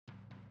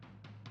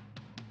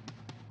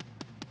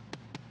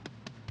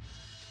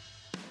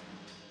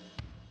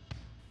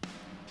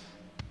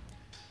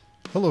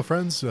Hello,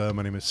 friends.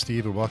 My name is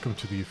Steve, and welcome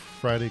to the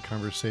Friday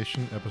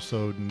Conversation,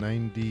 episode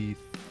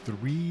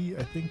 93,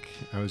 I think.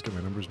 I always get my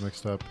numbers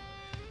mixed up.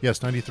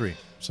 Yes, 93.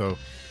 So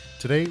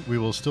today we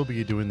will still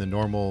be doing the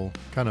normal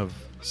kind of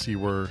see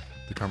where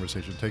the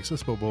conversation takes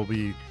us, but we'll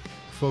be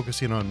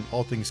focusing on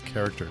all things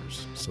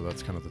characters. So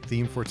that's kind of the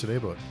theme for today,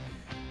 but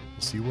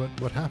we'll see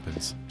what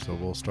happens. So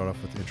we'll start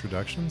off with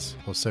introductions.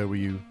 Jose, will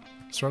you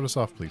start us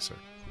off, please, sir?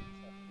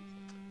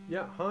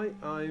 Yeah, hi,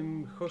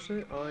 I'm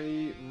Jose.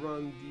 I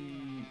run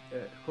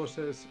the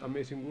Jose's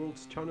Amazing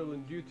Worlds channel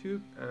on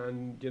YouTube,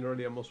 and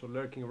generally I'm also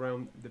lurking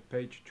around the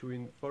page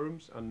chewing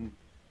forums. And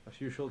as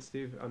usual,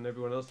 Steve and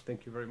everyone else,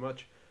 thank you very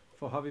much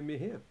for having me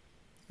here.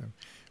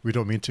 We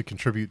don't mean to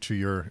contribute to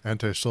your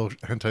antisocial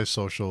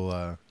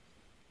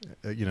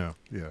yeah,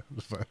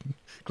 but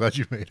glad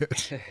you made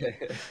it.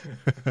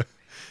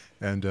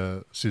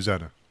 And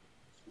Susana.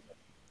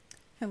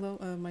 Hello,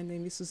 my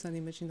name is Susana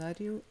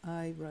Imaginario.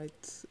 I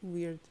write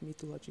weird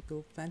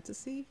mythological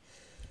fantasy,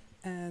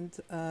 and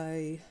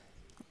I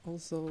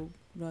also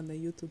run a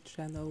YouTube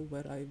channel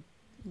where I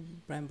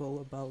ramble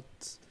about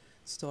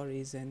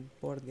stories and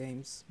board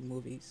games,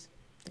 movies,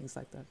 things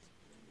like that.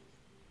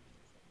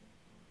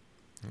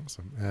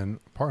 Awesome. And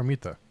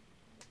Paromita.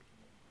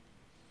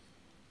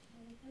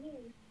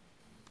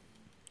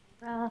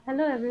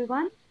 Hello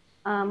everyone.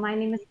 My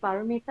name is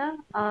Paromita.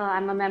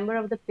 I'm a member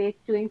of the Page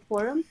Chewing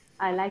Forum.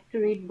 I like to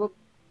read books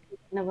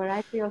in a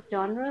variety of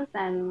genres,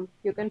 and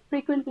you can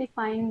frequently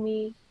find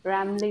me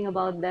rambling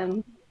about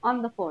them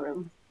on the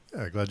forum.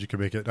 Yeah, glad you could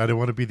make it. I didn't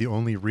want to be the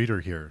only reader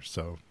here,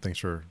 so thanks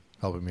for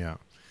helping me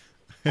out.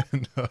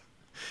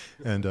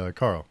 and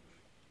Carl.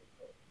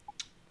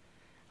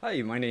 Hi,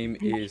 my name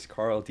is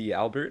Carl D.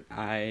 Albert.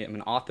 I am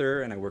an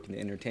author and I work in the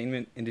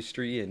entertainment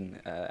industry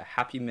and a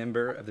happy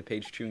member of the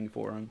Page Chewing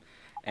Forum.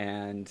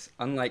 And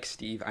unlike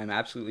Steve, I'm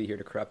absolutely here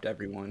to corrupt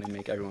everyone and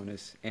make everyone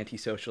as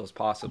antisocial as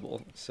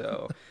possible.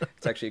 So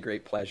it's actually a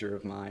great pleasure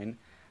of mine.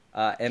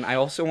 And I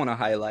also want to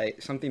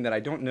highlight something that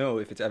I don't know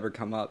if it's ever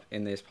come up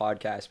in this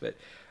podcast, but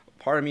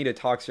Paromita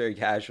talks very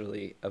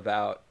casually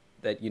about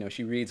that,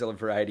 she reads a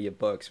variety of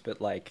books, but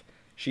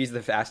she's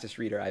the fastest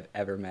reader I've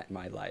ever met in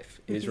my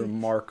life. It is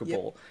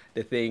remarkable. Yep.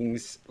 The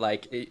things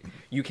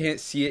you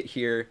can't see it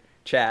here,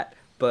 chat,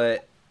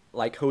 but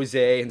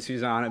Jose and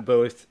Susana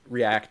both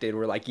reacted.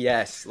 Were like,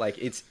 yes,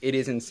 it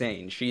is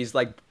insane. She's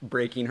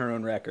breaking her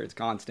own records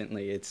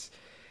constantly. It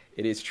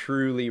is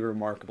truly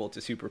remarkable. It's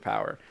a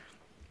superpower.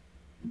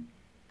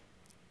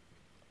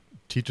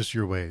 Teach us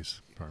your ways,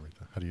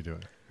 Paromita. How do you do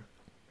it?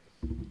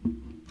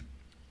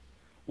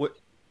 What?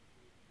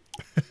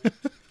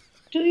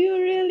 Do you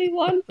really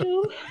want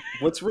to?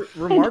 What's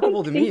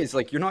remarkable to me is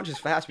you're not just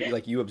fast,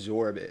 but you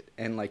absorb it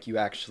and you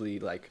actually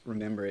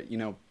remember it.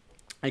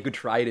 I could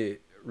try to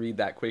read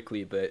that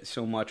quickly, but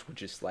so much would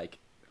just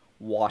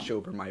wash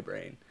over my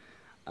brain,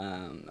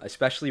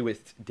 especially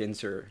with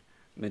denser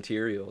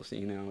materials,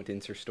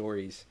 denser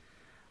stories.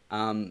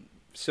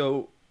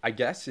 So I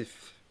guess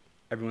if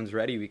everyone's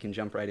ready, we can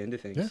jump right into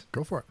things. Yeah,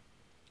 go for it.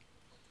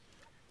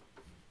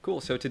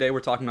 Cool. So today we're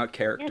talking about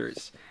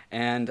characters,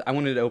 and I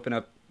wanted to open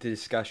up the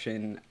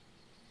discussion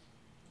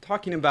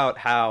talking about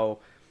how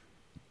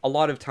a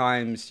lot of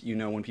times,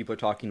 when people are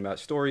talking about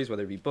stories,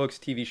 whether it be books,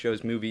 TV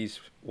shows,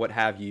 movies, what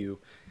have you,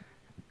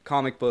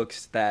 comic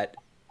books, that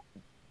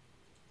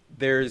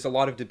there's a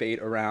lot of debate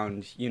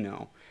around,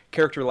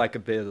 character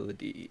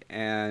likability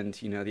and,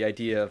 the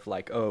idea of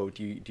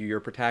do your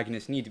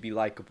protagonists need to be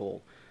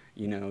likable?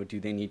 Do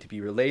they need to be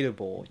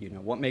relatable?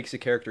 What makes a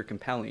character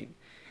compelling?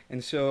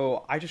 And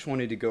so I just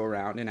wanted to go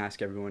around and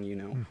ask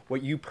everyone,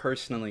 what you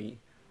personally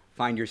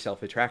find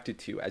yourself attracted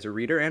to as a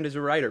reader and as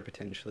a writer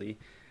potentially,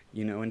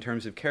 in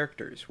terms of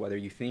characters, whether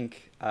you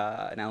think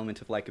an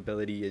element of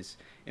likability is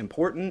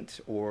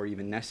important or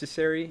even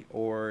necessary,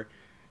 or,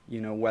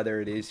 whether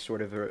it is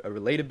sort of a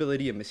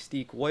relatability, a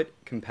mystique. What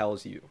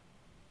compels you?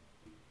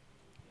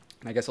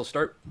 And I guess I'll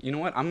start. You know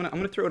what? I'm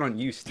gonna throw it on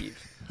you, Steve.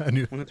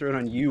 I'm gonna throw it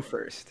on you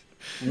first.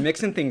 I'm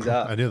mixing things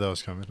up. I knew that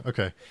was coming.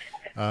 Okay.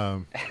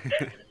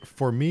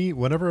 For me,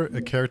 whenever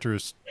a character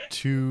is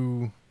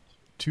too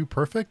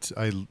perfect,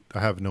 I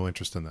have no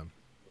interest in them.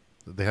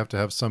 They have to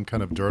have some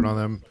kind of dirt on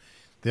them.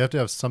 They have to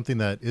have something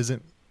that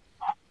isn't.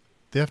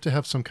 They have to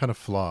have some kind of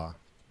flaw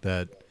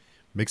that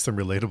makes them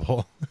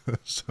relatable.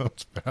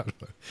 Sounds bad,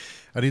 but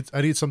I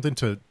need something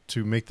to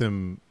make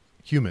them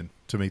human,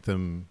 to make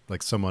them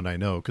like someone I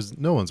know, because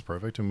no one's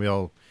perfect, and we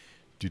all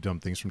do dumb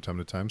things from time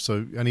to time.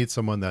 So I need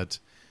someone that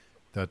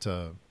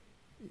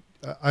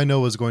I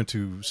know is going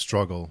to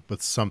struggle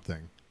with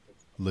something,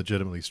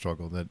 legitimately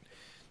struggle. That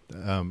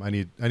I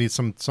need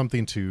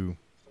something to.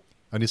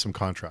 I need some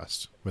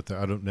contrast with it.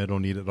 I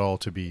don't need it all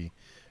to be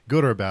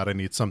good or bad. I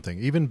need something.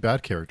 Even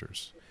bad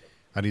characters,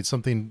 I need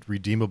something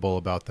redeemable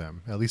about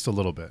them, at least a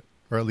little bit,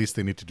 or at least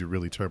they need to do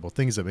really terrible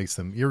things that makes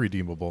them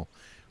irredeemable.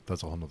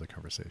 That's a whole nother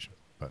conversation.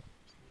 But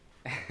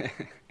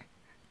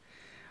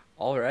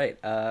all right,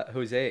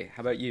 Jose,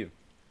 how about you?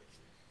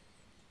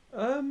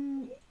 I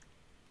don't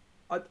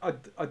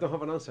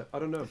have an answer. I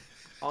don't know.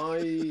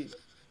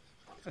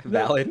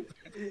 Valid.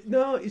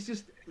 No, it's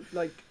just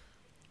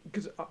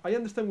because I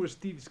understand where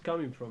Steve is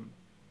coming from,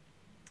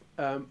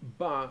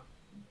 but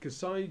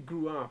because I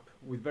grew up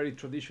with very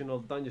traditional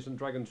Dungeons and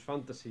Dragons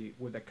fantasy,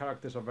 where the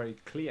characters are very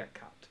clear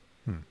cut,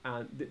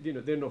 and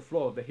they're not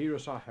flawed. The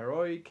heroes are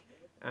heroic,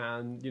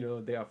 and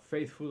they are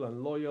faithful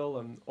and loyal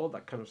and all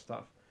that kind of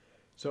stuff.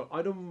 So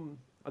I don't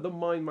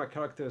mind my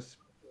characters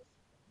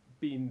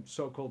being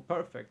so-called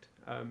perfect.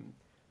 I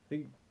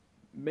think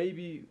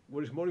maybe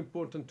what is more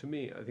important to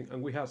me, I think,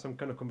 and we had some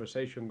kind of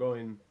conversation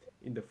going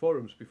in the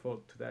forums before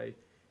today,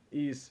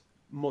 is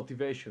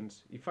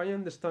motivations. If I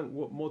understand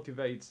what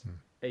motivates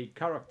a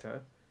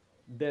character,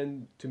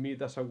 then to me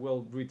that's a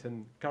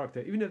well-written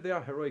character. Even if they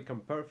are heroic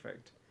and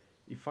perfect,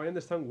 if I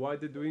understand why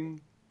they're doing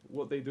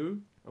what they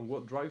do and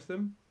what drives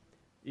them,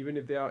 even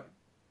if they are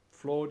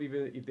flawed,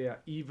 even if they are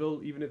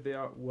evil, even if they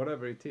are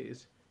whatever it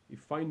is,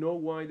 if I know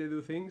why they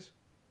do things,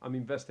 I'm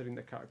invested in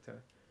the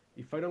character.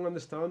 If I don't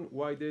understand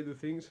why they do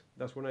things,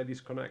 that's when I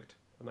disconnect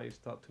and I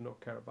start to not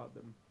care about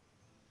them.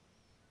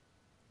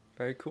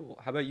 Very cool.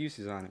 How about you,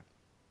 Susana?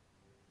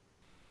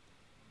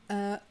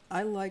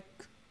 I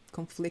like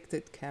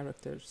conflicted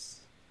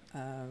characters.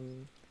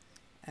 And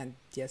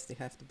yes, they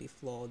have to be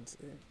flawed.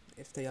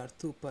 If they are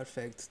too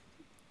perfect,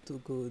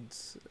 too good,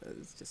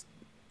 it's just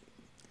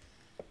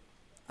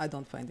I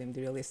don't find them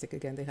realistic.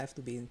 Again, they have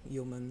to be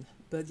human.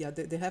 But yeah,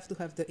 they have to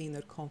have the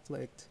inner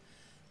conflict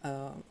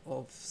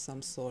of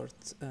some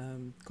sort.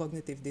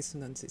 Cognitive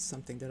dissonance is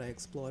something that I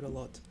explore a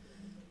lot.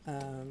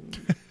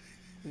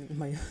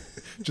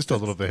 Just a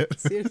little bit.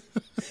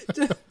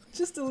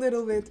 just a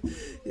little bit.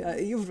 Yeah,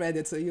 you've read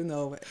it, so you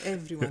know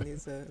everyone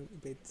is a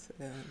bit,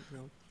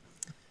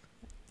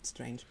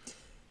 strange.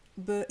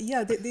 But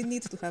yeah, they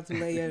need to have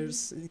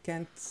layers. You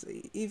can't,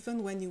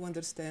 even when you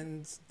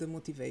understand the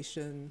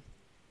motivation,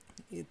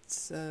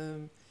 it's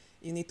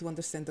you need to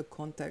understand the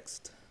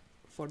context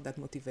for that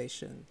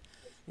motivation.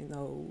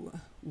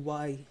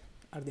 Why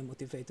are they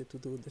motivated to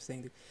do the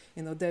thing?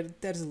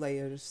 There's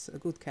layers. A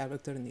good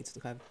character needs to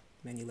have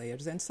many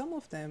layers, and some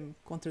of them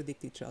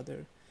contradict each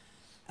other.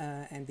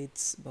 And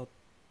it's about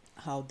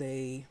how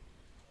they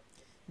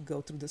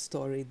go through the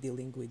story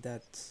dealing with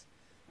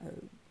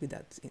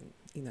that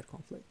inner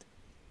conflict.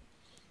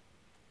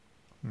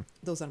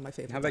 Those are my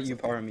favorite. How about you,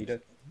 Paromita?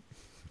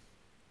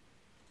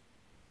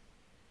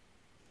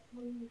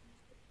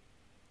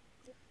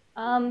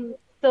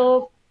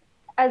 So,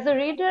 as a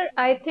reader,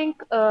 I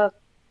think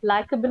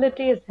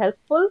likability is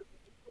helpful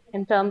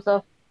in terms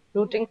of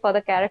rooting for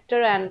the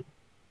character, and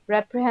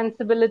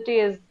reprehensibility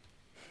is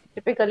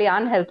typically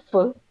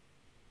unhelpful.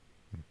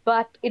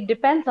 But it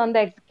depends on the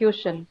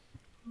execution.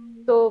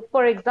 So,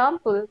 for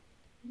example,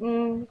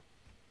 one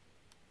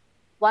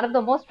of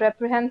the most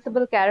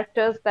reprehensible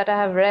characters that I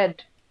have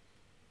read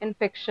in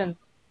fiction,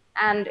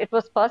 and it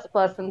was first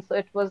person, so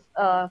it was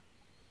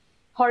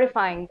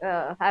horrifying.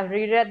 I've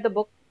reread the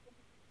book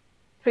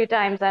 3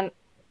 times, and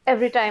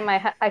every time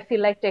I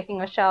feel like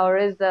taking a shower,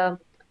 is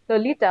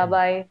Lolita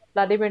by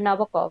Vladimir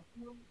Nabokov,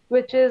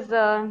 which is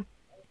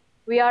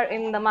we are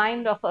in the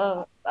mind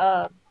of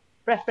a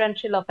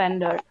preferential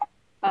offender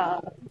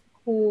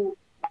who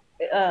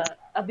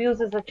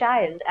abuses a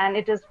child, and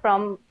it is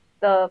from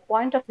the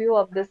point of view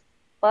of this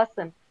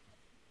person.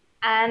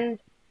 And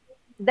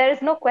there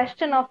is no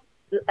question of,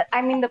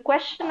 I mean, the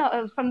question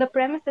from the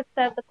premise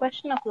itself, the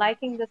question of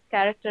liking this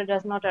character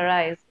does not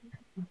arise.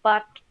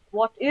 But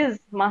what is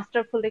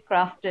masterfully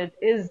crafted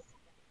is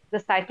the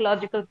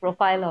psychological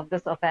profile of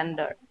this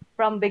offender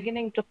from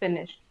beginning to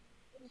finish.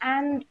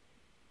 And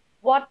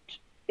what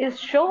is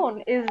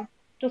shown is,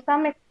 to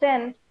some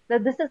extent,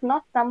 that this is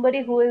not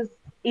somebody who is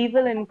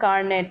evil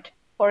incarnate.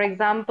 For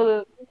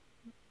example,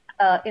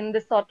 in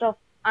this sort of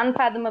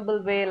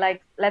unfathomable way,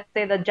 like, let's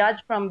say, the judge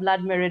from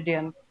Blood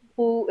Meridian,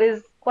 who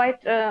is quite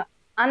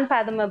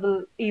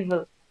unfathomable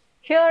evil.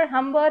 Here,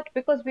 Humbert,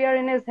 because we are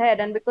in his head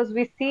and because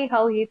we see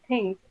how he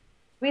thinks,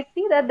 we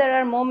see that there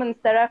are moments,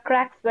 there are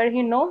cracks where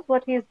he knows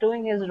what he is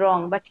doing is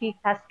wrong, but he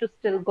has to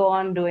still go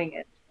on doing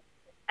it.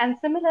 And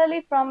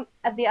similarly, from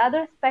at the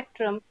other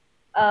spectrum,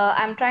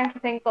 I'm trying to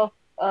think of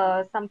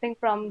something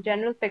from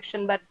general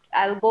fiction, but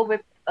I'll go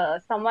with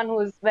someone who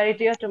is very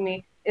dear to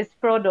me, is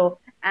Frodo,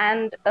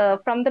 and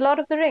from The Lord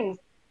of the Rings.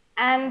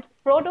 And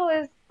Frodo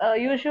is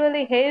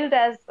usually hailed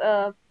as,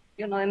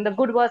 in the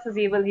good versus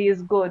evil, he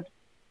is good.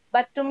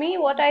 But to me,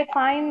 what I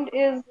find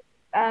is,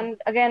 and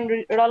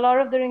again,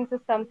 Lord of the Rings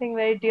is something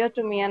very dear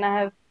to me, and I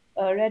have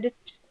read it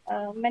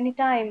many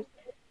times.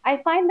 I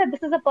find that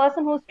this is a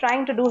person who's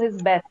trying to do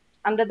his best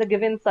under the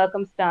given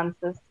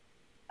circumstances.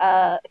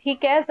 He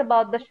cares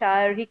about the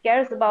Shire, he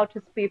cares about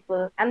his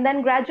people, and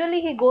then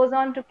gradually he goes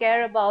on to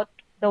care about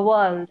the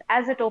world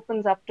as it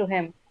opens up to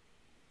him.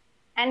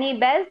 And he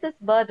bears this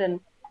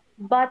burden,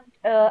 but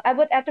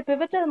at a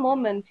pivotal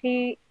moment,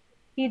 he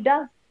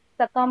does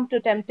succumb to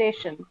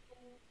temptation,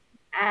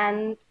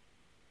 and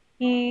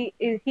he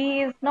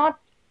is not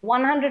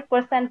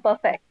 100%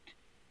 perfect.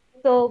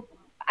 So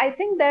I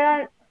think there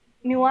are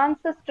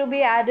nuances to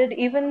be added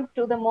even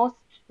to the most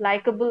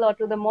likable or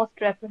to the most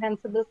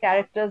reprehensible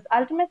characters.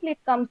 Ultimately,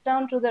 it comes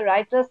down to the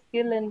writer's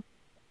skill in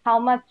how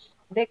much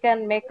they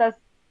can make us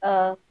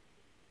uh,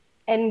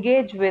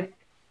 engage with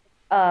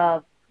uh,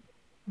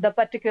 the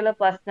particular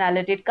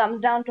personality. It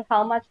comes down to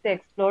how much they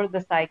explore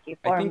the psyche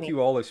I for think me.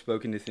 you all have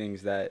spoken to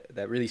things that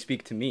really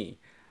speak to me.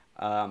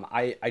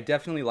 I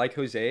definitely like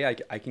Jose.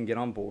 I can get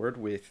on board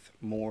with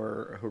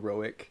more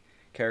heroic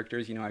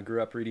characters. You know, I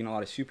grew up reading a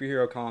lot of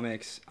superhero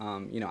comics.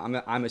 You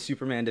know, I'm a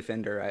Superman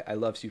defender. I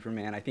love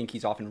Superman. I think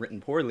he's often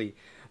written poorly,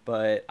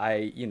 but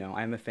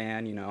I'm a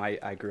fan. You know,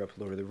 I grew up with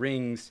Lord of the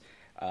Rings,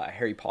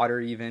 Harry Potter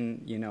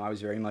even. You know, I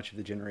was very much of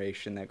the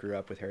generation that grew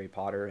up with Harry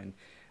Potter, and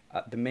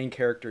the main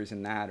characters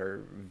in that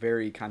are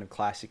very kind of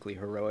classically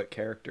heroic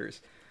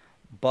characters.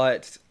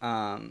 But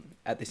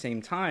at the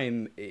same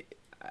time,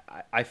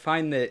 I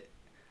find that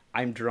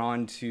I'm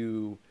drawn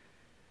to.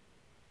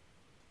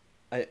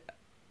 I,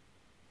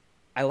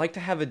 I like to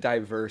have a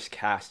diverse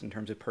cast in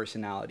terms of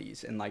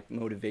personalities and like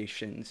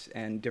motivations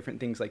and different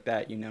things like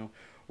that, you know,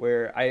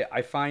 where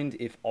I find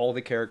if all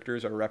the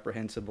characters are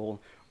reprehensible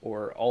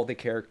or all the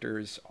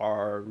characters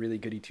are really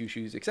goody two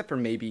shoes, except for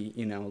maybe,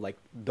 you know, like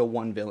the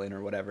one villain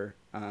or whatever,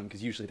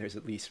 because usually there's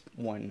at least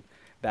one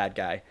bad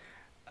guy,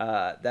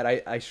 that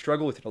I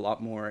struggle with it a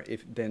lot more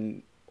if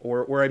than,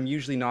 or I'm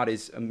usually not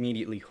as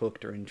immediately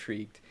hooked or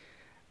intrigued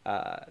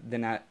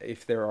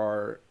if there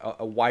are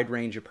a wide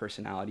range of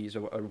personalities, a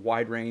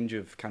wide range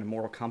of kind of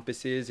moral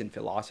compasses and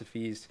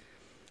philosophies.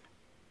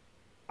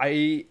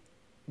 I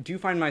do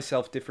find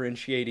myself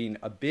differentiating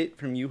a bit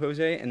from you,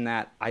 Jose, in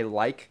that I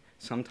like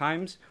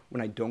sometimes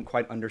when I don't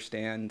quite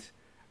understand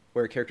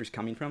where a character's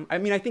coming from. I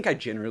mean, I think I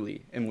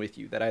generally am with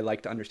you that I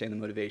like to understand the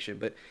motivation,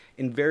 but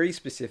in very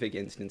specific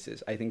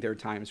instances, I think there are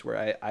times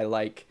where I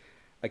like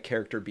a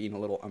character being a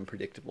little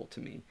unpredictable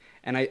to me.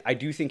 And I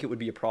do think it would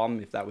be a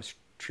problem if that was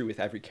true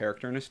with every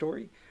character in a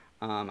story.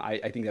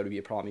 I think that would be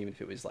a problem even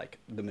if it was like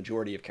the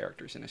majority of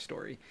characters in a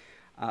story.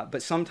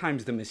 But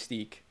sometimes the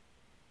mystique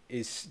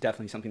is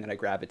definitely something that I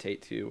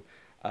gravitate to.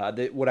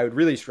 What I would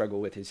really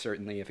struggle with is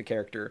certainly if a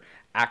character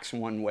acts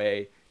one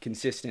way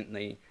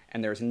consistently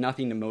and there's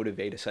nothing to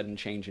motivate a sudden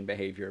change in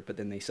behavior, but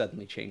then they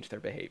suddenly change their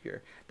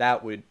behavior.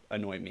 That would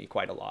annoy me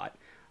quite a lot.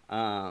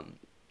 Um,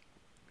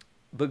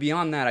 but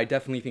beyond that, I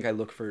definitely think I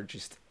look for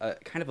just a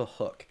kind of a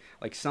hook,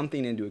 like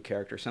something into a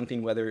character,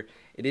 something whether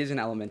it is an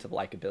element of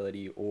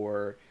likability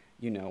or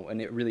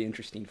a really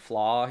interesting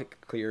flaw,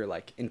 clear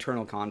like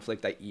internal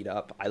conflict I eat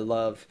up. I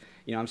love,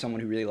 I'm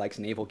someone who really likes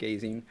navel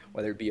gazing,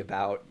 whether it be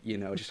about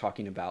just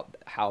talking about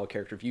how a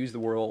character views the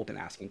world and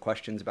asking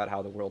questions about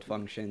how the world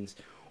functions,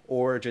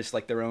 or just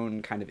like their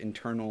own kind of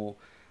internal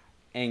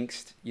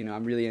angst.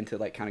 I'm really into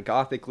like kind of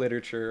gothic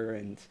literature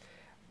and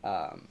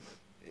um,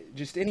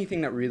 just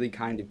anything that really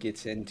kind of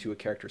gets into a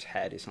character's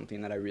head is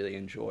something that I really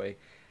enjoy.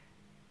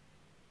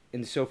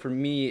 And so for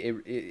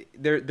me,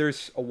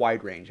 there's a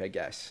wide range, I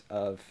guess,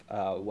 of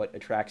what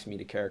attracts me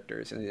to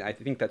characters, and I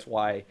think that's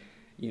why,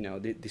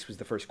 this was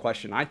the first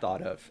question I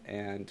thought of,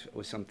 and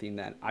was something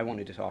that I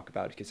wanted to talk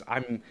about because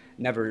I'm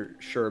never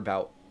sure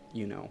about,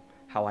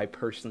 how I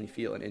personally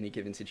feel in any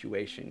given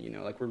situation.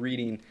 Like we're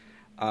reading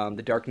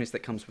The Darkness That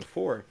Comes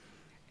Before,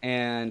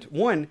 and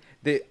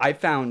I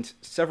found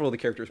several of the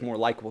characters more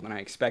likable than I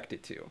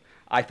expected to.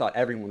 I thought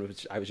I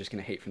was just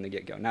going to hate from the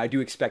get go. Now I do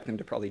expect them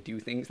to probably do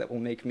things that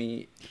will make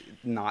me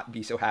not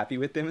be so happy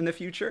with them in the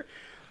future,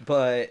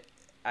 but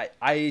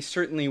I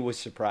certainly was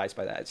surprised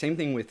by that. Same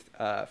thing with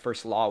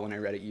First Law when I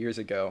read it years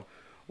ago.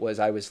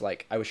 I was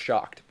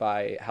shocked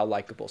by how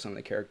likable some of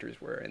the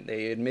characters were, and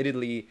they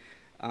admittedly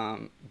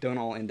don't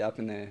all end up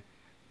in the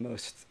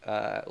most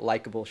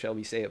likable, shall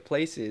we say, of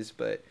places,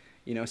 but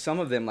some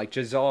of them, like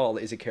Jazal,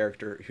 is a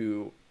character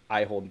who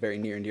I hold very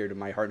near and dear to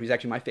my heart, who's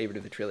actually my favorite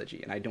of the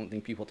trilogy, and I don't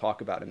think people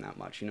talk about him that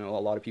much. A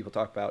lot of people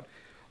talk about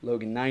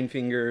Logan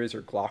Ninefingers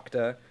or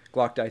Glokta.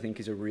 Glokta, I think,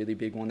 is a really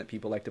big one that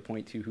people like to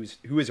point to,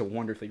 who is a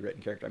wonderfully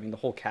written character. I mean, the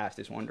whole cast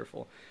is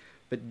wonderful.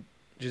 But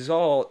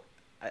Jazal,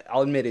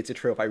 I'll admit it's a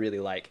trope I really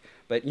like.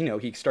 But,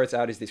 he starts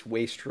out as this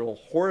wastrel,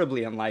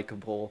 horribly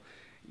unlikable,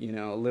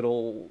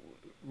 little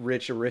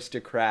rich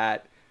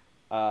aristocrat,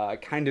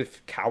 kind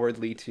of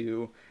cowardly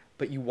too,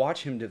 but you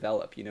watch him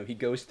develop. He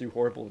goes through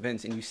horrible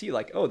events and you see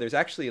like, oh, there's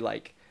actually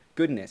like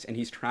goodness and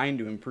he's trying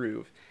to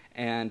improve.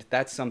 And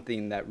that's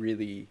something that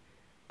really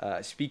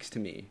speaks to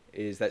me,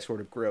 is that sort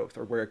of growth,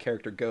 or where a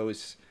character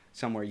goes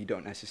somewhere you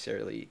don't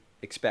necessarily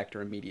expect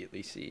or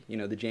immediately see.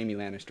 The Jaime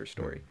Lannister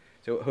story.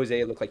 So Jose,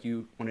 it looked like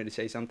you wanted to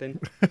say something.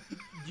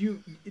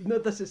 You no,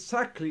 that's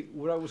exactly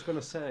what I was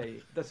gonna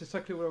say. That's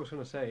exactly what I was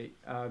gonna say.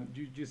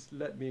 You just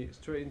led me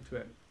straight into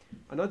it,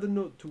 and I don't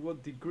know to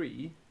what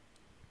degree,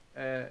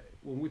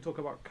 when we talk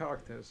about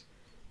characters,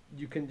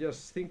 you can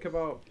just think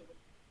about,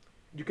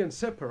 you can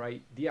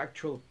separate the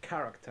actual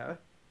character.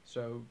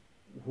 So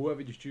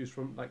whoever you choose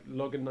from, like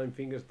Logan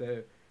Ninefingers,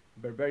 the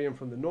barbarian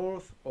from the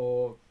north,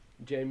 or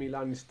Jaime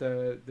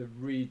Lannister, the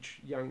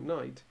rich young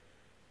knight.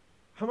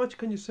 How much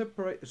can you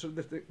separate? So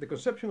the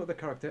conception of the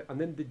character and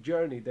then the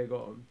journey they go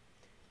on.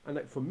 And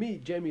like for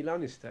me, Jaime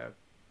Lannister,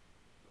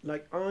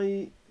 like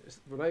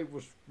when I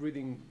was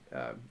reading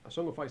A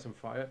Song of Ice and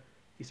Fire,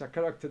 is a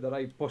character that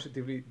I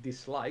positively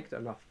disliked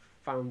and I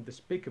found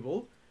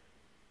despicable.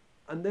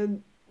 And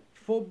then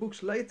 4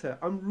 books later,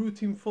 I'm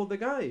rooting for the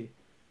guy.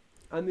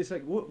 And it's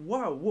like,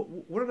 wow,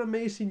 what an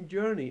amazing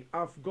journey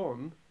I've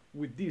gone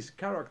with this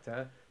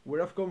character,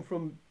 where I've gone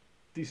from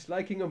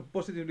disliking and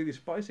positively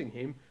despising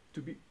him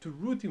to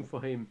rooting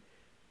for him.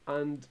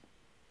 And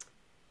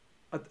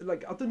I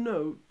don't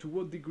know to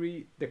what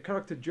degree the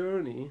character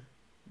journey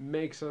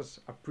makes us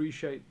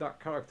appreciate that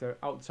character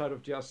outside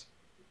of just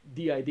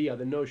the idea,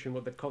 the notion,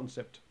 or the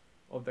concept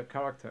of the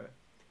character.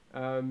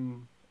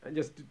 And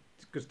just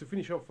because to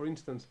finish off, for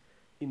instance,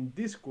 in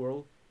this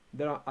world,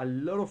 there are a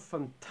lot of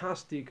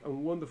fantastic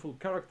and wonderful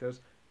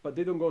characters, but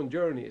they don't go on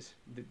journeys.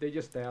 They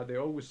just there. They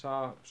always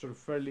are sort of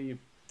fairly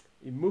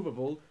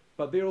immovable,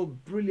 but they're all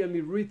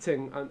brilliantly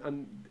written,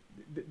 and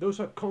those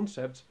are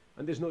concepts,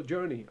 and there's no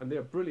journey, and they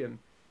are brilliant.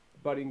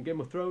 But in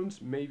Game of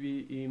Thrones,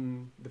 maybe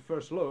in the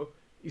First Law,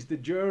 is the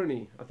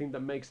journey, I think,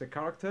 that makes the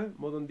character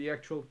more than the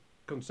actual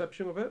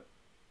conception of it.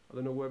 I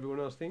don't know what everyone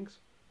else thinks.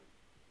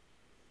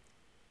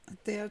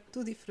 There are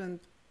two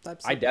different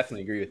types. I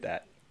definitely agree with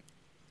that.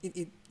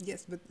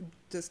 Yes, but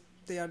just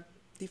they are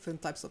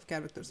different types of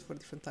characters for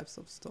different types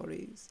of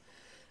stories.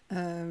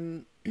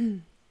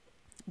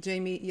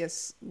 Jamie,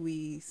 yes,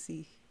 we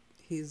see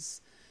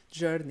his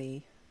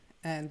journey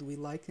and we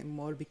like him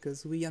more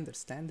because we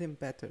understand him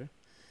better.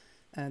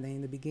 And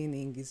in the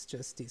beginning, he's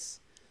just this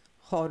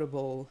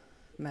horrible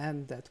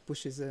man that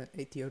pushes a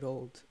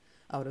 8-year-old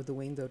out of the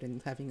window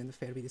and having an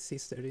affair with his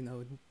sister.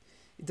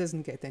 It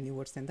doesn't get any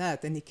worse than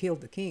that. And he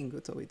killed the king,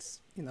 so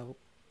it's,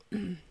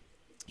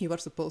 you are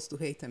supposed to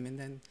hate him. And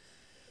then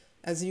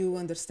as you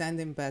understand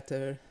him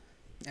better,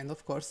 and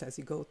of course as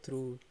you go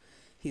through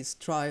his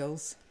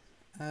trials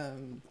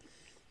and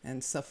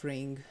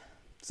suffering,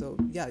 so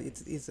yeah,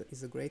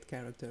 it's a great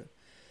character.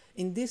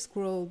 In this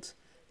world,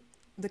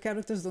 the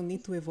characters don't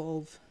need to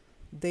evolve.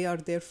 They are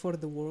there for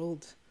the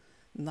world,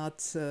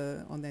 not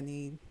on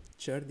any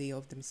journey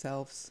of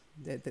themselves.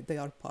 They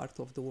are part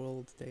of the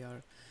world. They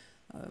are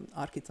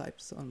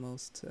archetypes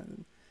almost.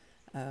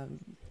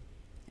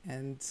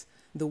 And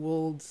the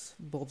world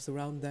revolves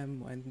around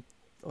them,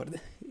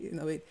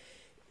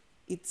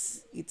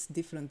 it's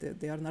different.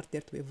 They are not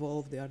there to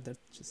evolve. They are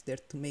just there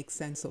to make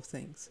sense of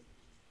things.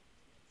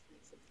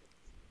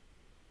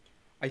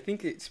 I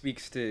think it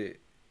speaks to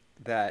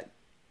that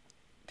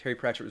Terry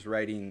Pratchett was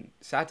writing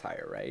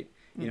satire, right?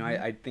 Mm-hmm.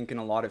 I think in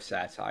a lot of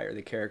satire,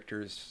 the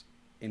characters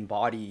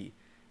embody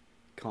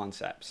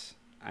concepts.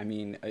 I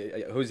mean,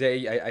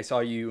 Jose, I saw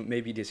you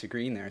maybe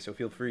disagreeing there, so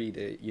feel free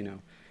to,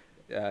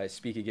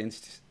 speak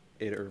against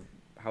it or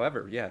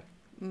however, yeah.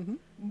 Mm-hmm.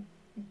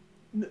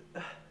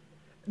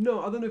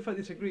 No, I don't know if I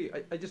disagree.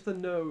 I just don't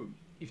know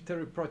if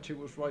Terry Pratchett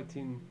was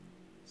writing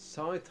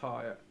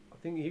satire. I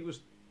think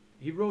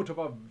he wrote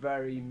about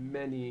very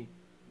many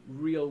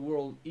real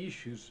world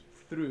issues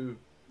through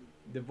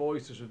the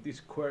voices of these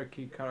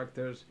quirky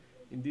characters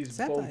in this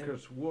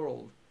bonkers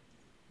world.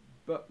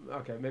 But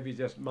okay, maybe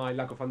just my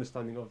lack of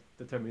understanding of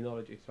the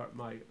terminology.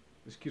 Sorry,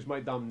 excuse my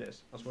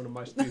dumbness, as one of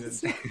my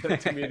students said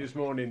to me this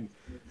morning.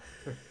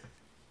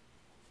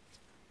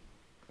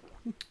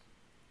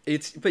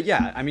 But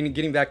yeah, I mean,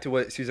 getting back to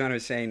what Susana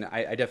was saying,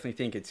 I definitely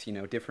think it's,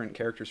 different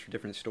characters for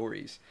different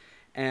stories.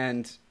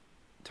 And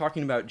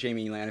talking about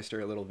Jaime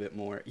Lannister a little bit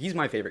more, he's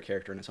my favorite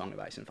character in A Song of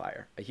Ice and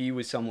Fire. He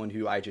was someone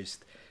who I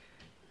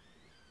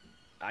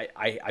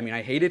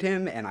hated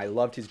him and I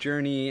loved his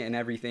journey and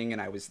everything,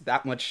 and I was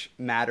that much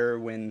madder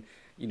when,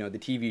 the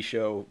TV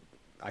show,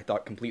 I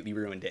thought, completely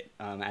ruined it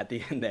at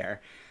the end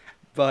there.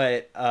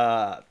 But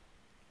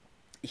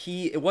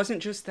it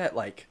wasn't just that,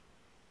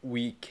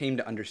 we came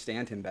to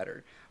understand him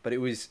better, but it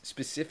was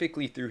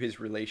specifically through his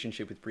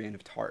relationship with Brienne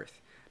of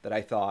Tarth that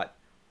I thought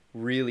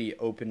really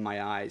opened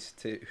my eyes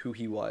to who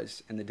he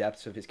was and the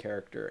depths of his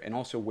character and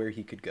also where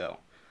he could go.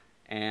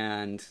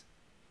 And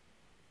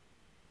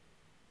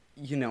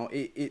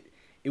it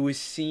was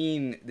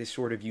seeing this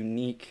sort of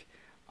unique,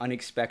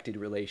 unexpected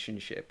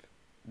relationship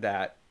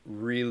that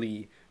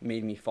really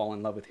made me fall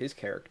in love with his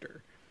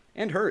character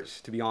and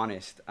hers, to be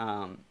honest.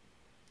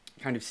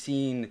 Kind of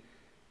seeing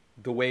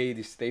the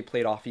ways they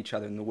played off each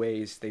other and the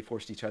ways they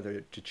forced each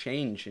other to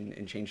change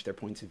and change their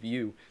points of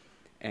view,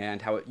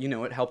 and how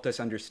it helped us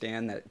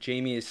understand that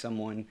Jaime is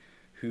someone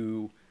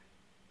who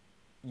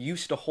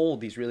used to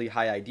hold these really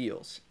high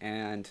ideals,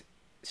 and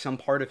some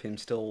part of him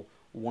still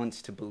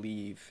wants to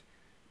believe,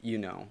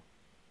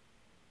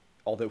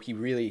 although he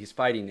really is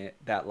fighting it,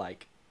 that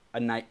a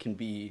knight can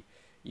be,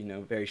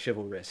 very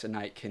chivalrous, a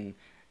knight can,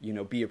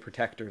 be a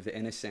protector of the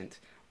innocent.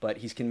 But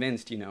he's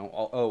convinced,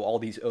 all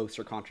these oaths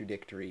are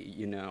contradictory,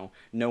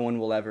 no one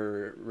will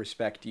ever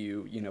respect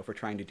you, for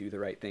trying to do the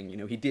right thing.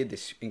 He did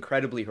this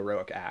incredibly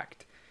heroic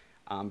act,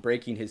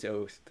 breaking his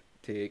oath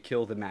to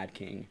kill the Mad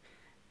King,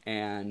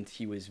 and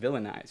he was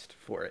villainized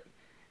for it.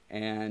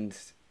 And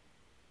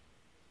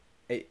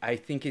I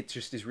think it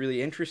just is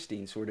really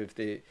interesting, sort of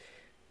to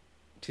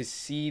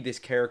see this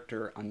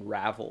character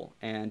unravel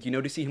and,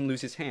 to see him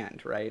lose his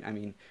hand, right? I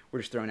mean,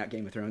 we're just throwing out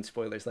Game of Thrones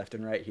spoilers left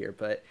and right here,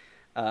 but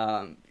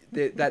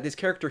that this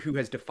character who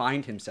has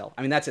defined himself,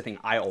 I mean, that's the thing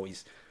I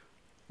always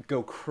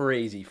go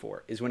crazy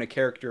for is when a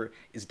character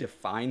is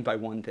defined by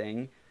one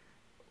thing,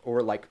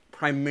 or like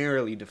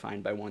primarily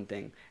defined by one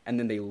thing, and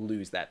then they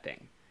lose that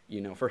thing.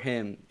 You know, for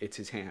him, it's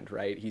his hand,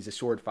 right? He's a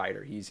sword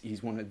fighter.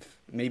 He's one of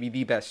maybe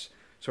the best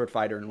sword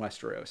fighter in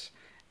Westeros,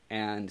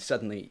 and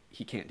suddenly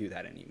he can't do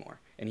that anymore.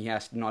 And he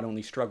has to not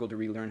only struggle to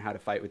relearn how to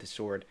fight with his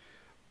sword,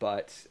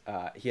 but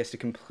he has to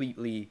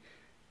completely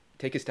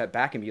take a step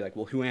back and be like,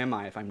 well, who am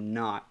I if I'm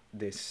not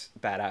this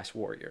badass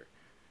warrior?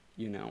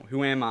 You know,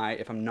 who am I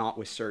if I'm not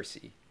with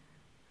Cersei?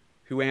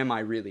 Who am I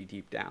really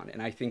deep down?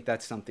 And I think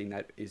that's something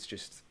that is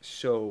just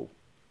so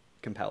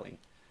compelling.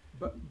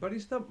 But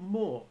is that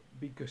more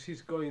because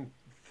he's going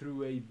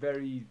through a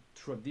very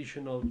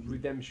traditional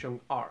redemption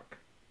arc?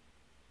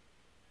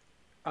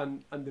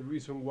 And the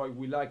reason why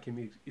we like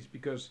him is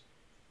because,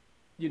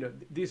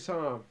 these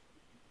are,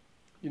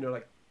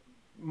 like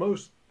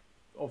most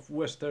of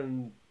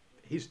Western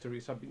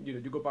histories have been, you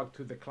go back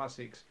to the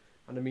classics,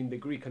 and I mean the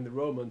Greek and the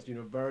Romans,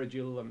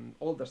 Virgil and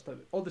all that stuff.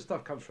 All the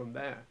stuff comes from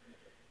there,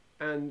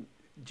 and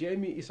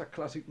Jaime is a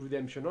classic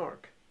redemption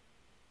arc,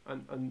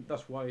 and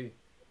that's why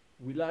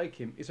we like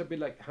him. It's a bit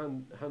like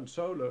Han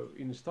Solo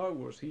in Star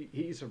Wars. He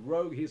is a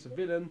rogue, he's a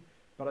villain,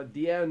 but at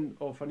the end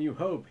of A New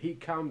Hope, he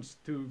comes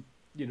to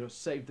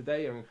save the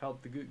day and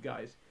help the good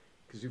guys,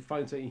 because he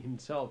finds it in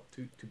himself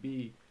to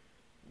be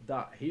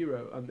that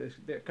hero, and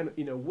they're kind of,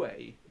 in a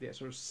way, they're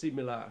sort of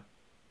similar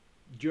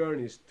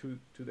journeys to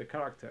the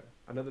character.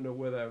 And I don't know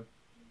whether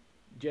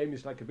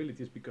Jaime's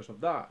likability is because of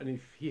that, and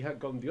if he had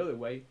gone the other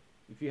way,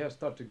 if he had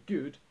started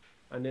good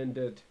and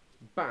ended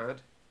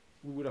bad,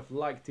 we would have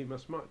liked him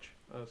as much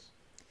as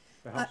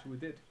perhaps we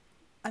did.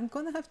 I'm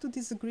gonna have to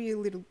disagree a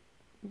little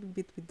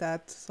bit with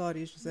that.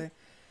 Sorry, Jose.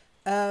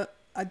 I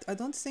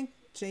don't think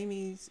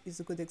Jaime is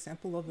a good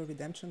example of a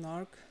redemption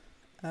arc.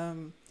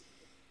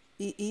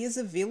 He is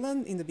a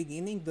villain in the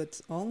beginning,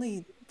 but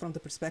only from the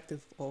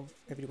perspective of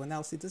everyone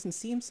else. He doesn't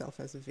see himself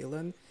as a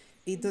villain.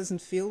 He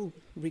doesn't feel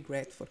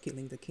regret for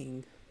killing the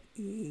king.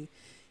 He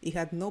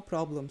had no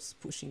problems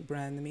pushing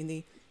Bran. I mean,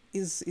 he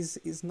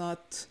is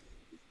not,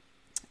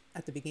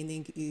 at the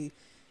beginning,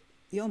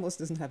 he almost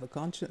doesn't have a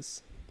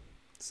conscience.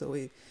 So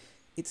I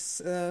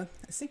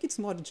think it's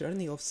more a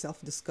journey of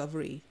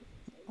self-discovery,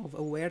 of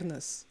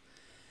awareness.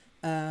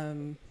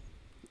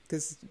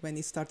 Because when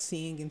he starts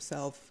seeing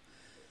himself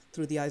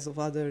through the eyes of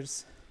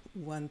others,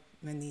 when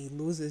he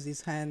loses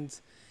his hand,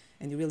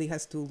 and he really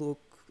has to look,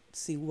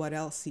 see what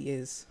else he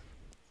is,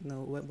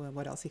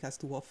 what else he has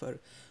to offer,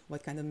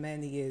 what kind of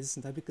man he is.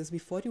 Because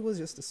before he was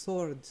just a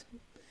sword,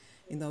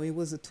 he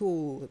was a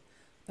tool.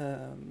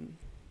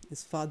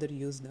 His father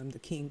used them, the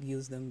king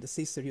used them, the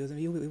sister used them.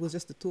 He was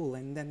just a tool,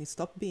 and then he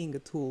stopped being a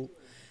tool,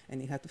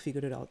 and he had to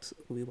figure it out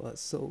who he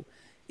was. So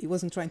he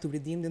wasn't trying to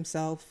redeem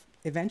himself.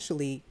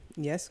 Eventually,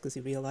 yes, because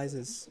he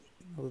realizes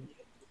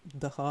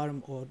the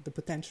harm or the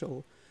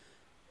potential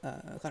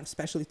harm,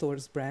 especially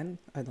towards Bran.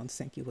 I don't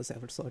think he was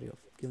ever sorry of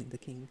killing the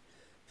king,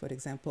 for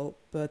example.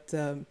 But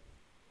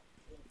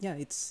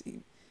it's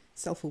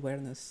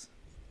self-awareness,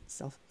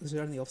 a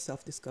journey of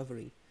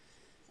self-discovery,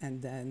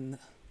 and then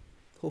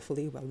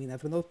hopefully, well, we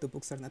never know. The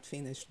books are not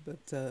finished,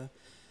 but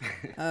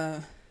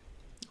I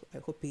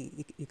hope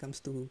he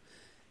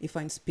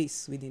finds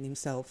peace within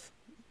himself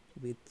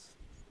with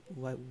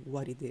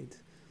what he did,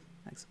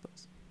 I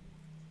suppose.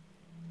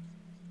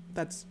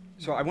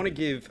 So I want to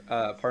give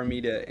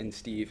Paromita and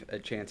Steve a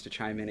chance to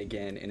chime in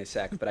again in a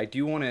sec, but I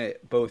do want to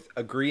both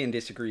agree and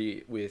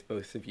disagree with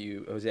both of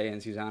you, Jose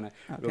and Susana,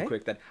 real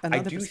quick. That I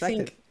do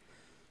think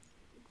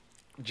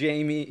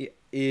Jaime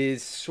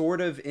is sort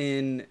of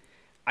in...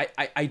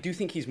 I do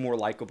think he's more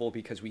likable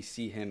because we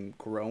see him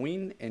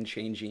growing and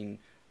changing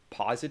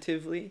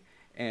positively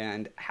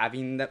and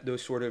having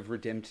those sort of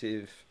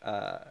redemptive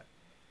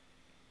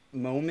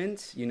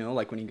moments,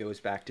 like when he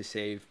goes back to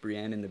save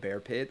Brienne in the bear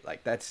pit.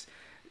 Like, that's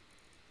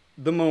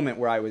the moment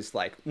where I was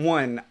like,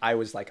 one, I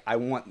was like, I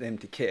want them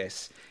to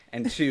kiss.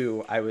 And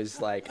two, I was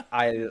like,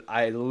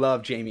 I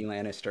love Jaime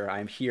Lannister.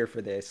 I'm here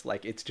for this.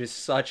 Like, it's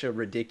just such a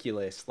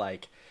ridiculous,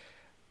 like,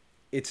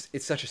 it's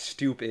such a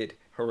stupid,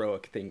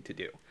 heroic thing to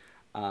do.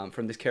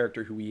 From this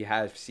character who we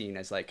have seen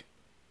as like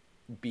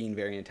being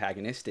very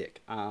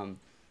antagonistic.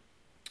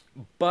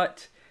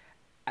 But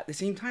at the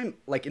same time,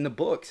 like in the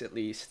books at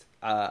least,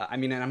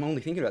 and I'm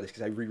only thinking about this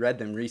because I reread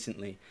them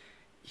recently,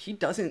 he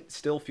doesn't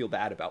still feel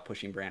bad about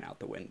pushing Bran out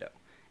the window.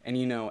 And,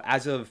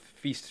 as of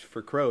Feast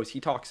for Crows, he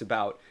talks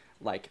about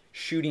like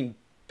shooting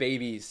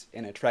babies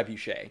in a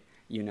trebuchet,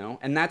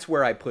 and that's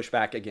where I push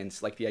back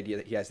against like the idea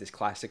that he has this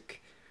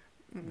classic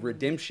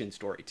redemption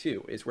story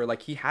too, is where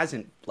like he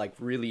hasn't like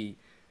really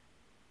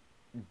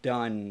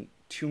done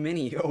too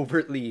many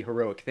overtly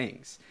heroic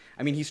things.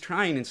 I mean, he's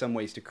trying in some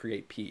ways to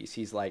create peace.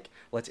 He's like,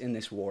 let's end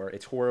this war.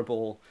 It's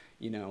horrible.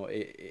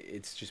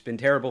 It's just been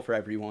terrible for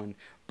everyone.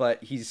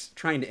 But he's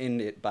trying to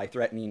end it by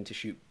threatening to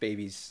shoot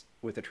babies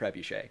with a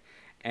trebuchet.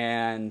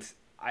 And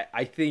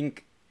I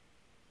think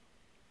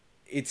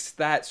it's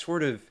that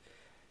sort of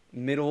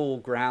middle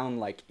ground.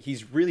 Like,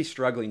 he's really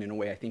struggling in a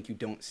way I think you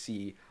don't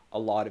see a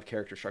lot of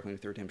characters struggling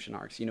with their redemption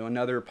arcs.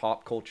 Another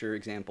pop culture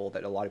example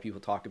that a lot of people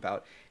talk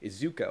about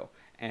is Zuko,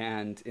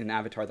 and in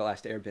Avatar: The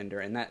Last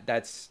Airbender, and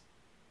that's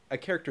a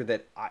character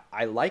that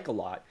I like a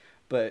lot,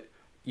 but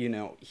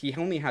he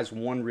only has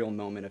one real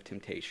moment of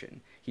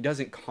temptation. He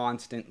doesn't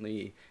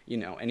constantly,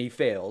 and he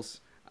fails.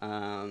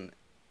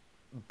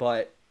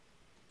 But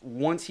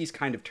once he's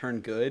kind of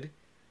turned good,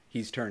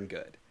 he's turned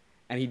good.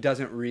 And he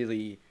doesn't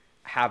really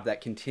have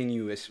that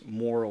continuous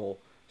moral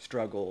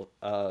struggle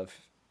of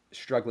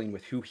struggling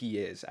with who he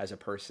is as a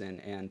person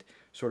and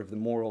sort of the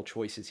moral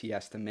choices he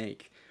has to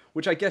make.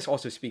 Which I guess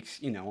also speaks,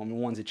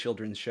 one's a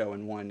children's show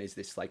and one is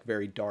this like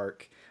very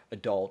dark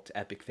adult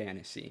epic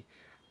fantasy.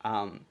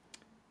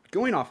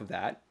 Going off of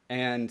that,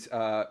 and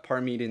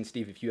Paromita and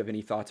Steve, if you have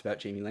any thoughts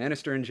about Jaime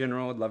Lannister in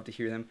general, I'd love to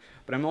hear them.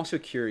 But I'm also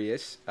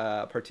curious,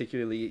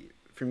 particularly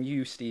from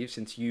you, Steve,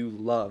 since you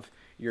love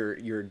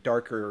your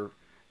darker,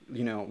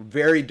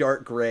 very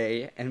dark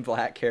gray and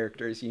black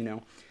characters.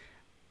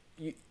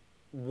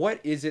 What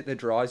is it that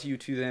draws you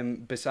to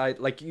them? Besides,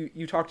 like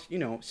you talked,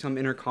 some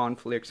inner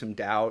conflict, some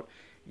doubt,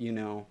 you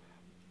know,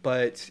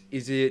 but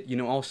is it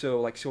also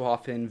like so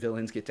often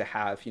villains get to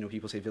have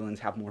people say villains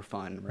have more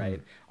fun,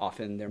 right?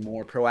 Often they're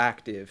more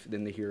proactive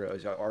than the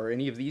heroes. Are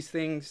any of these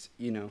things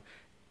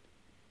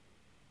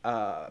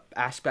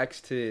aspects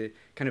to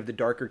kind of the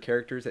darker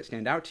characters that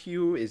stand out to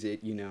you? Is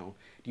it do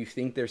you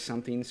think there's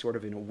something sort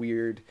of in a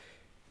weird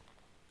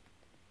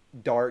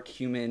dark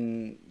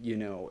human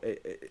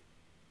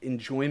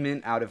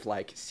enjoyment out of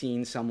like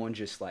seeing someone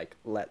just like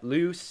let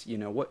loose?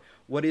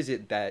 What is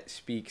it that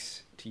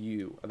speaks to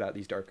you about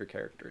these darker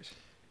characters?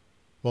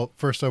 Well,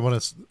 first I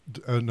want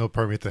to know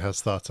Paromita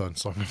has thoughts on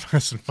Song of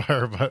Ice and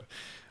Fire, but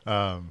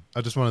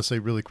I just want to say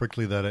really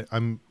quickly that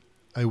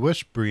I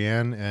wish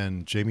Brienne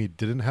and Jaime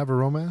didn't have a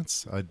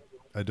romance.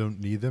 I don't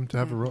need them to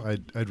have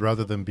I'd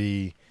rather them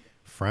be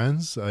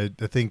friends. I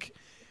think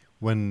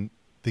when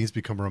things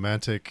become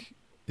romantic,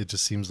 it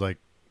just seems like,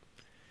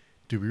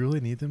 do we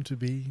really need them to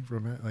be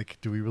romantic? Like,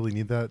 do we really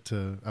need that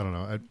to? I don't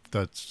know.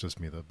 That's just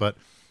me though. But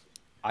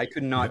I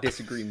could not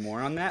disagree more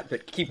on that.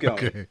 But keep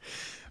going. Okay.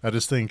 I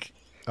just think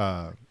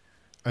I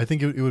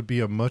think it would be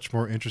a much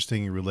more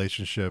interesting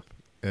relationship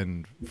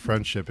and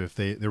friendship if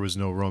there was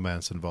no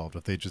romance involved.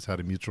 If they just had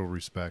a mutual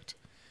respect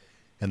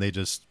and they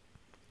just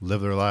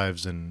live their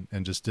lives and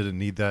just didn't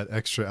need that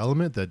extra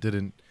element that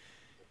didn't.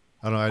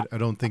 I don't know. I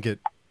don't think it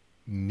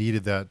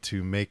needed that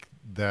to make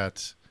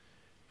that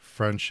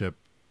friendship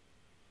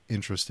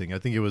interesting. I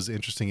think it was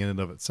interesting in and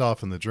of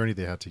itself and the journey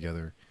they had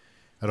together.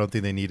 I don't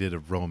think they needed a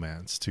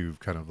romance to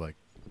kind of like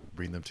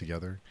bring them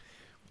together,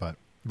 but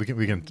we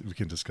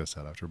can discuss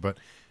that after. But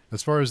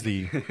as far as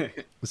the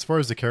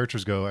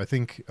characters go, I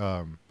think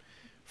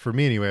for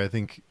me anyway, I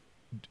think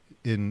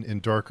in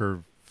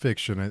darker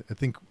fiction, I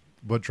think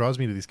what draws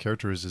me to these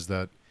characters is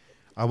that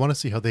I want to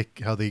see how they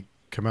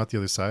come out the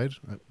other side.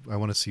 I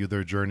want to see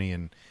their journey,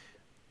 and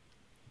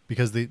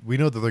because we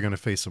know that they're going to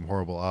face some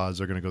horrible odds,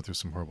 they're going to go through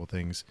some horrible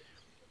things.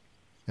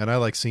 And I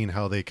like seeing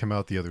how they come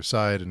out the other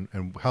side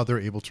and how they're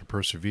able to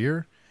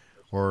persevere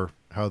or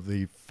how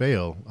they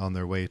fail on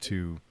their way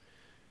to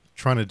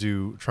trying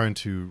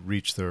to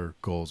reach their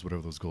goals,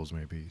 whatever those goals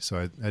may be.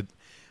 So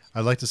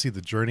I like to see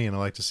the journey, and I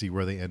like to see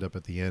where they end up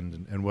at the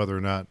end and whether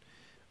or not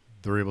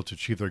they're able to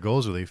achieve their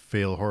goals or they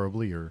fail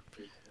horribly or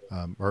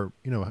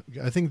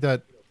I think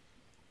that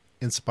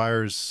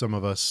inspires some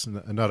of us,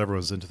 and not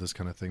everyone's into this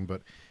kind of thing,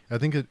 but I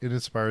think it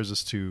inspires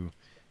us to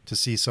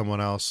see someone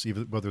else,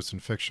 even whether it's in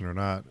fiction or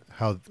not,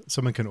 how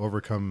someone can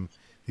overcome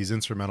these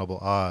insurmountable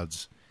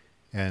odds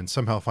and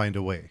somehow find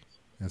a way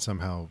and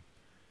somehow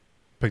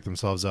pick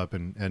themselves up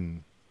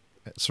and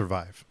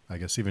survive. I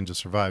guess even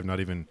just survive,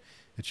 not even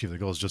achieve their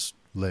goals, just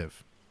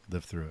live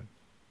through it.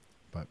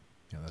 But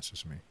yeah, that's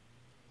just me.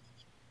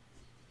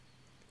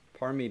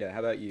 Paromita,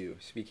 how about you?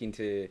 Speaking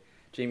to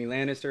Jaime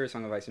Lannister,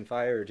 Song of Ice and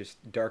Fire, or just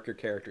darker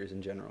characters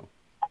in general?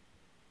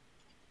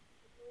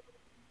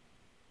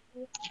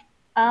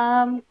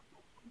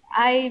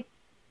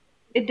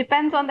 It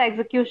depends on the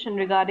execution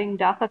regarding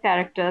darker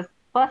characters.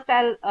 First,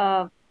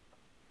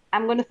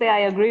 I'm going to say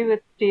I agree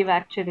with Steve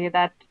actually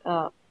that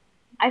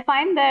I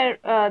find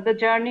the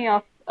journey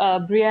of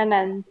Brienne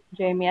and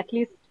Jaime, at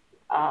least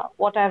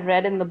what I've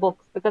read in the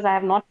books, because I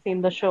have not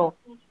seen the show.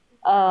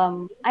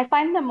 I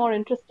find them more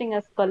interesting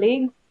as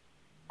colleagues,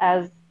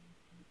 as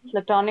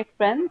platonic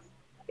friends.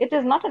 It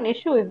is not an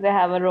issue if they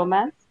have a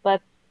romance,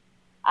 but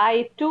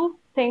I too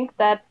think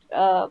that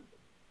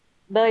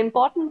the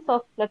importance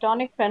of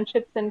platonic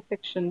friendships in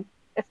fiction,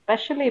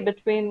 especially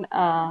between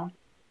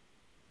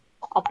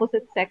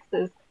opposite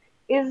sexes,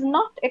 is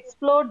not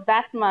explored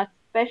that much,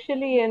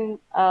 especially in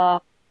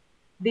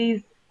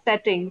these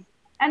settings.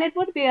 And it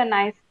would be a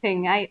nice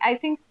thing, I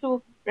think,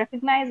 to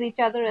recognize each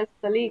other as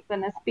colleagues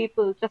and as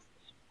people just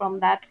from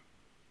that.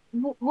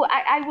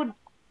 I would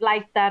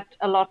like that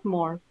a lot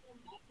more.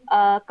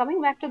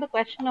 Coming back to the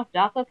question of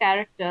darker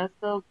characters,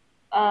 so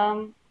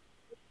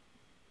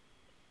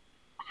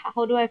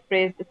how do I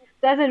phrase this?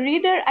 So as a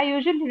reader, I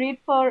usually read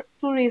for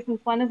two reasons.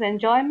 One is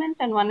enjoyment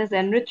and one is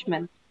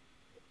enrichment.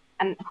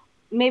 And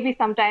maybe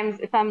sometimes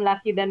if I'm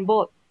lucky, then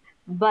both.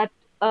 But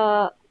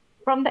uh,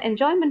 from the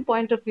enjoyment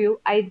point of view,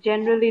 I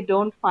generally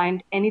don't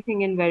find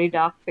anything in very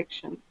dark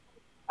fiction.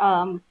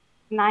 Um,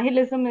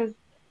 Nihilism is,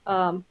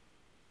 um,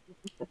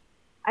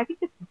 I think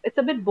it's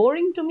a bit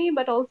boring to me,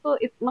 but also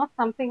it's not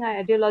something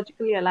I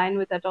ideologically align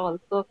with at all.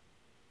 So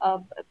uh,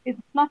 it's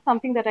not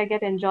something that I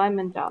get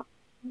enjoyment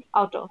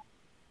out of.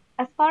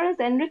 As far as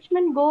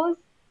enrichment goes,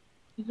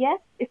 yes,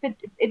 if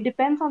it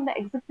depends on the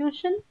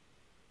execution,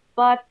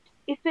 but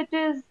if it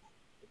is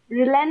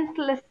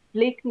relentless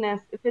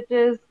bleakness, if it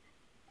is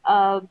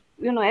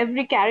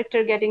every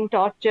character getting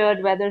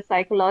tortured, whether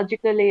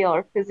psychologically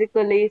or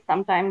physically,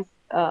 sometimes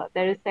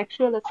there is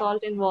sexual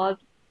assault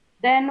involved,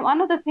 then one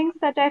of the things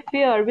that I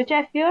fear, which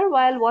I fear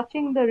while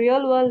watching the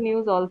real world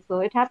news also,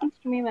 it happens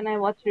to me when I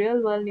watch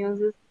real world news,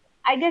 is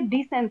I get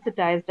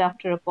desensitized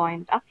after a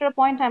point. After a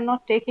point, I'm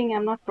not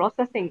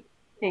processing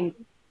things.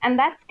 And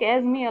that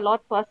scares me a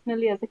lot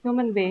personally as a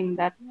human being,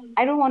 that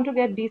I don't want to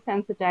get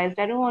desensitized.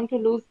 I don't want to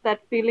lose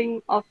that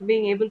feeling of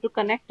being able to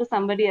connect to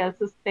somebody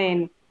else's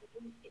pain,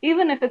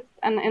 even if it's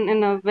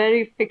in a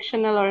very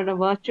fictional or at a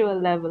virtual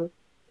level.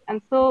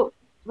 And so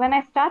when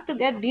I start to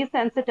get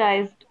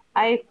desensitized,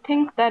 I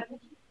think that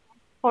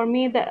for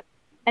me, the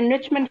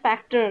enrichment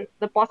factor,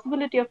 the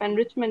possibility of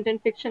enrichment in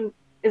fiction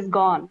is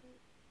gone.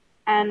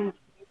 And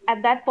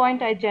at that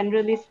point, I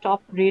generally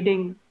stop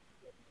reading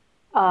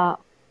uh,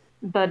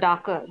 the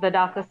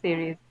darker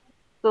series.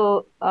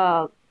 So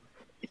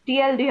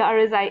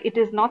TLDR is it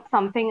is not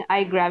something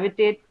I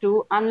gravitate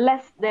to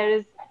unless there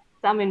is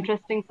some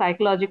interesting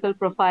psychological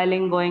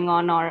profiling going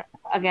on, or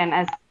again,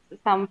 as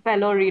some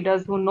fellow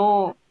readers who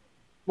know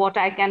what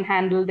I can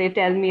handle, they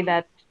tell me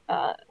that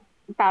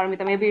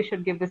Paramita, maybe you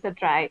should give this a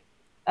try.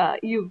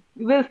 You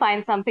will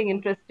find something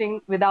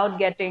interesting without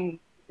getting,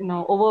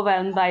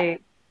 overwhelmed by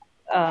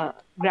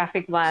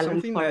graphic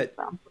violence, Something for that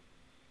example.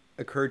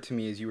 occurred to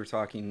me as you were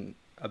talking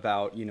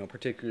about,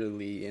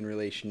 particularly in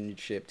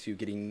relationship to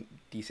getting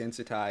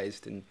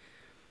desensitized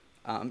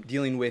and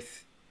dealing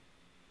with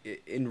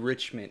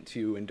enrichment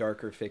too in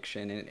darker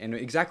fiction, and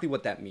exactly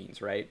what that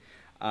means, right?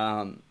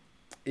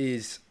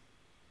 Is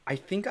I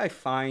think I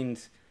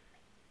find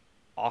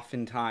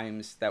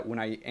oftentimes that when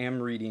I am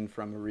reading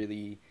from a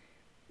really,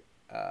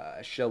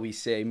 shall we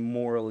say,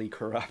 morally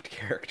corrupt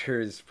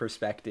character's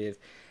perspective,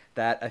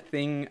 that a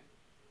thing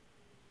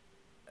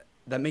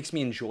that makes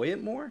me enjoy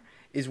it more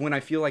is when I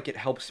feel like it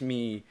helps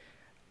me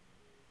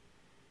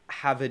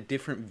have a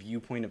different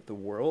viewpoint of the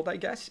world, I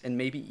guess, and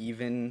maybe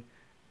even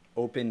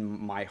open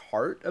my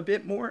heart a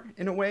bit more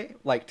in a way,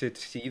 like to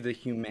see the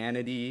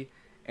humanity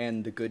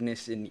and the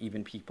goodness in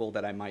even people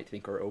that I might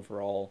think are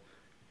overall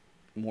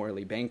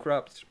morally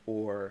bankrupt,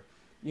 or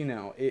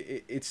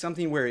it's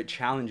something where it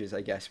challenges,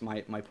 I guess,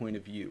 my point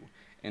of view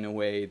in a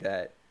way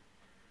that,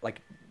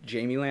 like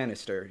Jamie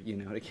Lannister,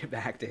 to get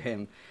back to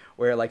him,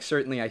 where like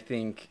certainly I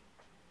think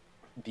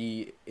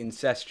the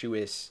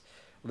incestuous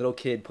little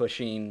kid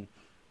pushing,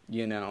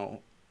 you know,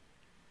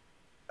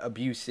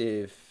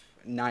 abusive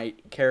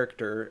knight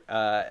character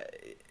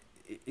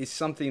is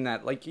something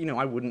that, like,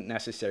 I wouldn't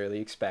necessarily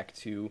expect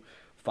to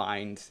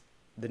find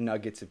the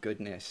nuggets of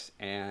goodness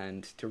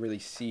and to really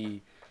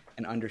see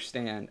and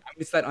understand. I mean,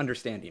 it's that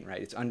understanding,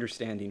 right? It's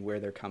understanding where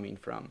they're coming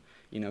from.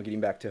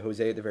 Getting back to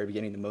Jose at the very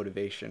beginning, the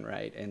motivation,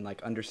 right? And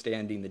like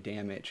understanding the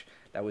damage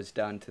that was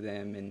done to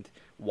them and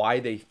why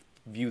they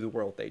view the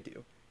world they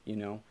do, you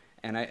know?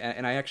 And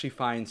I actually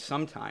find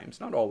sometimes,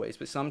 not always,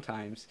 but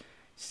sometimes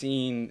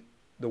seeing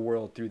the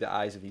world through the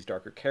eyes of these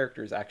darker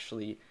characters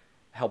actually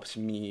helps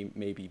me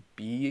maybe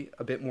be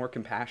a bit more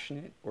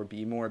compassionate or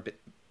be more a bit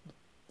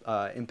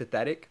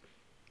empathetic.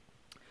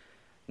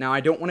 Now,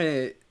 I don't want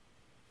to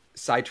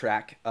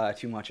sidetrack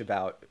too much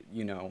about,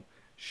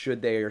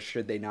 should they or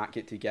should they not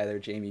get together,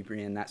 Jamie,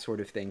 Brienne, that sort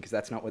of thing, because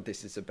that's not what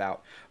this is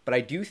about. But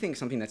I do think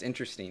something that's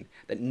interesting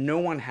that no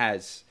one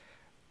has,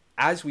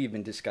 as we've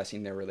been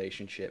discussing their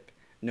relationship,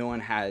 no one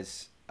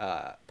has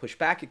pushed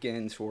back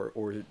against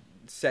or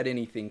said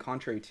anything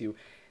contrary to,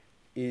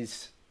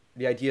 is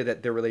the idea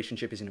that their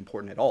relationship isn't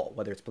important at all,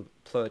 whether it's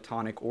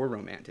platonic or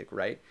romantic,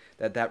 right?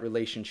 That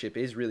relationship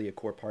is really a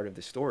core part of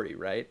the story,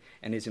 right?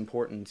 And is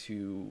important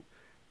to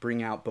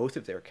bring out both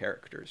of their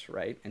characters,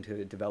 right? And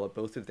to develop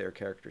both of their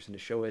characters and to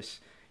show us,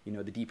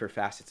 the deeper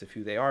facets of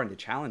who they are and to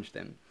challenge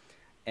them.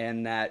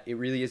 And that it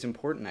really is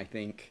important, I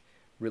think,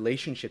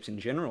 relationships in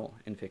general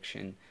in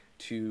fiction,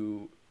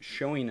 to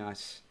showing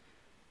us,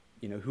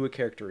 who a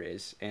character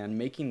is and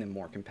making them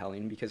more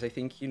compelling, because I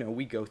think,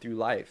 we go through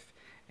life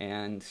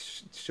and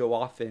so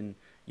often,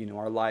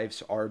 our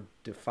lives are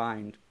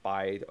defined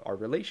by our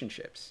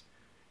relationships,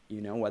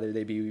 whether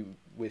they be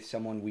with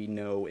someone we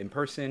know in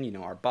person,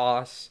 our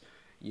boss,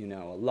 a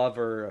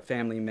lover, a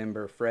family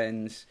member,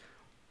 friends,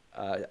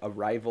 a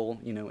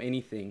rival,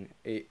 anything.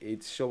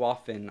 It's so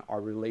often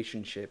our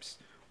relationships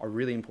are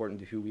really important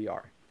to who we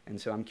are. And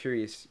so I'm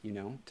curious,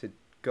 to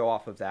go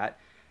off of that,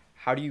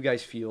 how do you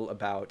guys feel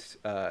about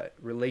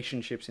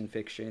relationships in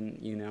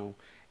fiction,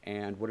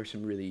 and what are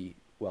some really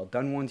well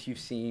done ones you've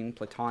seen,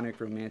 platonic,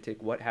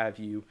 romantic, what have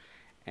you,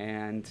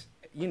 and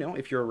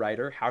if you're a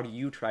writer, how do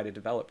you try to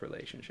develop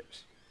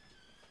relationships?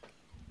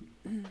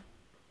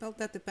 Well,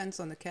 that depends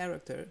on the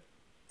character,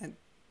 and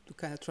to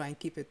kind of try and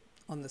keep it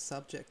on the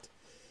subject.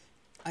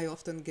 I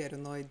often get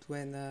annoyed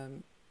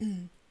when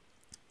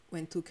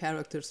two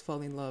characters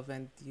fall in love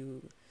and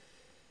you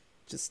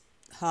just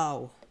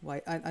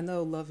why I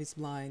know love is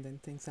blind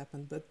and things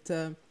happen,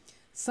 but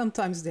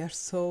sometimes they are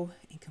so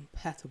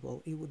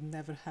incompatible it would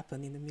never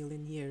happen in a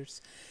million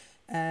years,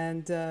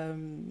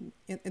 and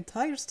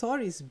entire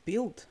stories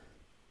built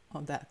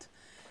on that,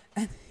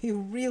 and it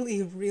really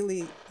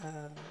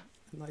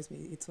annoys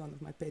me. It's one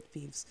of my pet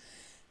peeves.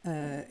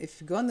 If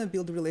you're gonna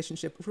build a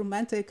relationship,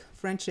 romantic,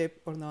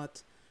 friendship or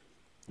not,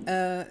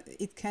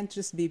 it can't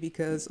just be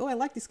because, oh, I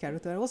like this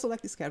character, I also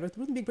like this character, it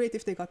wouldn't be great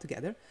if they got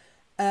together.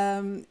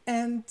 And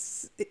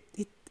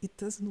it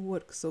doesn't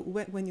work. So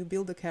when you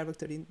build a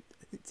character,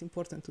 it's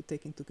important to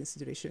take into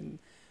consideration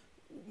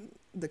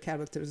the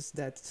characters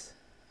that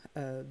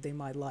they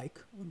might like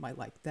or might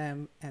like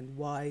them, and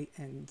why,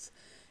 and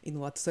in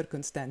what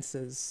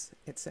circumstances,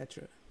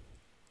 etc.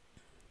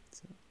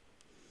 So,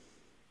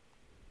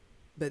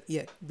 but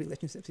yeah,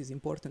 relationships is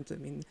important. I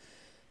mean,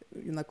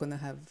 you're not going to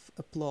have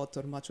a plot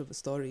or much of a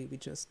story with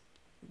just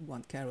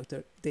one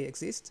character. They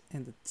exist,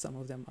 and some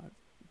of them are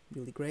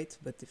really great,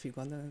 but if you're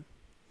gonna,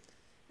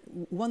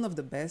 one of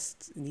the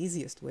best and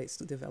easiest ways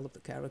to develop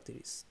the character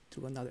is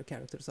through another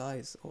character's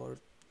eyes, or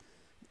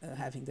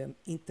having them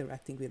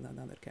interacting with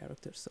another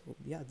character. So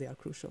yeah, they are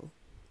crucial,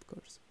 of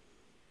course.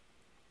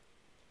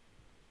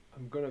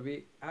 I'm gonna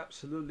be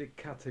absolutely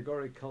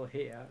categorical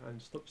here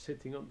and stop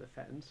sitting on the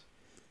fence.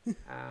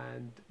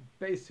 And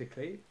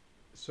basically,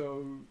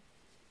 so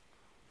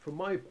for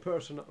my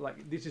personal,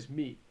 like, this is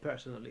me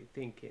personally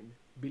thinking,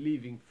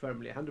 believing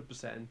firmly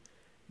 100%,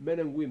 men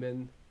and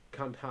women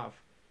can't have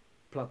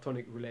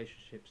platonic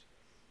relationships,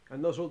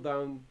 and that's all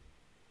down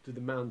to the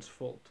man's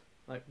fault.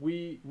 Like,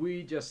 we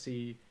just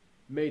see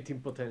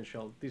mating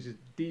potential. This is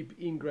deep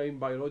ingrained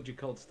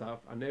biological stuff,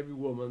 and every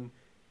woman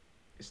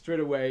straight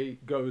away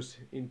goes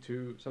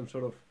into some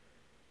sort of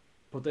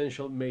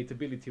potential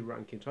mateability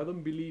ranking. So I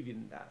don't believe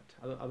in that.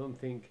 I don't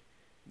think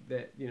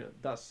that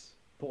that's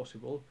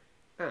possible.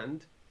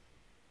 And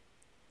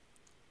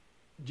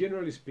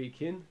generally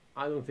speaking,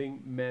 I don't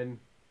think men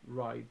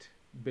write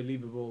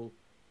believable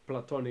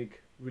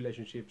platonic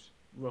relationships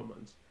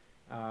romance.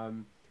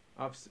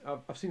 I've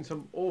seen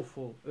some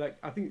awful, like,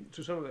 I think,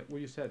 Susana, like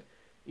what you said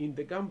in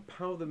the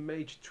Gunpowder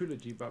Mage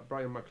trilogy by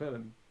Brian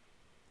McClellan.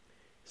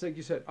 It's like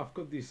you said, I've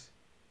got this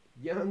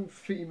young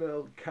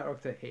female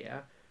character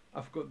here,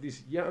 I've got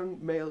this young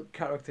male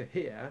character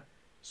here,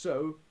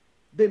 so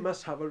they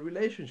must have a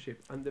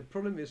relationship. And the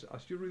problem is,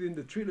 as you're reading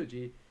the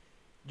trilogy,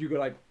 you go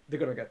like, they're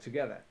gonna get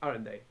together,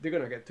 aren't they? They're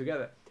gonna get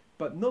together,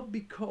 but not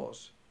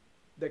because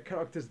the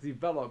characters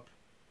develop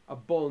a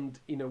bond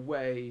in a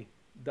way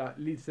that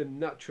leads them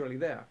naturally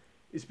there.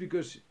 It's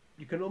because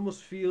you can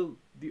almost feel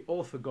the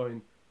author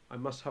going, I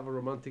must have a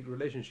romantic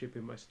relationship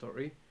in my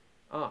story.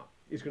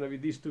 It's going to be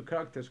these two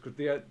characters because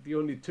they are the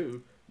only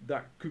two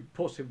that could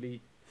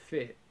possibly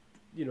fit,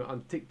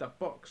 and tick that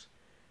box.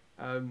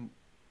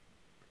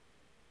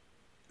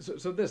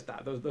 So there's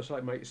that. Those are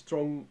like my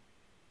strong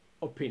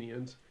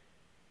opinions.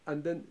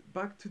 And then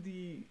back to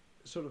the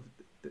sort of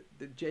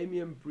the Jamie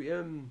and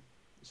Brienne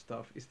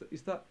stuff, is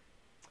that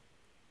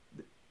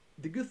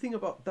the good thing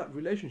about that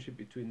relationship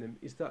between them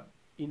is that,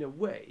 in a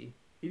way,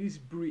 it is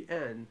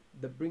Brienne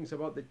that brings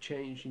about the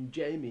change in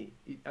Jamie.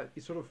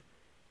 It's sort of,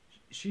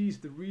 she's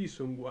the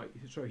reason why.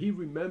 So he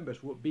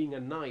remembers what being a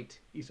knight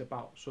is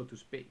about, so to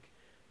speak.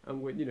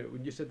 And when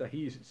you said that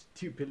he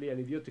stupidly and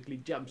idiotically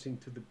jumps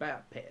into the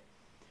bear pit,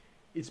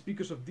 it's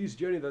because of this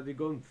journey that they've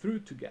gone through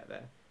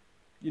together.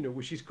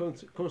 Where she's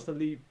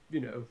constantly,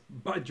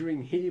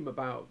 badgering him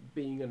about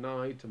being a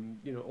knight and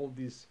all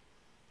these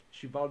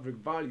chivalric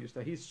values,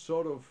 that he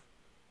sort of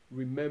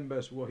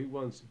remembers what he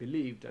once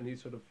believed, and he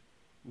sort of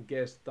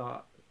gets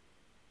that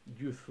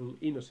youthful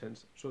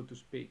innocence, so to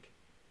speak,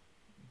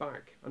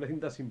 back. And I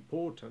think that's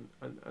important.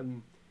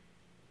 And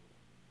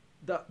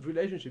that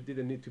relationship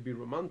didn't need to be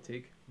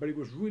romantic, but it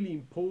was really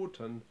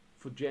important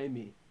for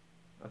Jamie.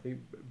 I think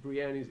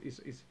Brienne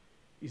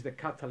is the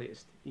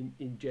catalyst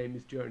in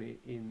Jamie's journey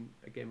in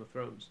A Game of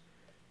Thrones.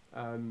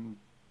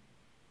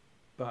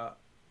 But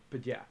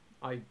yeah.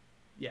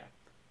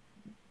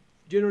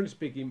 Generally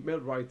speaking, male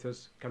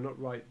writers cannot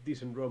write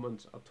decent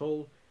romance at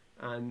all,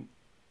 and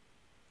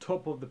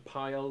top of the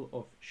pile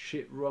of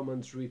shit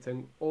romance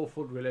written,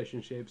 awful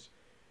relationships,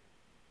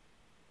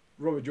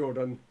 Robert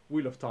Jordan,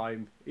 Wheel of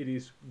Time, it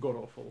is god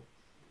awful.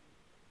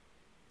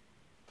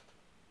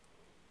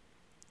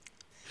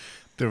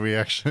 The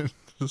reaction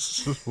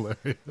is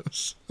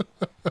hilarious.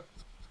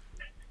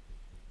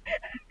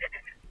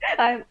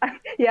 I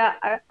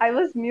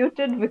was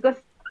muted because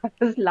I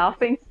was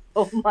laughing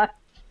so much.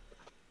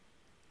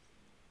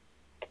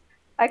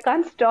 I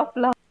can't stop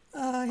laughing.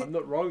 I'm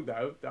not wrong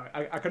though.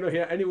 I cannot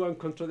hear anyone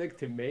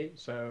contradicting me,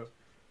 so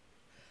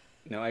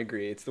No, I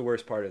agree. It's the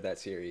worst part of that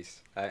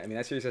series. I mean,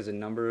 that series has a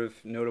number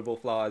of notable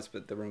flaws,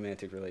 but the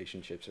romantic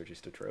relationships are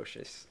just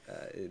atrocious.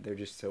 They're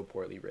just so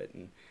poorly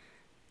written.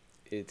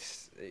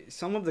 It's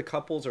some of the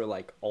couples are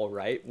like all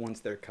right once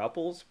they're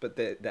couples, but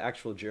the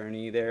actual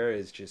journey there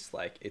is just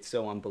like it's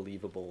so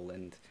unbelievable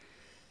and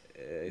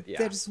yeah,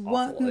 There's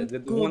awful. one The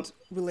one, good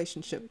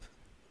relationship.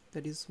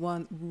 There is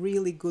one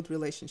really good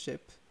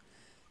relationship.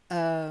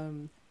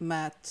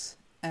 Matt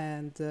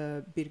and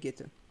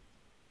Birgitte.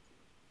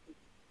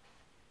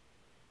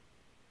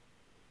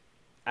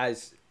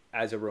 as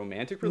a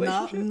romantic No,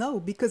 relationship. no,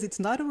 because it's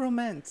not a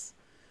romance.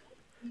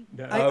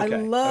 No. I Okay,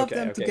 love okay,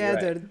 them okay. You're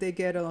together. right. They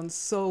get on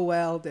so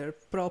well. They're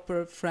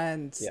proper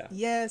friends. Yeah,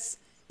 Yes,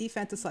 he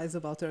fantasizes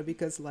about her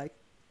because, like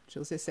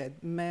Jose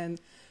said, man,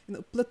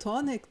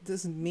 platonic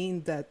doesn't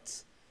mean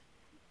that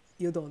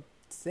you don't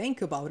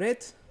think about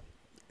it,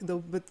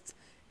 but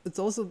it's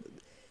also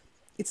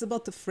it's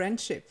about the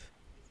friendship.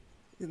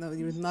 You're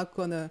not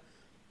gonna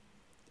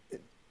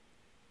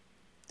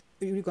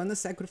you're gonna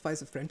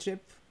sacrifice a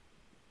friendship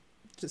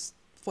just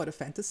for the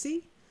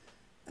fantasy.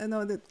 I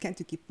know that can't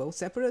you keep both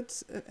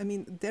separate? I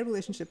mean, their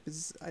relationship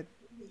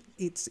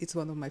it's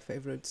one of my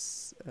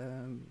favorites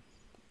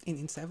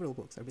in several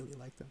books. I really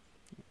like them.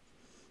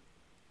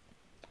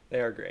 they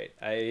are great.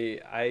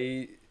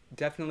 I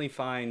definitely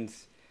find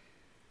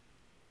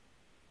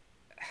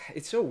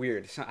it's so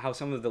weird how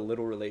some of the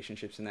little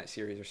relationships in that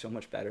series are so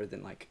much better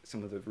than like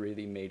some of the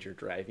really major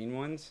driving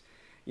ones.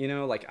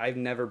 Like I've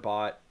never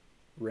bought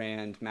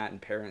Rand, Matt,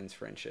 and Perrin's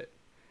friendship.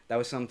 That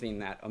was something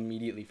that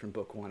immediately from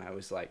book one I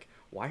was like,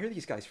 why are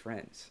these guys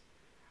friends?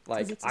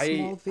 Because Like it's a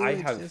small I village,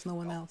 have there's no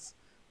one else.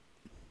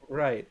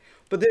 right,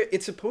 but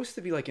it's supposed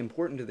to be like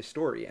important to the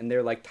story, and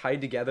they're like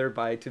tied together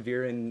by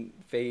Taviran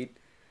fate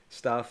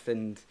stuff,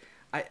 and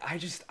I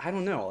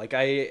don't know. Like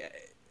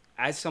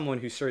as someone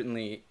who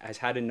certainly has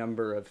had a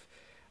number of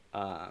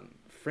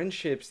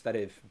friendships that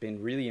have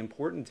been really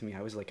important to me,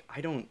 I was like,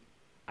 I don't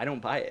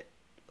buy it.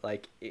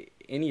 Like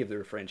any of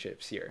their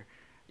friendships here,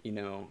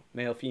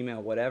 male,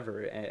 female,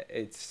 whatever.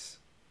 It's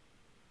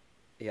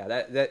yeah,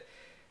 that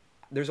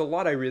there's a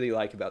lot I really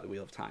like about the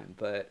Wheel of Time,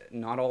 but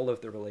not all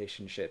of the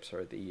relationships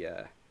are the.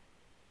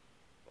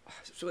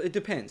 So it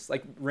depends.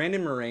 Like Rand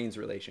and Moraine's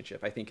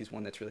relationship, I think, is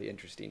one that's really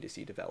interesting to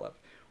see develop,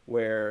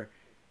 where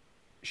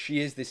she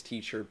is this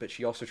teacher, but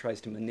she also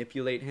tries to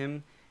manipulate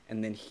him,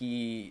 and then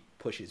he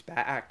pushes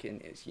back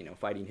and is,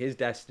 fighting his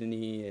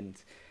destiny,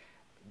 and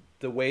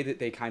the way that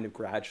they kind of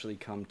gradually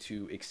come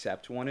to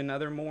accept one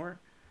another more,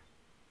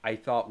 I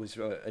thought was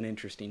an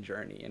interesting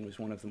journey and was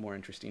one of the more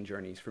interesting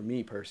journeys for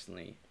me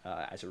personally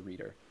as a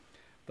reader.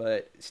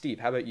 But Steve,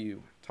 how about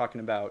you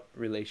talking about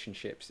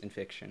relationships in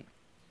fiction?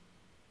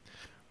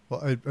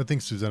 Well, I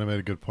think Susanna made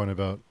a good point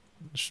about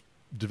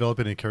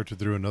developing a character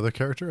through another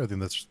character. I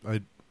think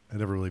I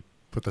never really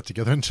put that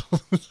together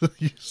until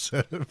you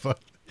said it, but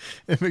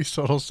it makes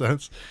total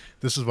sense.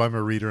 This is why I'm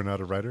a reader,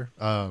 not a writer.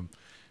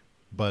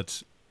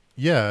 But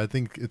yeah, I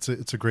think it's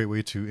a great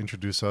way to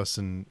introduce us,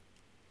 and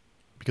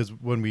because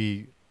when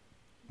we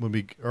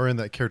are in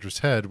that character's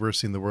head, we're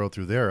seeing the world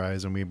through their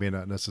eyes, and we may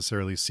not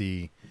necessarily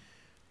see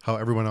how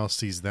everyone else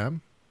sees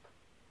them.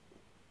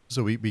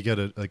 So we get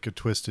a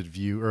twisted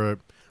view, or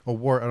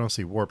I don't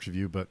say warped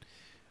view, but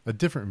a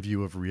different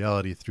view of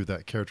reality through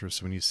that character.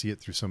 So when you see it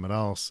through someone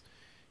else,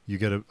 you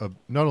get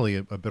not only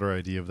a better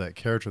idea of that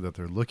character that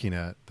they're looking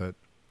at, that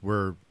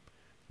we're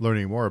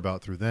learning more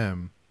about through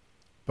them,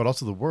 but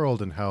also the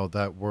world and how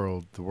the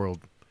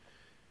world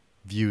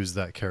views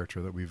that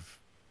character that we've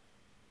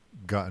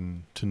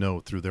gotten to know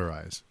through their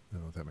eyes. I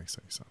don't know if that makes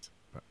any sense,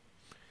 but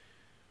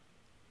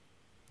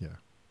yeah.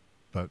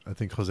 But I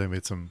think Jose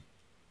made some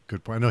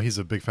good point. I know he's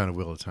a big fan of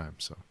Wheel of Time,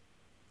 so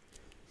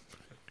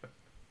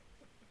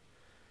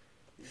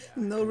Yeah,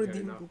 No can't get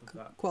enough redeemable of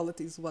that.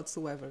 qualities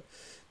whatsoever.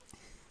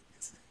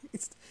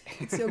 It's,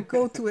 it's your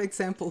go-to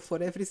example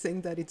for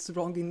everything that it's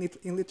wrong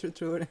in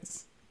literature.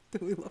 It's the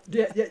Wheel of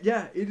Yeah, Time. yeah,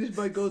 yeah. It is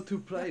my go-to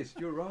place.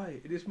 You're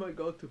right. It is my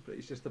go-to place.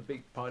 It's just a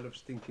big pile of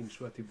stinking,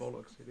 sweaty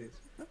bollocks. It is.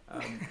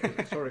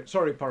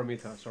 Sorry,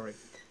 Paromita. Sorry.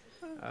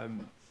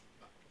 Um,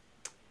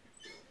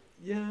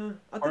 yeah,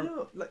 I don't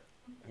know.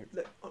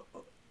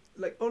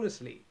 Like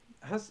honestly,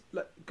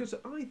 because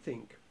I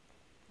think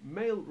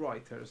male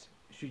writers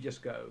should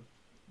just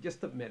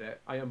admit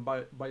it. I am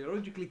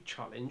biologically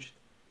challenged.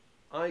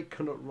 I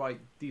cannot write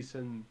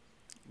decent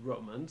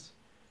romance.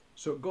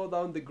 So go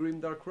down the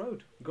grim dark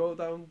road. Go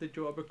down the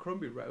Joe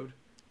Abercrombie road,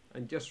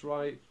 and just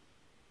write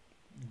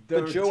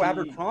But Joe dirty.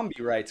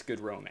 Abercrombie writes good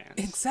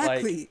romance.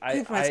 Like Exactly.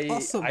 He writes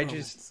awesome I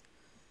just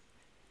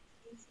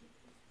romance.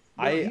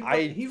 No,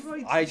 I he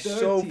writes I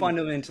so dirty.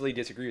 fundamentally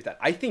disagree with that.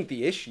 I think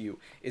the issue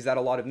is that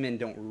a lot of men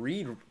don't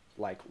read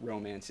like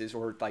romances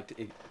or like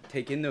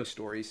take in those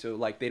stories, so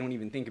like they don't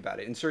even think about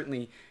it. And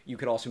certainly, you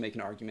could also make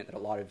an argument that a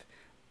lot of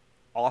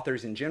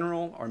authors in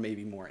general are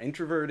maybe more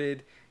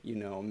introverted.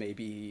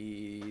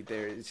 Maybe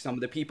there's some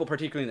of the people,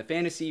 particularly in the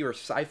fantasy or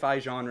sci-fi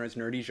genres,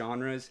 nerdy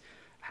genres,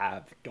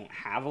 don't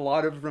have a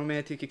lot of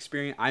romantic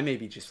experience. I may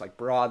be just like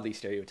broadly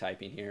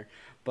stereotyping here,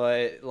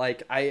 but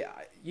like I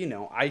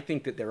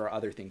think that there are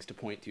other things to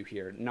point to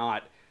here,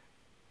 not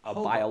a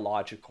Hold on.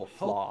 biological Hold,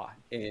 flaw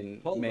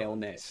in hold on.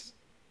 maleness.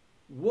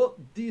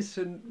 What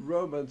decent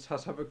romance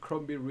has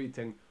Abercrombie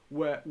written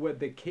where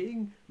the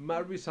king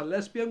marries a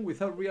lesbian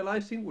without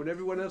realizing when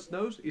everyone else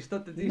knows? Is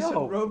that the decent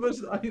No.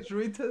 romance that he's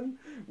written?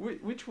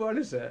 Which one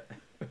is it?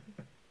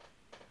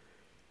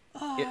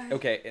 I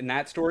Okay, in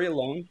that story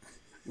alone,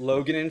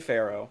 Logan and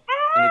Pharaoh.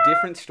 In a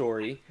different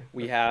story,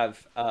 we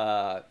have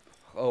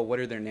what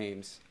are their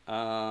names?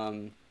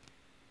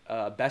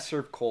 Best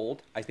Served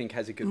Cold, I think,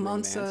 has a good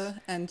romance.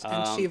 Mansa and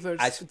Shivers.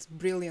 As It's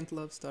brilliant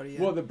love story.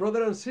 Yeah. Well, the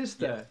brother and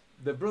sister. Yes.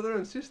 The brother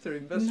and sister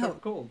in Best No,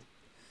 Served Cold.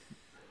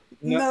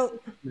 No, no,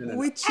 no, no, no,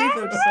 with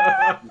Shivers.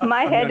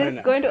 My no, head no, is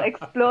no. going to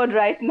explode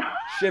right now.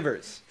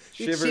 Shivers, With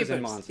Shivers and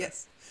Shivers. Monster.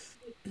 Yes.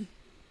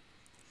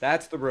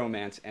 That's the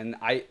romance, and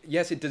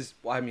yes, it does.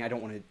 Well, I mean, I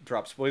don't want to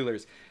drop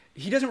spoilers.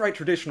 He doesn't write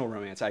traditional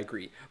romance. I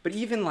agree, but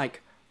even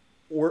like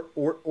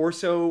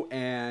Orso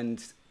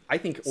and I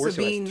think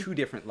Orso Sabine. has two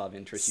different love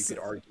interests. You could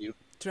argue.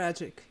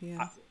 Tragic.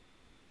 Yeah.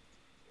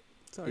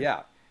 Sorry.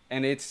 Yeah,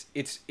 and it's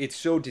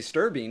so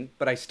disturbing,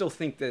 but I still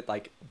think that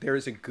like there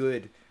is a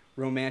good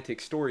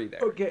romantic story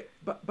there. Okay,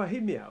 but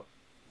hear me out.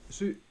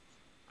 So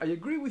I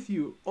agree with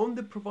you on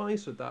the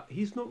proviso that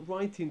he's not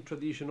writing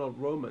traditional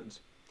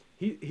romance.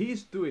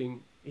 He's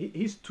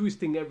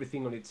twisting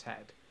everything on its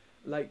head.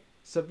 Like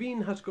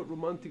Sabine has got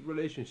romantic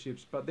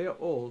relationships, but they're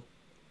all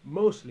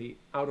mostly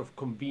out of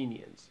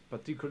convenience,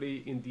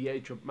 particularly in the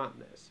Age of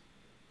Madness.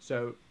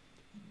 So,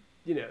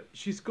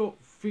 she's got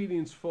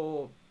feelings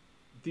for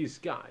this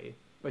guy,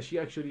 but she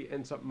actually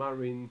ends up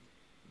marrying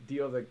the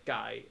other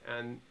guy,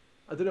 and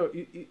I don't know.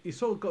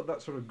 It's all got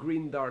that sort of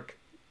green dark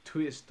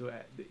twist to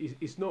it.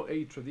 It's not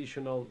a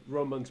traditional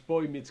romance,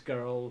 boy meets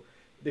girl,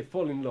 they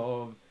fall in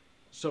love,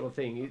 sort of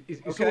thing.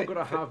 It's all Okay, got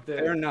to have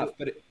fair enough.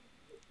 But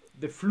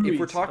the fluids. if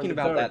we're talking and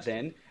the about that,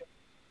 dirt.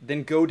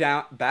 then go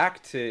down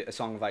back to A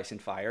Song of Ice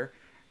and Fire.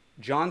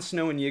 Jon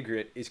Snow and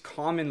Ygritte is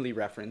commonly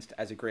referenced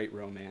as a great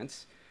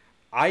romance.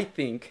 I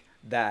think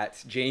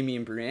that Jaime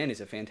and Brienne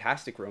is a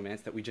fantastic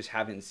romance that we just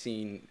haven't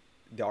seen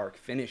the arc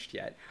finished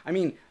yet. I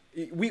mean,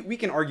 we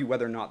can argue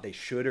whether or not they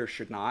should or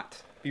should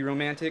not be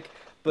romantic,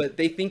 but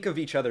they think of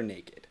each other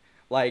naked.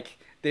 Like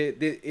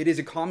it is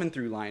a common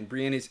through line.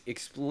 Brienne is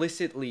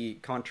explicitly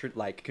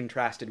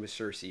contrasted with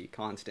Cersei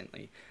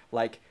constantly.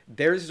 Like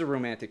there's a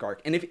romantic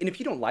arc, and if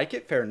you don't like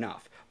it, fair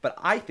enough. But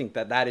I think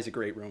that is a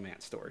great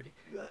romance story.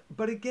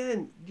 But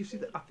again, you see,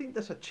 I think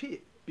that's a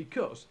cheat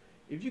because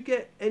if you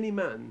get any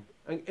man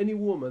and any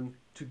woman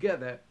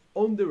together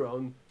on their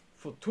own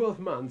for 12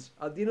 months,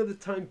 at the end of the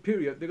time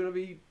period, they're going to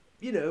be,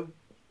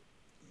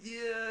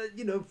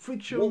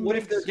 friction. Well, what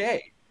if they're makes-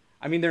 gay?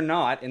 I mean, they're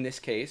not in this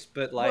case,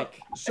 but like,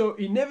 Well, so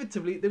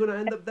inevitably they're going to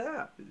end up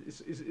there.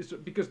 It's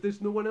because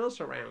there's no one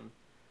else around.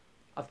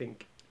 I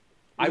think.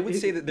 I would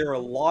say that there are a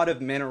lot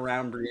of men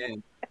around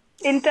Brienne.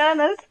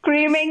 Internal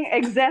screaming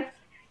exists.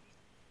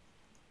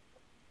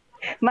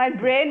 My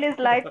brain is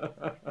like,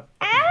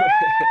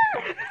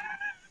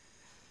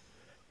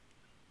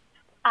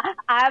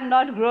 I am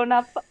not grown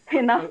up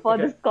enough for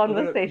Okay, this I'm gonna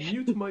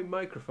conversation. mute my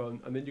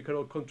microphone, and then you can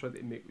all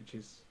contradict me, which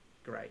is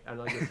great,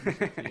 and I'll just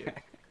listen to you.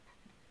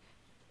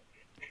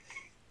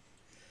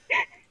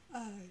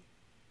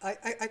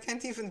 I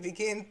can't even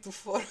begin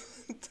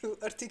to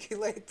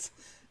articulate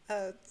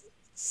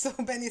so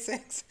many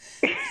things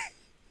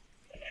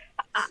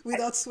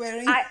without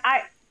swearing.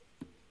 I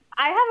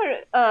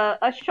have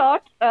a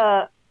short.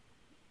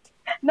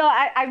 No,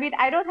 I mean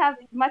I don't have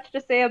much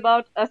to say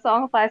about A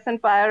Song of Ice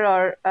and Fire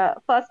or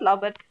First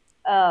Love, but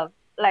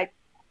like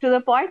to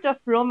the point of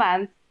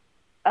romance,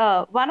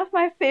 one of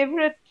my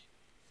favorite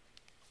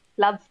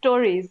love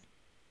stories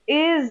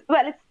is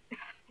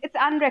it's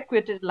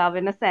unrequited love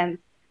in a sense,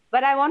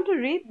 but I want to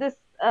read this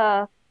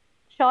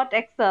short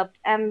excerpt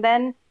and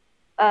then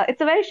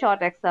it's a very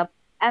short excerpt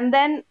and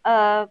then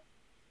I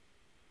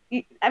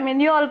mean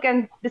you all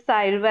can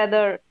decide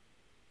whether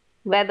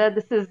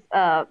this is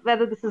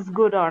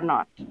good or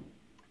not.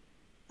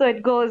 So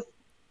it goes,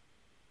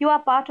 you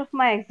are part of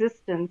my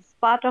existence,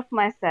 part of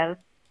myself.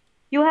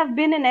 You have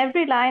been in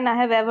every line I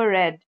have ever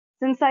read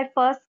since I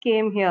first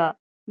came here,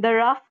 the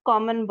rough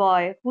common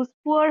boy whose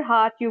poor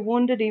heart you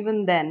wounded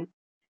even then.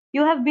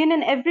 You have been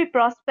in every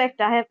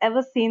prospect I have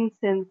ever seen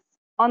since,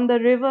 on the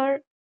river,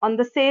 on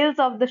the sails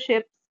of the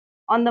ships,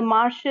 on the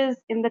marshes,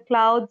 in the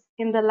clouds,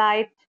 in the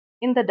light,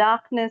 in the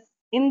darkness,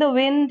 in the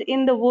wind,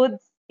 in the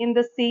woods, in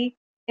the sea,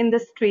 in the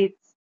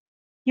streets.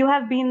 You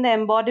have been the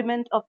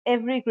embodiment of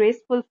every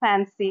graceful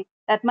fancy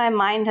that my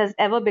mind has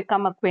ever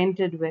become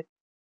acquainted with.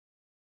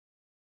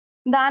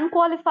 The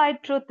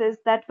unqualified truth is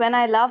that when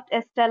I loved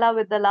Estella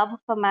with the love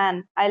of a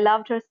man, I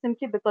loved her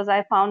simply because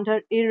I found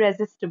her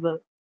irresistible.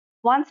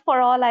 Once for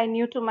all, I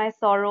knew to my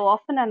sorrow,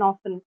 often and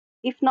often,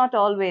 if not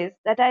always,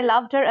 that I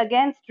loved her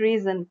against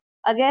reason,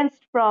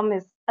 against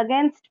promise,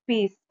 against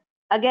peace,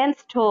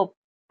 against hope,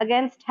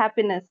 against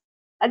happiness,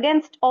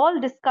 against all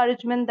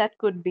discouragement that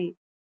could be.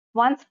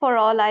 Once for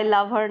all, I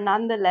love her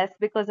nonetheless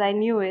because I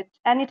knew it,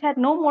 and it had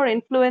no more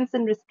influence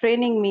in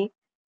restraining me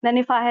than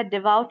if I had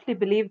devoutly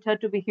believed her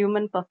to be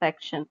human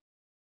perfection.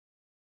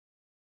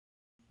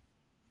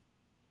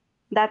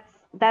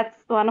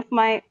 That's one of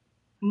my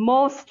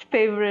most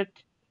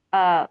favorite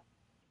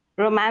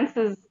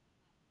romances.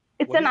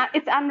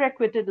 It's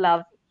unrequited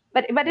love,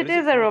 but What it is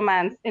it is a from?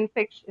 romance in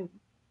fiction.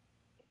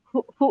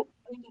 Who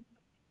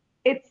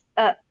It's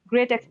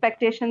Great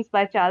Expectations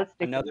by Charles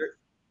Dickens. Another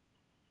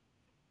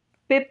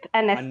Pip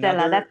and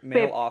Estella. another That's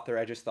male Pip. author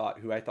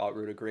who I thought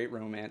wrote a great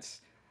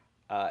romance,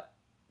 uh,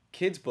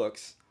 kids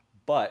books,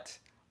 but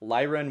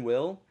Lyra and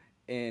Will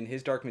in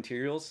his Dark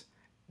Materials,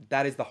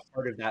 that is the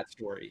heart of that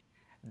story.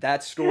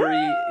 That story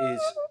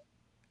is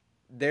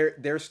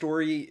their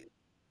story.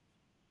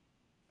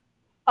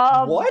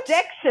 What?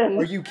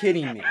 Are Objection. you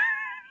kidding me?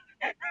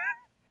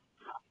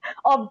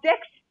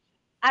 Objection.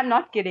 I'm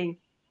not kidding.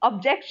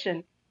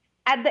 Objection.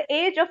 At the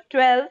age of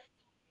 12,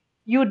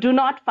 you do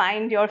not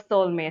find your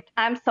soulmate.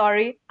 I'm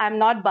sorry. I'm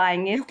not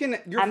buying it.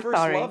 Your I'm first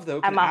sorry. love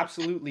though can I'm out.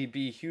 absolutely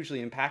be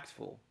hugely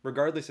impactful,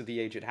 regardless of the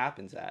age it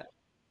happens at.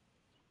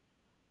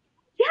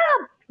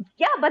 Yeah,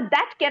 yeah, but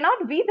that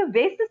cannot be the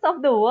basis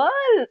of the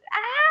world.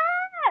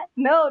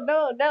 No,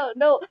 no, no,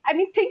 no. I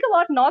mean, think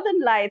about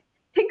Northern Lights,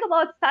 think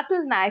about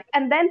Subtle Knife,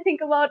 and then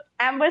think about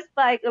Amber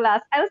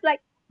Spyglass. I was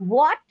like,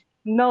 what?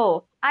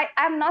 No,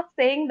 I'm not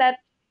saying that.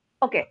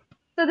 Okay,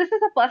 so this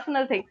is a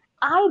personal thing.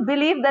 I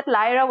believe that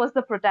Lyra was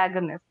the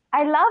protagonist.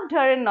 I loved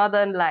her in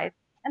Northern Lights.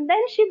 And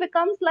then she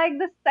becomes like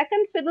the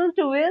second fiddle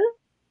to Will.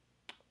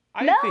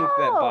 I think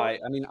that No.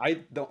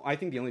 I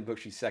think the only book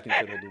she's second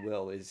fiddle to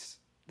Will is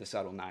The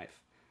Subtle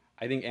Knife.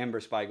 I think Amber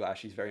Spyglass,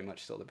 she's very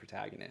much still the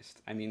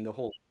protagonist. I mean, the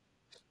whole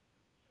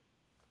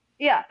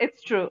Yeah,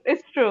 it's true.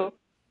 It's true.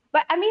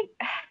 But I mean,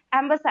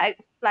 Amber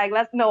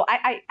Spyglass, no,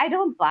 I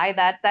don't buy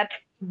that. That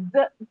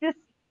this,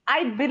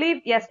 I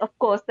believe, yes, of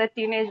course, that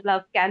teenage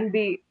love can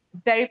be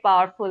very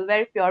powerful,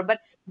 very pure, but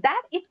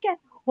that it can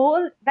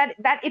hold, that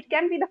it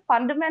can be the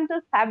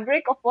fundamental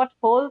fabric of what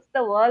holds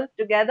the world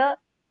together.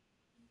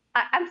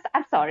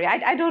 I'm sorry.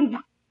 I don't,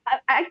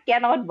 I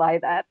cannot buy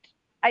that.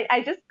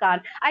 I just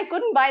can't. I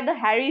couldn't buy the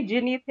Harry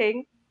Ginny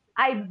thing.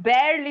 I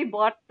barely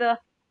bought the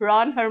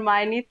Ron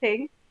Hermione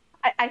thing.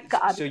 I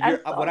can't. so I'm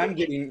you're what I'm sorry.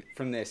 getting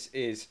from this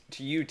is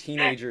to you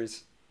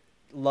teenagers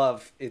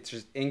love it's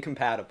just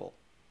incompatible.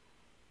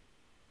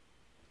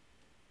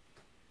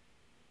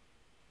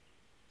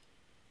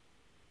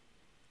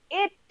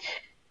 It,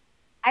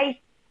 I,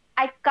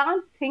 I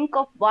can't think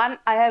of one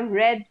I have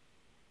read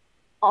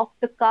off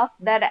the cuff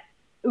that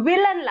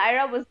Will and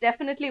Lyra was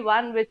definitely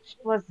one which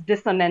was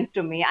dissonant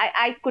to me.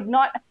 I could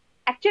not,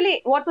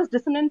 actually, what was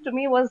dissonant to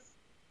me was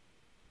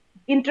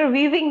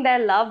interweaving their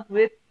love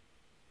with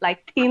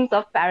like themes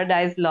of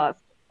Paradise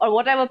Lost or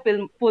whatever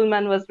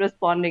Pullman was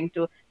responding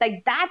to.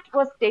 Like that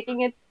was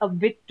taking it a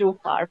bit too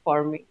far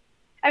for me.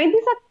 I mean,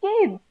 these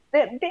are kids.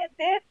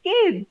 They're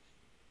kids.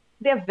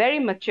 They're very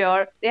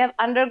mature. They have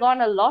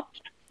undergone a lot,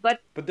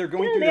 but But they're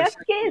going still through they their are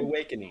sexual kids.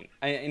 awakening.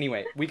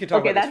 Anyway, we could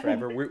talk Okay, about this that's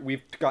forever.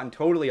 We've gotten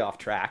totally off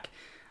track.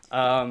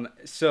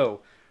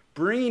 So,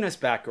 bringing us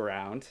back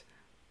around,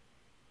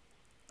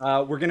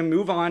 we're going to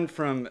move on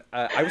from.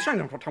 I was trying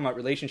to talk about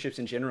relationships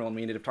in general, and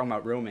we ended up talking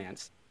about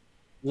romance.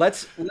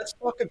 Let's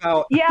talk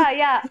about. yeah,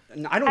 yeah.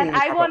 I don't And want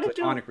to I talk about wanted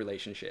to. platonic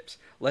relationships.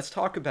 Let's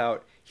talk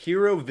about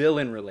hero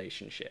villain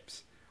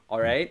relationships.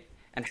 All right,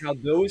 and how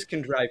those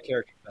can drive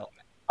character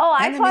development. Oh,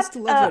 Enemies to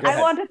Go I lovers. ahead.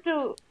 wanted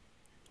to.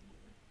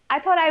 I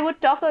thought I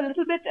would talk a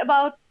little bit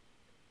about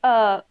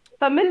uh,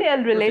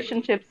 familial Perfect.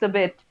 relationships a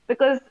bit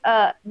because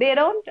they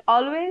don't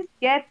always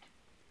get.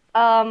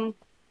 Um,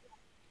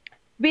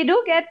 we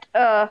do get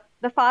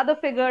the father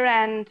figure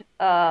and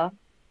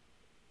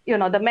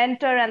the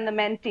mentor and the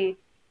mentee,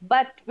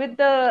 but with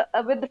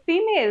the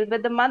female,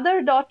 with the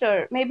mother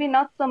daughter, maybe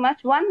not so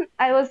much. One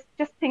I was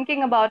just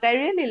thinking about, I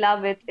really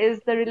love it,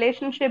 is the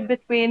relationship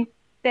between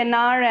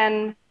Tenar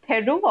and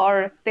Theru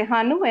or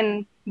Tehanu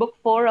in book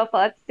 4 of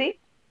Earthsea.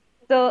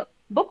 So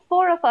book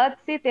 4 of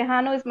Earthsea,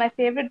 Tehanu, is my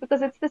favorite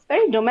because it's this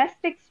very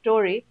domestic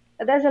story,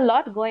 but there's a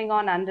lot going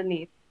on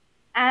underneath.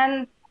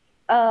 And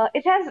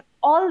it has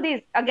all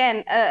these,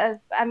 again,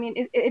 I mean,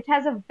 it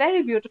has a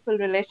very beautiful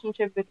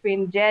relationship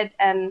between Jed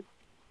and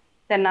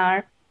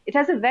Tenar. It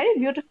has a very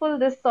beautiful,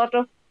 this sort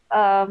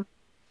of,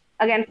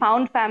 again,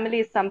 found family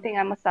is something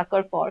I'm a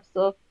sucker for.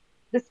 So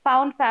this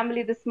found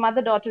family, this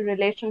mother-daughter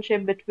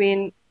relationship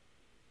between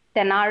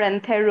Tenar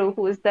and Theru,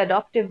 who is the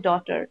adoptive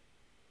daughter,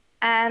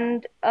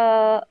 and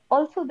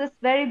also this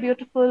very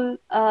beautiful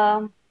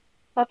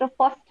sort of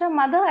foster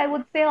mother, I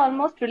would say,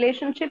 almost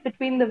relationship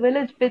between the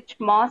village witch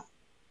Moss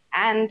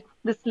and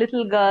this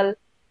little girl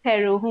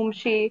Theru, whom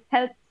she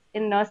helps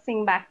in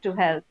nursing back to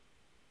health.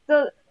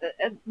 So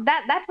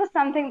that was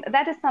something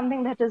that is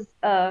something that is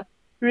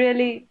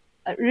really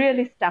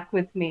really stuck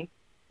with me.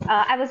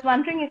 I was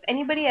wondering if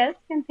anybody else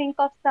can think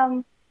of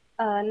some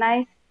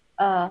nice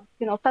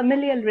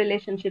familial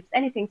relationships,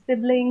 anything,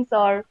 siblings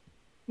or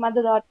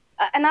mother daughter.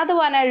 Another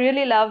one I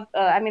really love.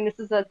 I mean, this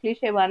is a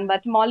cliche one,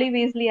 but Molly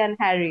Weasley and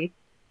Harry.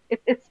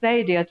 It's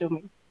very dear to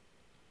me.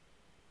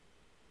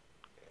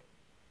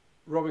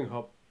 Robin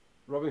Hood.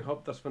 Robin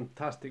Hood does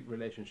fantastic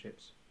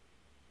relationships.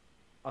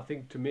 I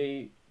think to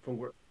me, from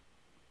where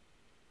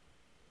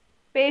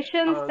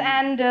Patience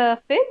and and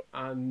Fitz,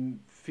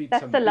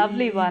 Fitz that's a and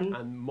lovely Bee one.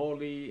 and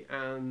Molly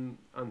and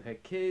her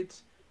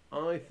kids,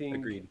 I think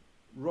Agreed.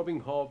 Robin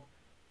Hood.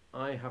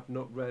 I have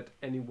not read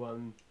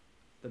anyone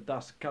that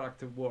does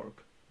character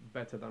work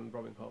better than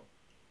Robin Hood.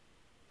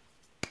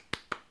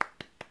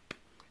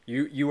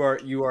 You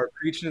are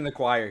preaching in the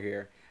choir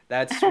here.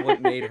 That's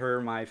what made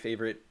her my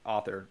favorite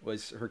author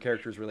was her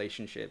characters'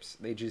 relationships.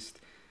 They just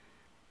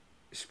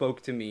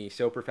spoke to me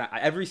so profound.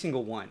 Every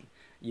single one,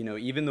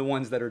 even the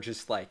ones that are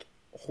just like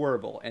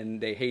horrible and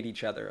they hate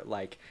each other.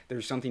 Like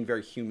there's something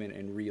very human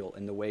and real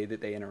in the way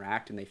that they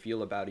interact and they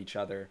feel about each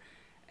other.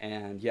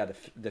 And yeah,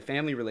 the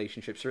family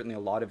relationships, certainly a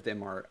lot of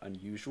them are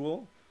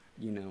unusual.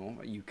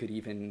 You could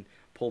even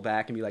pull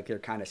back and be like they're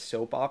kind of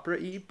soap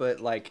opera-y, but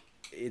like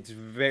it's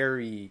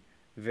very,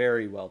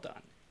 very well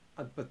done.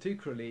 And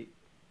particularly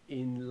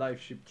in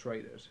Life Ship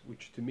Traders,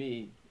 which to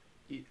me,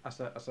 as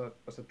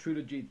a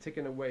trilogy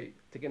taken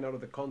out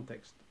of the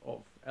context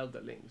of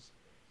Elderlings,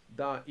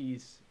 that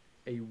is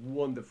a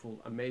wonderful,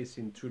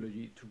 amazing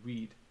trilogy to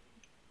read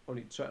on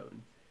its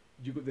own.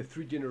 You got the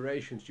three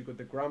generations. You got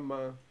the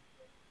grandma,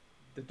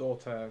 the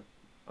daughter,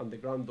 and the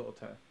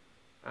granddaughter,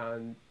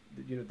 and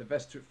the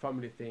Vestry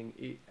family thing.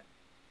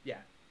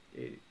 Yeah,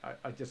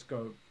 I just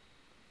go.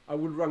 I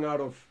would run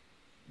out of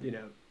you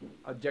know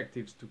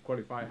adjectives to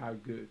qualify how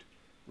good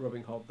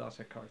Robin Hood does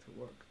her character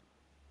work.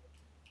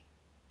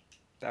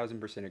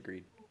 1,000%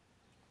 agreed.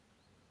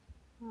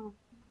 Oh.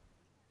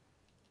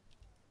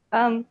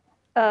 Um,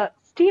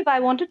 Steve, I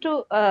wanted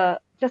to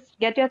just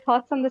get your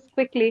thoughts on this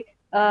quickly.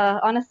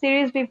 On a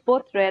series we've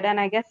both read, and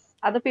I guess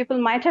other people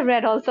might have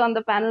read also on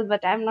the panel,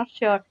 but I'm not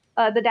sure.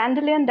 The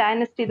Dandelion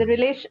Dynasty,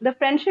 the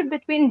friendship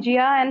between Gia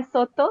and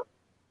Soto,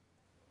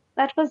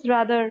 that was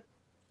rather,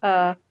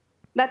 uh,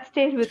 that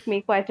stayed with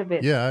me quite a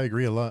bit. Yeah, I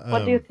agree a lot.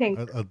 What do you think?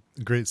 A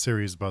great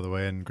series, by the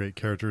way, and great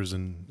characters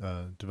and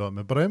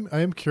development. But I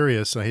am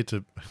curious. I hate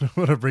to I don't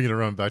want to bring it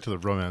around back to the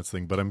romance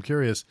thing, but I'm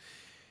curious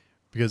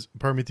because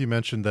Parmiti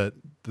mentioned that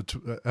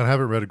I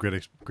haven't read a Great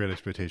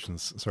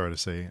Expectations. Sorry to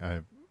say,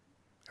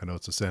 I know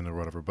it's a sin or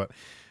whatever, but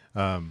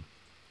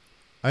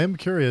I am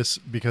curious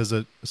because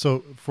so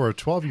for a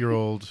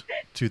 12-year-old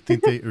to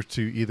think they or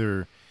to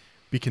either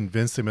be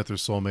convinced they met their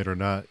soulmate or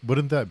not,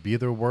 wouldn't that be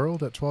their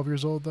world at 12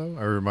 years old though?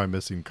 Or am I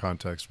missing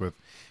context with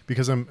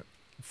because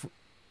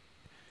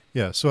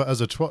yeah, so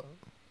as a 12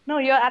 No,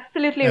 you're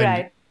absolutely and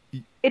right.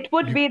 It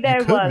would be you their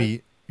could world.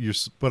 meet your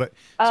so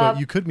Uh,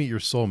 you could meet your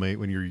soulmate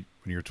when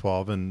you're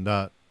 12 and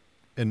not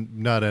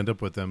end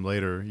up with them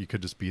later. You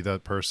could just be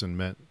that person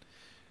meant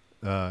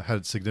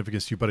had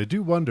significance to you. But I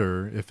do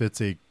wonder if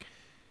it's a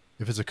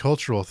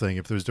cultural thing,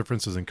 if there's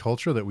differences in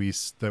culture that we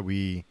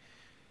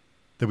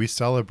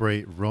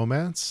celebrate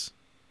romance,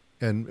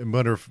 and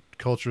wonder if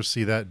cultures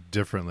see that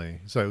differently.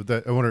 So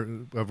that I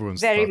wonder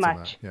everyone's very thoughts on that.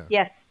 much. Yeah.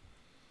 Yes,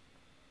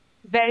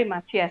 very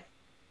much. Yes.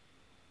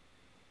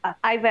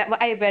 I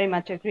very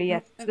much agree. No,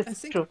 Yes, and this I is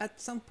think true. at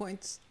some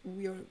point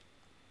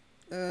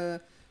uh,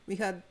 we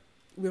had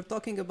we were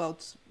talking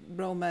about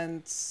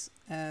romance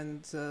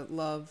and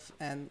love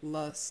and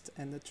lust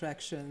and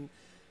attraction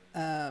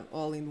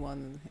all in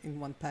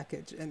one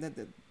package,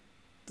 and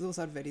those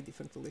are very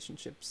different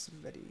relationships,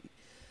 very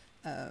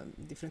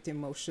different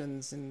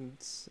emotions, and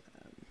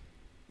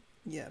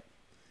yeah,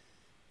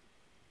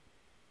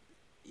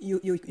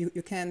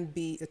 you can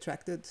be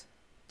attracted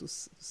to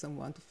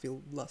someone, to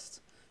feel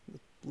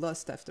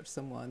lust after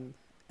someone,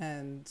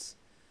 and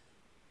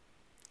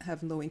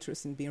have no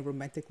interest in being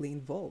romantically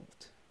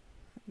involved,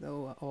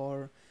 no,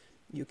 or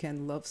you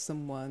can love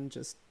someone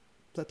just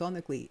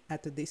platonically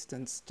at a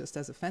distance, just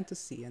as a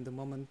fantasy, and the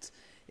moment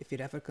if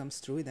it ever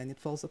comes true, then it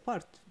falls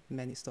apart.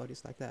 Many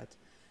stories like that.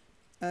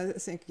 I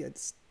think yeah,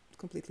 it's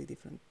completely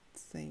different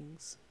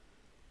things,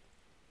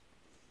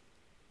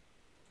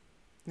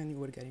 and you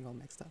were getting all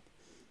mixed up.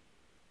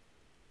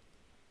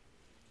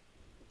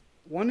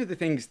 One of the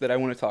things that I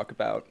want to talk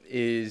about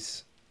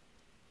is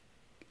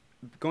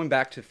going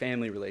back to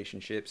family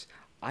relationships.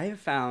 I have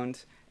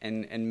found,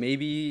 and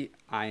maybe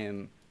I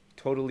am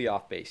totally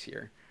off base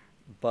here,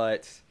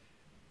 but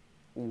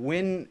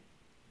when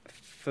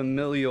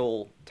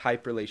familial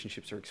type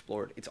relationships are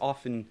explored, it's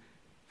often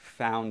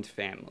found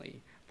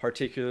family,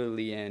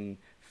 particularly in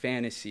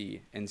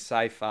fantasy and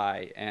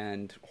sci-fi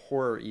and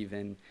horror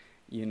even.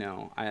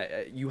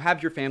 You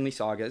have your family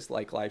sagas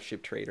like Live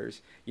Ship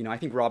Traders. I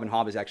think Robin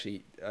Hobb is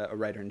actually a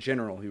writer in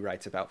general who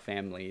writes about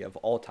family of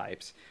all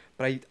types.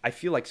 But I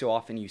feel like so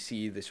often you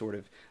see the sort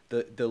of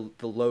the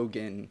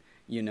Logan,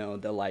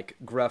 the like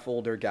gruff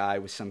older guy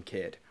with some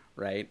kid,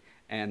 right?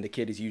 And the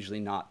kid is usually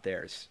not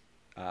theirs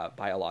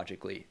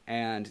biologically.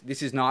 And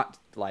this is not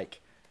like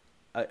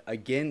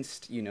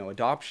against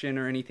adoption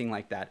or anything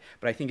like that,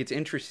 but I think it's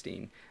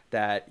interesting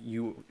that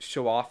you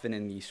so often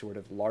in these sort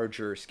of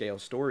larger scale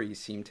stories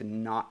seem to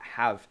not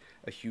have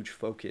a huge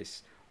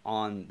focus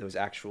on those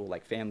actual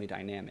like family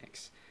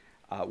dynamics.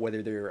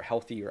 whether they're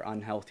healthy or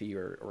unhealthy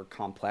or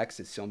complex,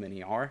 as so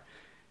many are.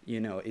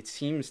 It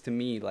seems to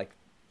me like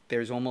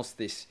there's almost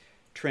this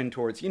trend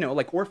towards,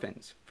 like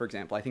orphans, for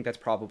example. I think that's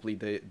probably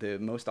the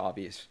most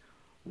obvious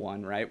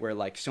one, right? Where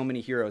like so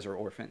many heroes are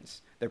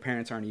orphans. Their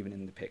parents aren't even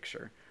in the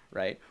picture,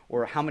 right?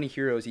 Or how many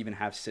heroes even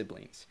have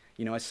siblings?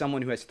 As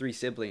someone who has 3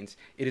 siblings,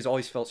 it has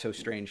always felt so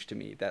strange to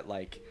me that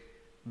like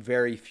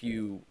very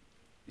few,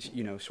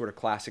 sort of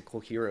classical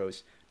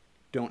heroes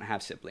don't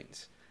have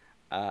siblings.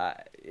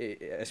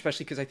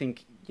 Especially because I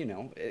think,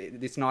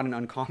 it's not an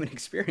uncommon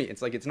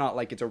experience. Like, it's not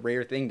like it's a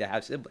rare thing to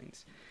have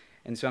siblings.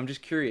 And so I'm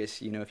just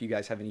curious, if you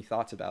guys have any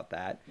thoughts about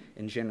that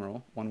in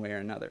general, one way or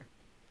another.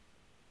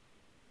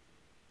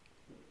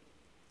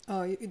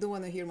 Oh, you don't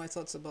want to hear my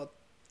thoughts about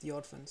the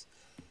orphans.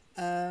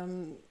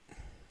 Um,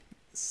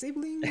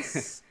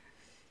 Siblings,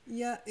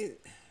 yeah,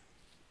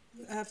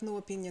 I have no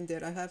opinion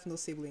there. I have no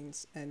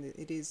siblings, and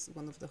it is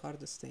one of the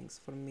hardest things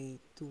for me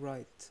to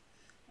write.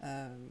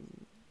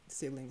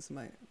 Siblings,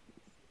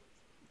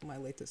 my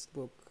latest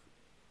book,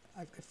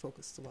 I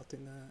focused a lot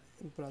in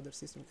brother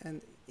sister,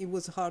 and it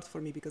was hard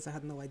for me because I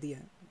had no idea,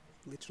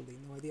 literally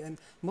no idea. And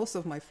most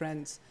of my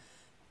friends,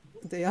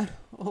 they are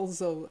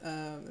also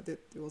they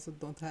also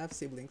don't have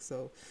siblings,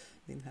 so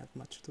didn't have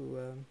much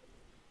to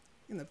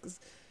because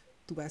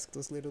to ask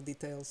those little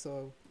details.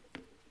 So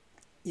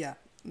yeah,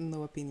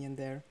 no opinion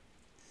there.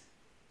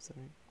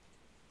 Sorry.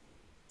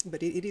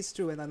 But it is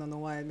true, and I don't know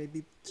why.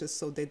 Maybe just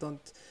so they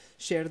don't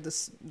share the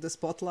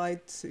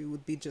spotlight. It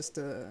would be just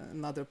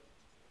another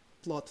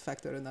plot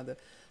factor, another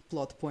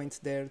plot point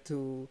there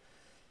to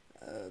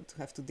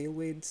have to deal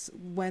with.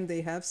 When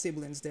they have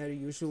siblings, they're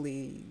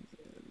usually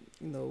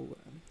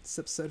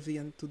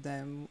subservient to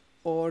them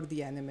or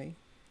the anime.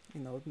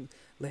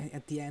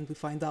 At the end we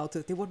find out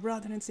that they were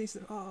brother and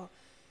sister. Oh,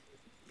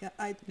 yeah,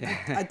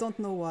 I don't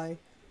know why.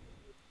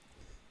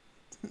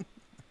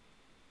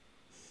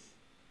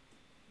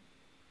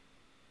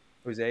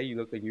 Jose, you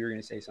look like you were going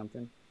to say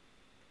something.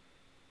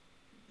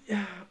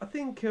 Yeah, I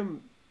think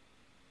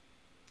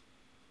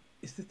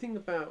it's the thing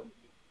about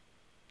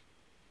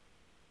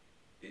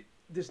it,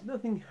 there's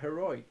nothing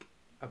heroic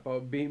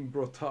about being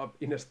brought up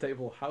in a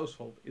stable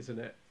household, isn't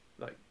it?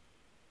 Like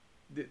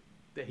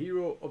the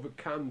hero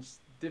overcomes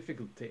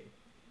difficulty,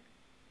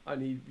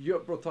 and if you're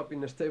brought up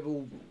in a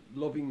stable,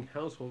 loving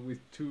household with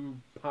 2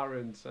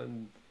 parents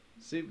and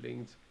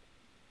siblings,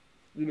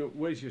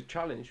 where is your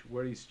challenge?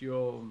 Where is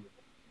your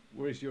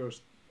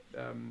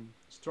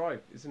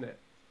stripe, isn't it?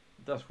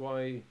 That's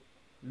why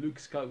Luke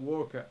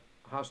Skywalker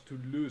has to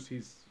lose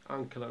his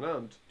uncle and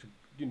aunt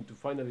to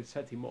finally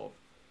set him off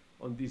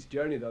on this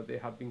journey that they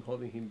have been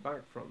holding him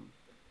back from.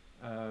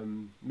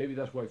 Maybe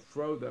that's why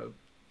Frodo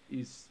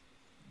is,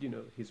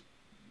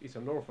 is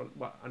an orphan.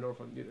 Well, an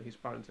orphan. His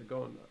parents are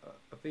gone.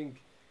 I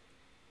think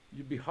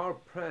you'd be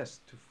hard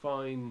pressed to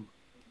find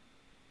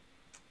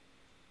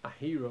a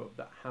hero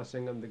that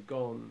hasn't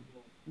undergone.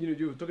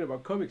 You were talking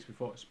about comics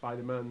before: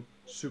 Spider-Man,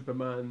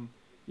 Superman.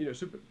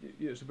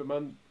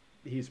 Superman.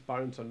 His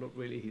parents are not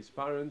really his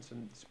parents,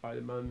 and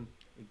Spider-Man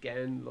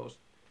again lost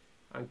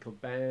Uncle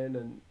Ben,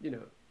 and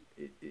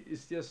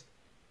it's just.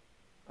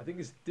 I think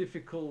it's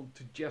difficult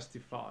to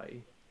justify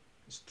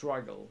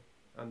struggle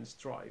and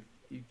strive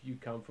if you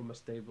come from a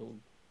stable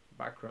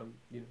background.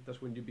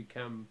 That's when you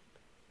become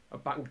a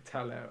bank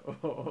teller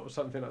or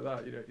something like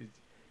that.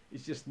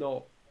 It's just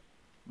not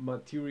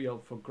material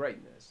for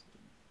greatness.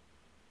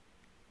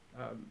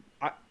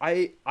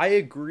 I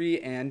agree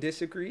and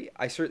disagree.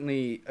 I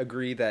certainly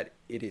agree that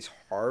it is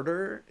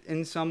harder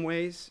in some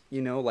ways.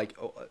 Like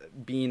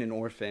being an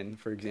orphan,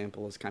 for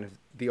example, is kind of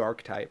the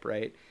archetype,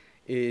 right?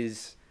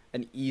 Is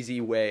an easy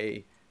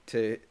way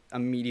to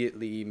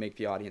immediately make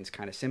the audience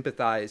kind of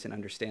sympathize and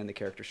understand the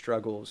character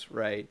struggles,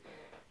 right?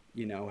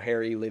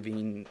 Harry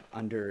living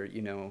under,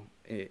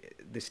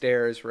 the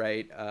stairs,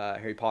 right?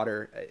 Harry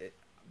Potter.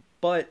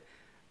 But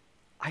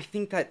I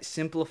think that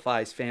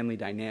simplifies family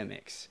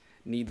dynamics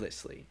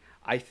needlessly.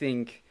 I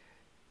think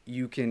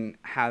you can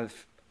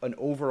have an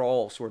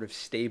overall sort of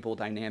stable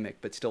dynamic,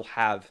 but still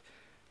have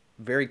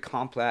very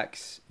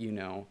complex,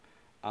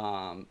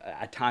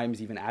 at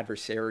times even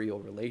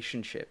adversarial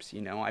relationships.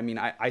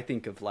 I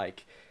think of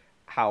like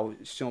how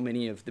so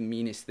many of the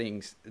meanest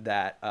things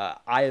that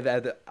I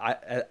have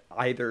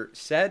either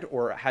said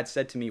or had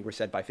said to me were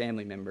said by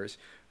family members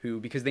who,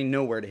 because they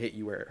know where to hit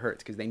you where it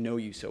hurts, because they know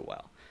you so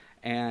well.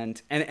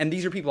 And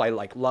these are people I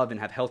like love and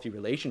have healthy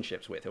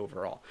relationships with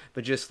overall,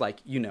 but just like,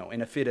 in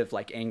a fit of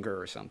like anger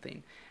or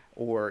something,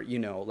 or,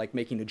 like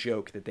making a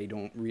joke that they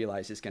don't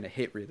realize is going to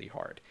hit really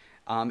hard.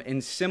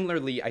 And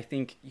similarly, I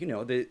think,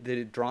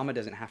 the drama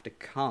doesn't have to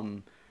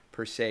come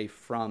per se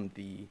from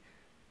the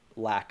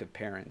lack of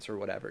parents or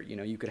whatever.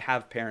 You could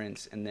have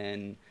parents and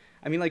then,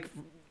 like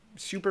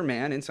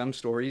Superman in some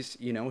stories,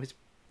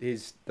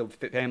 the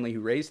family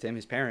who raised him,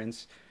 his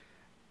parents,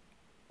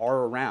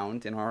 are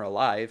around and are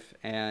alive,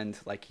 and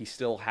like he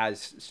still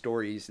has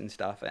stories and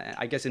stuff. And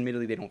I guess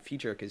admittedly they don't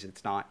feature because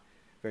it's not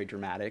very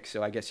dramatic,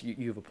 so I guess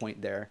you have a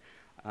point there.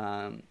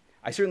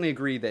 I certainly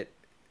agree that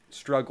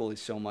struggle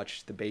is so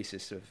much the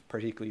basis of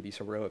particularly these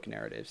heroic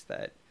narratives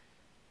that...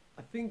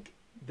 I think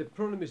the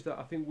problem is that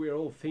I think we're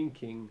all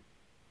thinking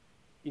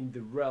in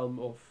the realm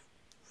of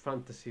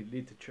fantasy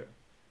literature.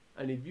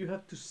 And if you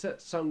have to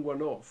set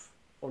someone off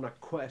on a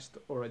quest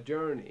or a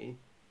journey,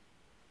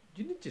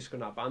 you're not just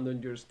going to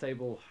abandon your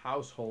stable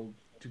household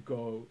to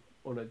go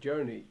on a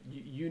journey.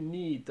 You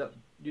need that,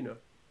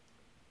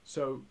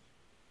 So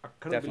I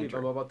cannot believe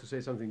I'm about to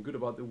say something good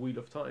about the Wheel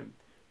of Time.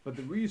 But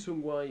the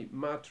reason why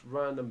Matt,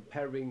 Rand, and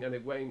Perrin and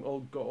Egwene all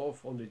go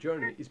off on the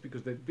journey is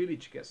because the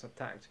village gets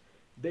attacked.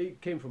 They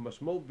came from a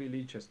small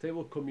village, a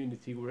stable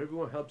community where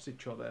everyone helps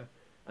each other,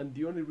 and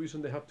the only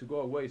reason they have to go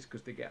away is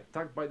because they get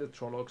attacked by the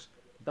Trollocs.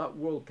 That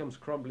world comes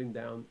crumbling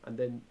down, and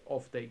then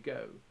off they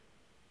go.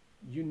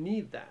 You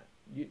need that.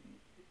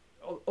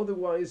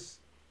 Otherwise,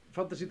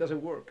 fantasy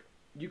doesn't work.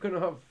 You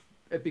cannot have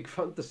epic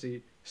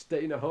fantasy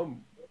staying at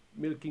home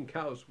milking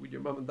cows with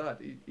your mom and dad.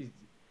 It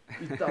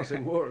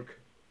doesn't work.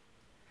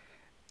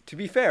 To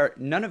be fair,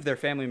 none of their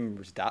family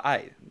members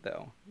die,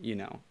 though.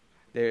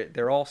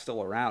 They're all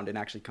still around and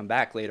actually come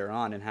back later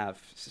on and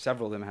have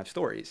several of them have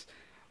stories.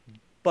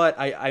 But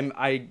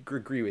I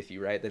agree with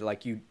you, right? That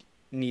like you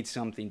need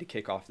something to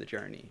kick off the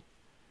journey.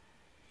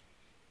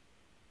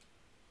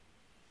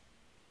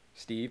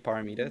 Steve,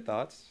 Paromita,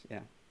 thoughts?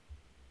 Yeah.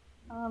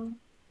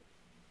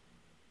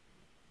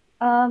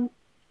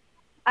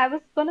 I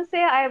was going to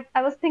say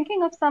I was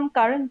thinking of some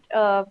current,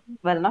 well,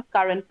 not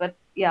current, but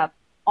yeah,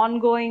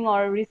 ongoing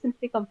or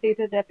recently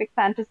completed epic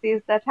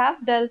fantasies that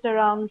have dealt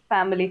around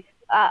family.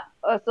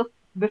 So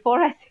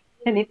before I say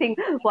anything,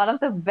 one of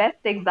the best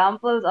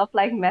examples of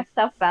like messed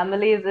up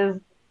families is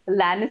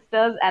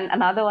Lannisters, and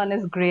another one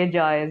is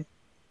Greyjoys.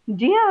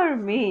 Dear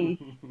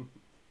me,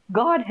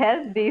 God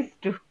help these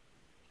two.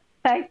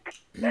 Like,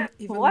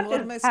 even what more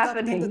is messed up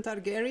happening than the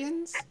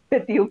Targaryens?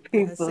 with you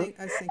Yeah, people?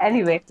 I think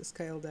Anyway. top the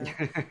scale there.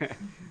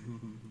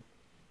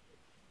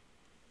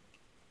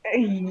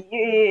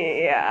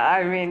 Yeah,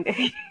 I mean,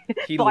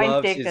 He point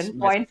loves taken, his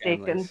point messy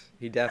taken. families.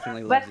 He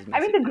definitely But loves his I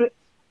messy mean,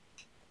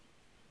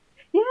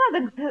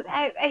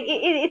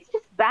 it's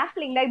just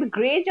baffling. Like the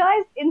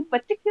Greyjoys in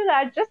particular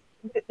are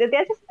they're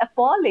just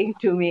appalling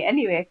to me.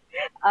 Anyway,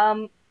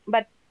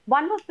 but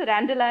one was the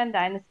Dandelion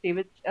Dynasty,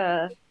 which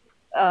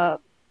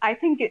I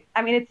think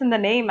it's in the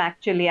name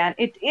actually, and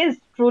it is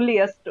truly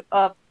a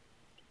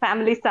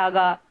family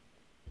saga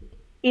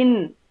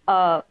in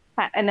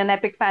an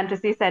epic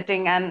fantasy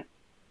setting, and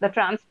the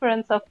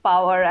transference of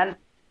power. And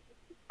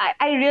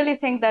I really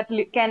think that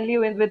Ken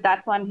Liu, with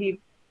that one,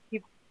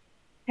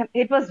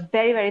 it was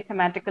very, very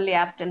thematically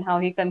apt in how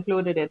he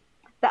concluded it.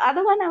 The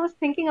other one I was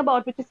thinking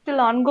about, which is still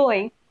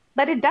ongoing,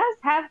 but it does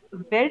have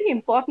very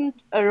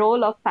important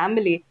role of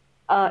family,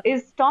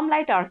 is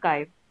Stormlight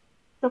Archive.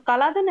 So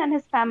Kaladin and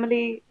his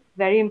family,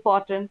 very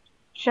important.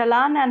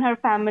 Shallan and her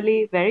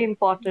family, very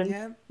important.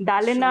 Yeah,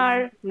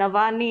 Dalinar,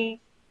 Navani,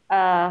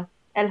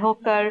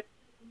 Elhokar,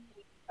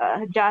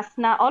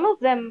 Jasna, all of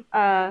them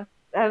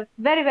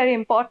very, very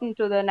important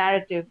to the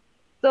narrative.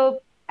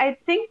 So I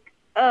think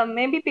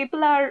maybe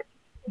people are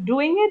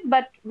doing it,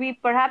 but we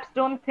perhaps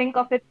don't think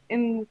of it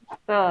in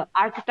the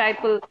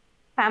archetypal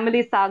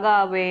family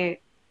saga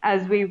way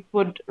as we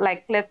would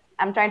like.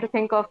 I'm trying to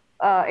think of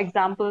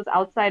examples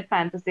outside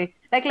fantasy.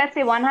 Like, let's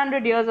say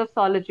 100 Years of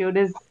Solitude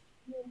is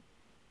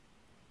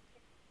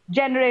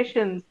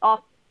generations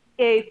of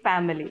a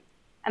family,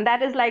 and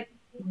that is like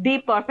the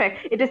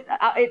perfect. It is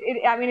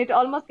it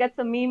almost gets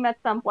a meme at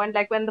some point,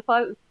 like when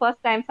the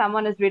first time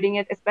someone is reading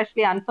it,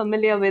 especially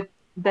unfamiliar with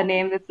the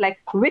names, it's like,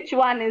 which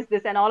one is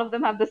this? And all of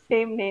them have the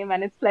same name,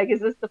 and it's like,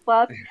 is this the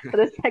first or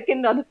the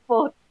second or the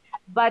fourth?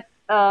 But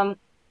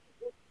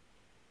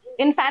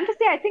in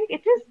fantasy, I think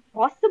it is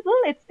possible.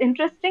 It's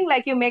interesting,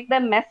 like you make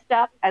them messed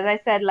up, as I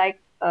said, like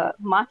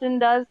Martin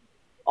does,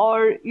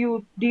 or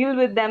you deal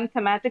with them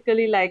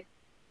thematically, like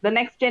the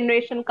next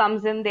generation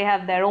comes in, they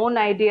have their own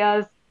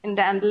ideas in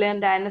Dandelion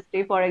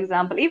Dynasty, for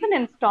example, even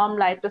in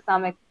Stormlight to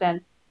some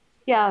extent.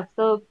 Yeah,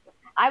 so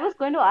I was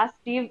going to ask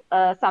Steve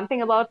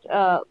something about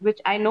which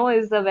I know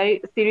is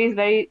a series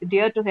very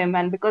dear to him,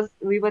 and because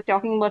we were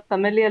talking about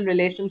familial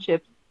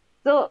relationships,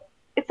 so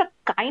it's a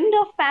kind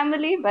of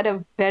family, but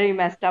a very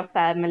messed up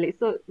family.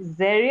 So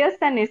Xerius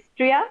and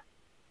Istria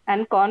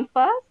and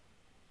Confas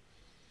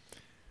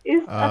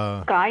is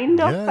a kind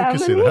of yeah, family. I can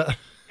see that.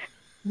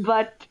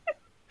 But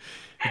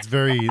it's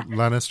very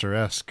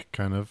Lannister-esque,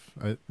 kind of.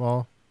 I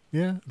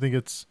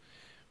think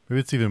maybe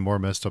it's even more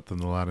messed up than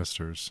the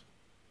Lannisters.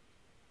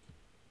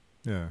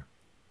 Yeah.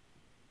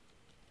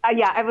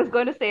 Yeah, I was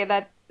going to say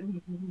that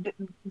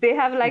they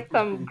have like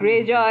some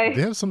Greyjoy.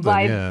 They have something,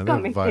 vibes they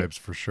have vibes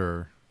for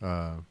sure.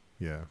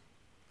 Yeah,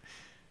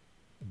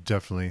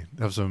 definitely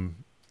have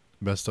some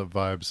messed up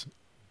vibes.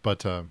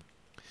 But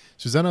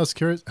Susana, I was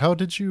curious, how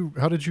did you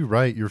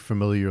write your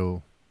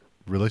familial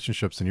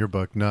relationships in your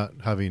book, not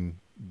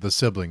having the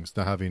siblings,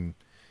 not having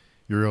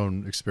your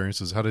own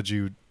experiences? How did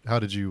you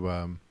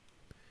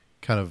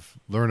kind of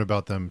learn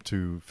about them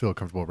to feel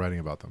comfortable writing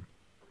about them?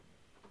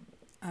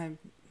 I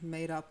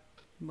made up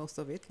most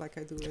of it, like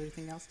I do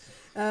everything else,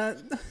 uh,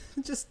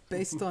 just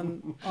based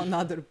on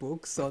other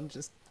books, on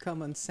just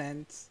common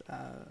sense,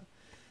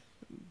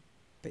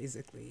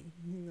 basically,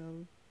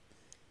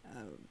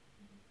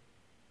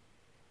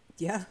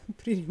 yeah,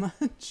 pretty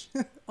much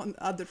on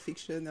other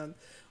fiction, on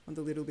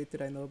the little bit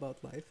that I know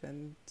about life,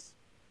 and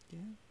yeah,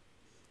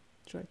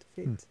 try to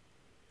fit.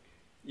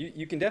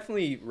 You can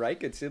definitely write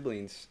good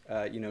siblings,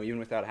 even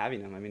without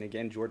having them. I mean,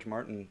 again, George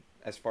Martin,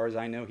 as far as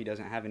I know, he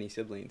doesn't have any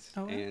siblings,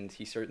 Oh, yeah? and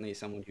he certainly is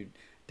someone who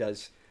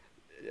does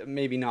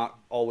maybe not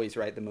always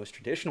write the most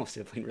traditional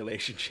sibling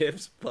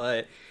relationships,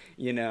 but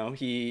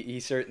he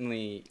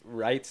certainly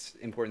writes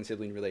important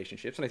sibling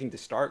relationships, and I think the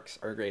Starks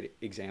are a great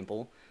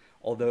example.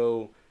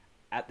 Although,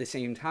 at the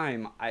same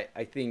time,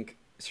 I think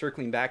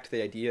circling back to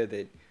the idea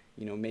that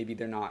maybe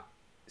they're not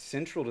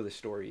central to the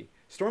story.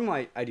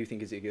 Stormlight, I do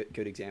think, is a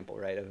good example,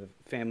 right, of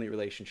family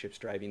relationships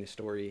driving the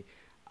story,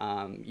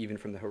 even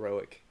from the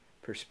heroic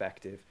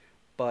perspective.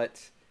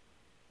 But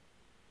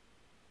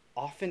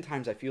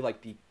oftentimes, I feel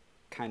like the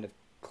kind of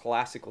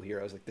classical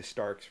heroes, like the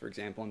Starks, for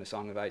example, in the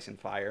Song of Ice and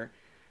Fire,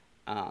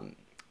 and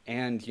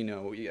I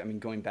mean,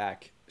 going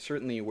back,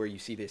 certainly where you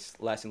see this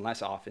less and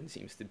less often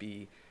seems to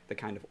be the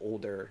kind of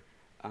older,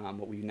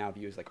 what we now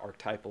view as like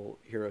archetypal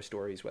hero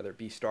stories, whether it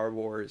be Star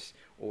Wars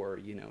or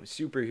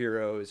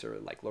superheroes or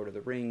like Lord of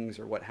the Rings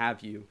or what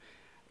have you,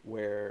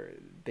 where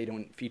they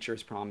don't feature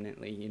as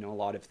prominently. A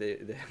lot of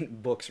the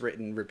books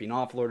written ripping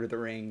off Lord of the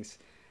Rings.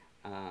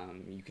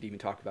 You could even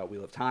talk about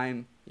Wheel of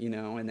Time, in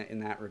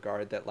that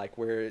regard, that like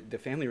where the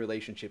family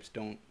relationships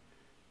don't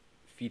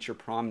feature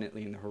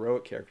prominently in the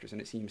heroic characters,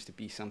 and it seems to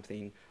be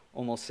something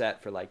almost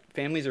set for like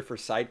families are for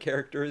side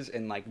characters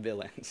and like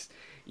villains,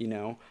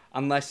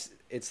 unless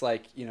it's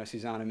like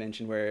Susana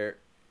mentioned where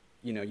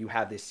you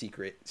have this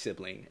secret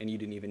sibling and you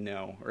didn't even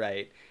know,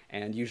 right?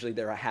 And usually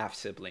they're a half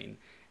sibling,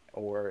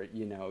 or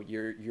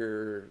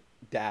your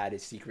dad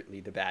is secretly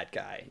the bad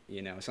guy,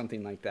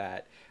 something like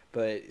that.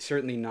 But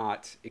certainly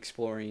not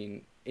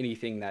exploring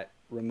anything that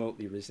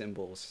remotely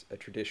resembles a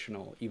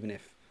traditional, even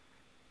if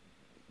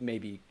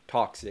maybe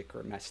toxic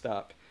or messed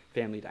up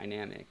family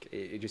dynamic.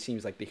 It just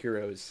seems like the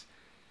heroes,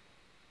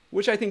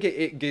 which I think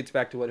it gets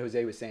back to what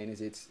Jose was saying,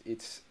 is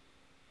it's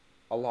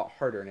a lot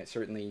harder, and it's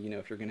certainly,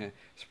 if you're going to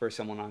spur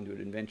someone onto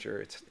an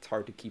adventure, it's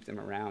hard to keep them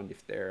around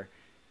if they're,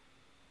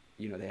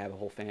 they have a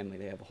whole family,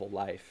 they have a whole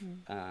life,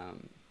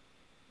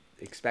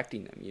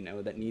 expecting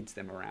them, that needs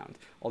them around.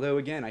 Although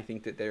again, I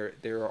think that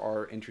there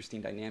are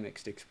interesting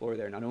dynamics to explore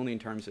there, not only in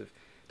terms of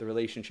the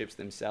relationships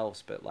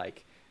themselves, but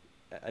like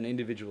an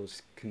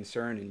individual's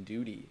concern and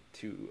duty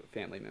to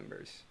family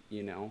members,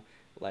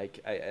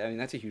 like I mean,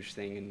 that's a huge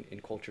thing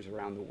in cultures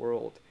around the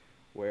world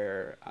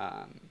where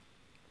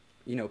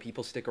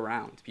people stick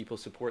around, people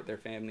support their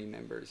family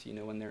members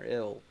when they're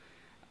ill,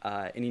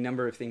 any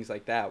number of things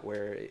like that,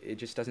 where it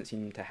just doesn't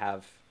seem to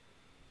have,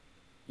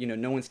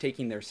 no one's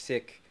taking their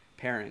sick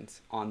parents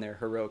on their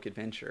heroic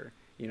adventure.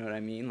 You know what I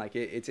mean? Like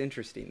it's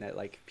interesting that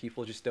like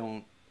people just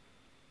don't,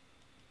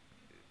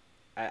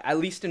 at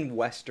least in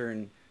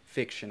Western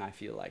fiction, I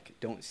feel like,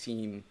 don't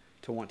seem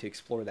to want to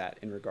explore that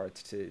in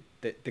regards to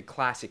the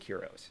classic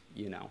heroes.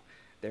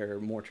 They're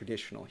more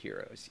traditional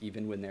heroes,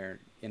 even when they're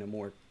in a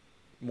more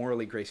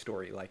morally gray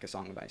story like A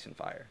Song of Ice and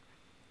Fire.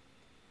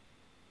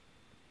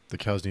 The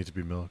cows need to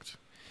be milked.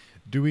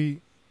 Do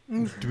we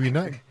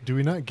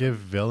not give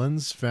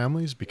villains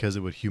families because it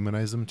would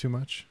humanize them too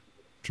much,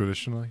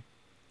 traditionally?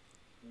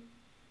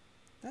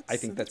 I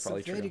think that's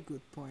probably a very true.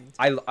 good point.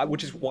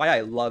 Which is why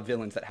I love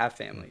villains that have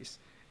families.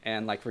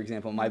 And like, for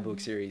example, in my book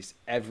series,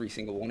 every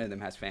single one of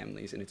them has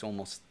families, and it's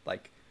almost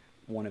like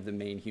one of the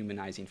main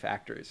humanizing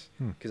factors.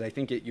 Because I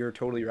think you're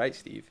totally right,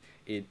 Steve.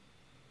 It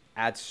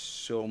adds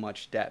so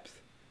much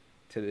depth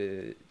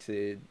to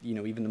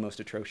even the most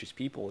atrocious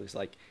people, is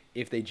like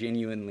if they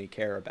genuinely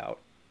care about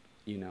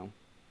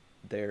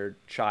their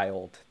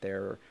child,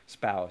 their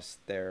spouse,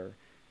 their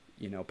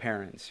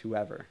parents,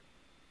 whoever.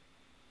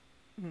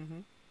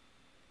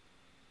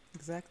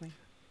 Exactly.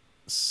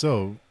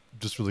 So,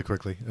 just really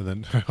quickly, and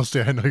then I'll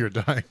say I know you're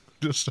dying.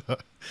 Just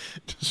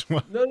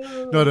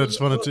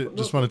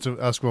wanted to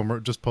ask one more,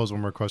 just pose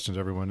one more question to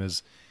everyone.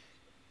 Is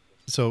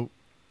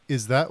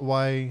that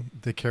why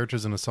the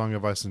characters in A Song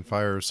of Ice and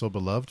Fire are so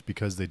beloved?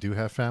 Because they do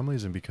have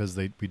families, and because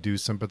we do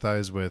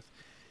sympathize with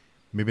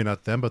maybe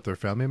not them, but their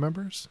family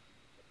members?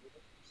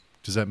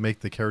 Does that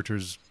make the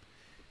characters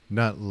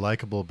not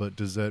likable, but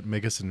does that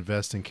make us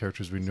invest in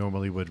characters we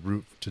normally would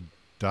root to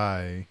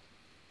die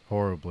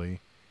horribly,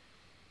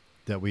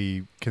 that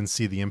we can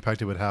see the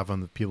impact it would have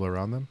on the people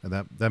around them, and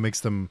that makes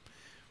them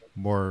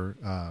more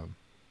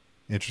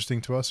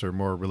interesting to us or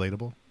more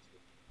relatable?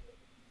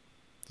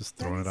 Just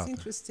throwing it out there. That's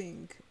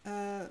interesting.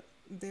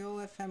 They all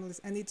have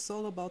families, and it's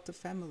all about the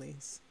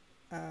families.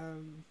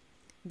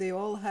 They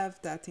all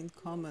have that in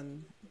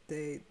common.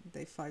 They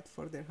fight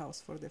for their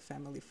house, for their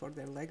family, for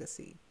their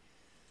legacy.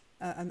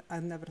 And I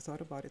never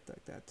thought about it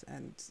like that,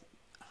 and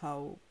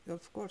how,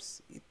 of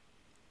course,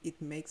 it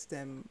makes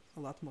them a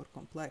lot more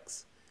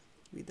complex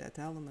with that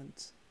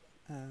element.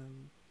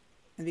 And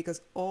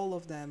because all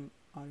of them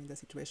are in that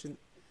situation,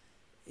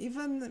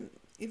 even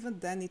even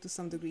Danny to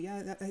some degree.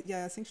 Yeah,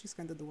 yeah. I think she's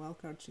kind of the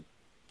wild card.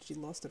 She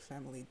lost her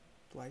family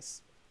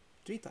twice,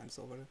 three times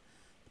over,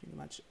 pretty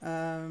much.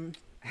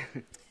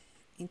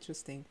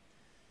 Interesting.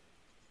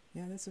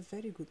 Yeah, that's a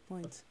very good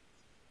point.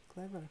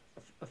 Clever.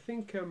 I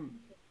think,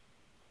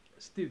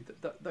 Steve,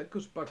 that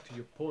goes back to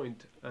your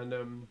point, and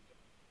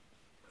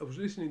I was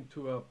listening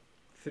to a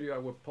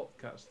 3-hour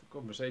podcast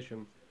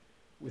conversation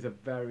with a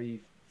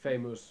very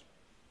famous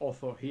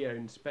author here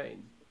in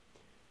Spain,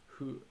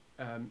 who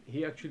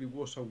he actually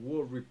was a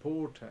war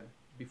reporter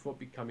before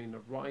becoming a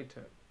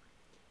writer,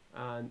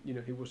 and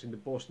he was in the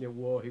Bosnia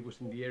War, he was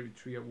in the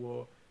Eritrea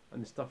War,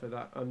 and stuff like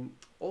that. And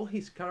all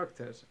his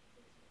characters,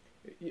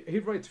 he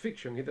writes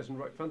fiction, he doesn't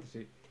write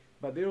fantasy,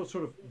 but they're all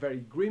sort of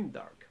very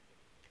grimdark.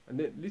 And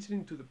then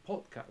listening to the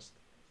podcast,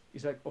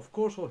 it's like, of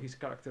course, all his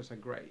characters are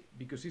great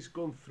because he's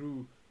gone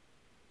through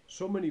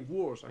so many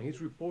wars and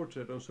he's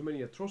reported on so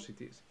many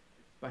atrocities.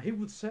 But he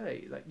would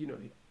say that,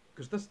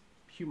 because that's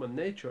human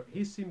nature,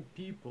 he's seen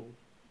people,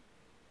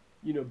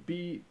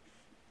 be,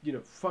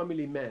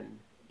 family men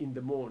in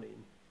the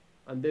morning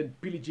and then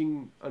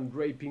pillaging and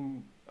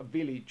raping a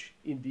village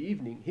in the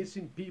evening. He's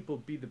seen people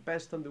be the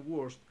best and the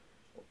worst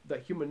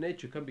that human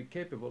nature can be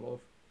capable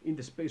of in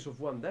the space of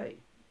one day.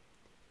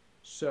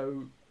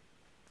 So,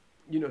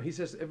 he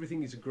says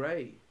everything is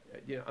grey,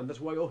 and that's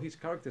why all his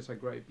characters are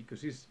grey,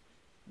 because he's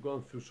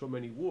gone through so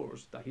many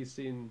wars that he's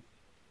seen,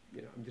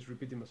 I'm just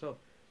repeating myself,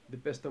 the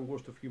best and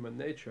worst of human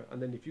nature.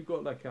 And then if you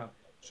got like a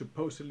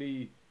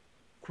supposedly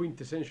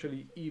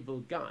quintessentially evil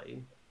guy,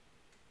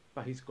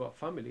 but he's got a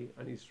family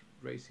and he's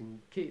raising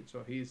kids,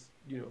 or he's,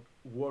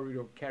 worried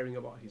or caring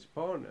about his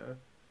partner,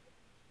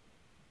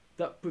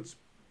 that puts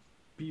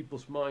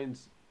people's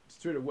minds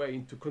straight away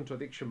into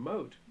contradiction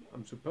mode.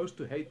 I'm supposed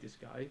to hate this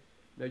guy.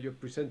 Now you're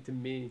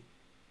presenting me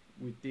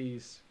with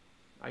this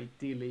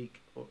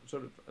idyllic, or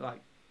sort of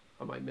like,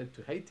 am I meant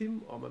to hate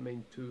him or am I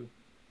meant to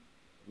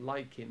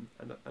like him?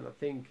 And I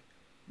think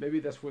maybe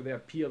that's where the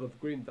appeal of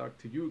Grimdark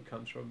to you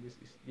comes from, is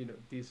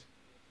this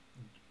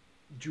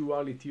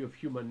duality of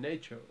human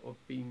nature, of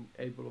being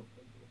able of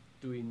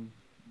doing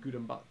good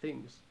and bad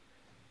things.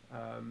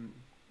 And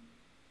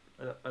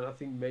I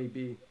think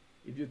maybe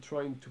if you're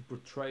trying to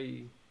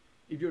portray,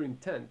 if your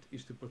intent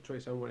is to portray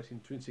someone as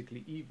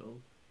intrinsically evil,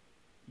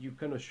 you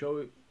cannot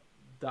show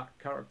that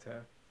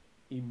character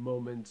in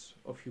moments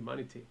of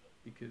humanity,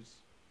 because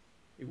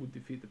it would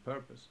defeat the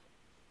purpose.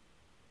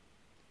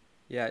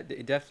 Yeah,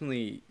 it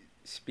definitely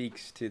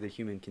speaks to the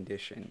human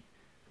condition,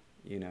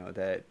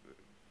 that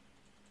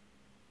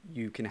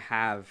you can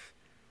have,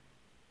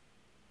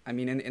 I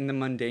mean, in the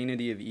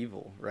mundanity of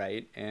evil,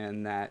 right?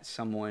 And that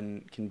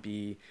someone can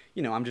be,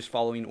 I'm just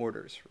following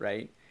orders,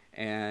 right?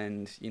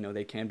 And,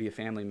 they can be a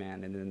family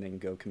man and then they can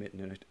go commit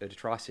an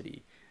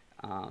atrocity.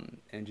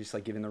 And just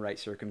like given the right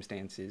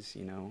circumstances,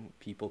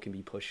 people can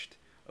be pushed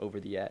over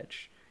the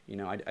edge.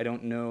 I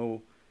don't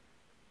know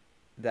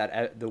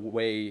that the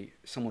way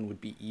someone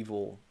would be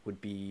evil would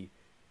be,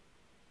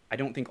 I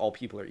don't think all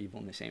people are evil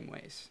in the same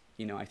ways.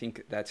 I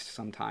think that's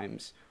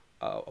sometimes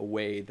a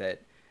way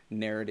that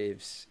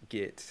narratives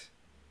get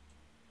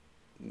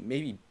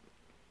maybe,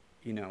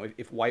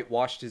 if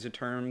whitewashed is a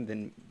term,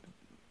 then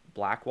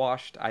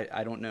blackwashed.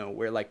 I don't know,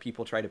 where like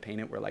people try to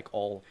paint it where like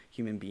all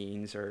human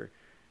beings are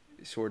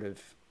sort of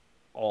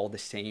all the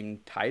same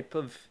type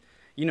of,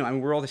 I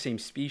mean, we're all the same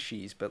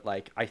species, but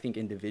like I think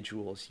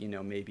individuals,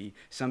 maybe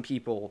some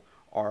people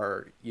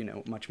are,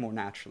 much more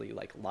naturally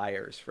like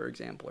liars, for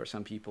example, or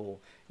some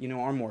people,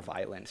 are more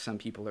violent, some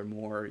people are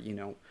more,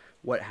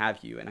 what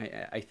have you. And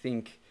I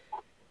think,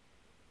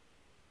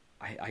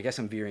 I guess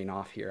I'm veering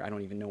off here. I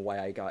don't even know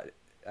why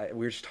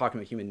we were just talking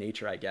about human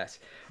nature, I guess.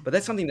 But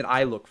that's something that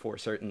I look for,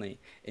 certainly,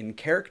 in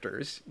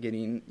characters,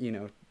 getting,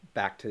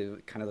 back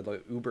to kind of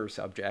the Uber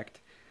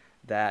subject,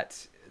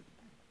 that,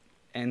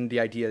 and the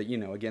idea,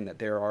 again, that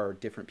there are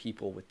different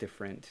people with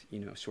different,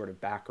 sort of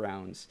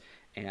backgrounds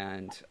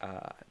and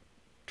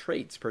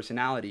traits,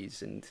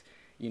 personalities, and,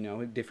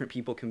 different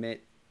people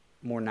commit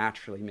more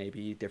naturally,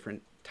 maybe,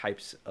 different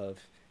types of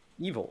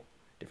evil,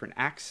 different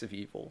acts of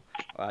evil,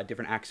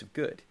 different acts of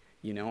good.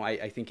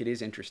 I think it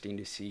is interesting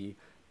to see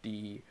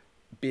the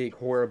big,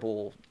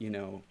 horrible,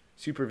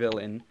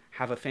 supervillain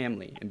have a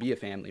family and be a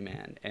family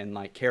man and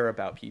like care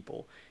about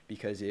people,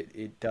 because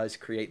it does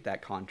create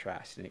that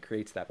contrast and it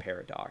creates that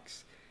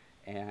paradox.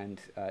 And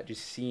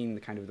just seeing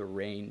the kind of the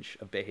range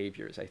of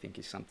behaviors, I think,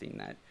 is something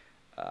that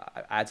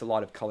adds a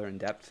lot of color and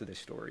depth to the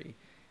story.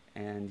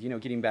 And,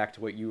 getting back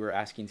to what you were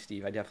asking,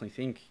 Steve, I definitely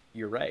think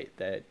you're right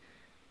that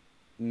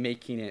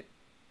making it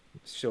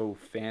so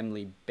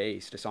family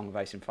based, A Song of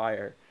Ice and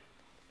Fire,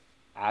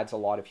 adds a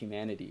lot of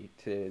humanity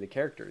to the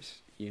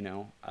characters,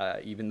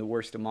 even the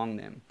worst among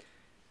them.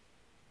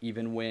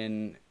 Even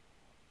when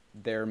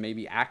they're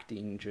maybe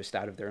acting just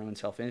out of their own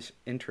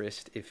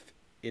self-interest, if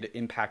it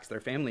impacts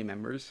their family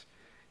members,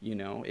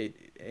 it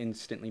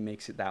instantly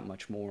makes it that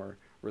much more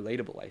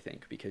relatable, I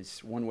think,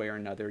 because one way or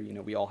another,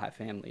 we all have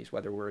families,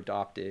 whether we're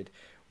adopted,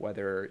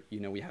 whether,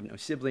 we have no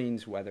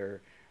siblings,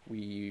 whether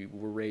we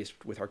were raised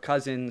with our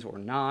cousins or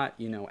not.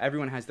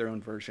 Everyone has their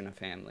own version of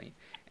family.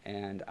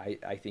 And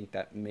I think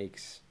that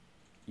makes,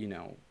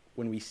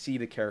 when we see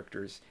the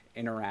characters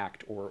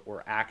interact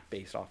or act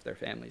based off their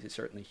families, it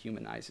certainly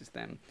humanizes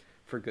them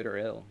for good or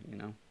ill.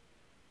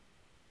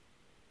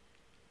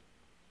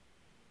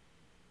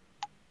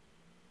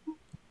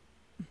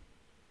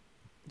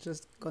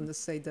 Just gonna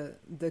say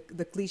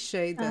the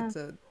cliche Uh,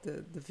 that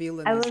the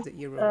villain I is was the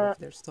hero of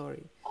their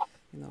story.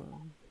 You know,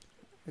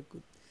 a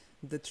good,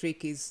 the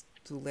trick is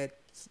to let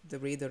the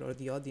reader or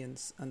the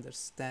audience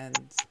understand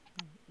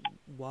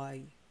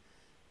why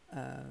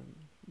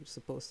you're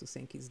supposed to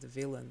think he's the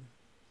villain,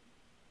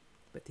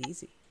 but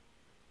easy,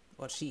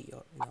 or she,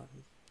 or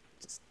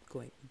just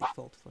going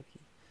default for he.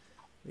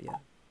 But yeah,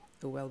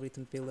 a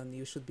well-written villain,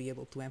 you should be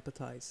able to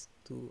empathize,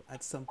 to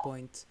at some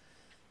point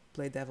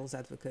play devil's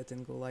advocate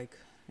and go like,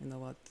 you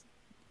know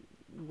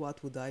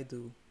what would I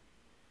do?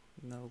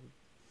 No,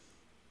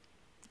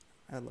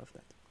 I love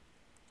that.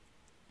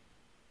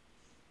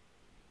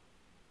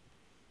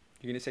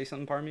 You're gonna say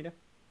something, Paramita?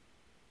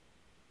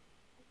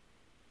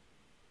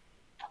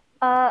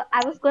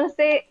 I was going to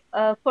say,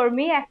 for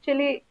me,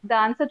 actually, the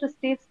answer to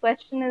Steve's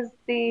question is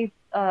the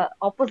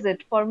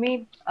opposite. For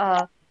me,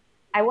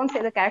 I won't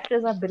say the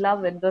characters are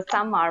beloved, though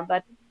some are,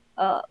 but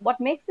what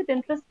makes it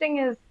interesting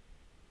is,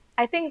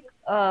 I think,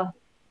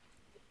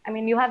 I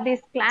mean, you have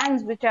these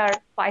clans which are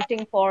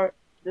fighting for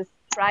this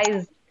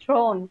prized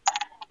throne,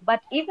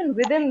 but even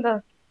within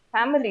the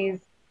families,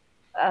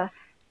 uh,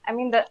 I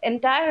mean, the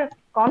entire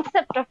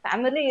concept of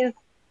family is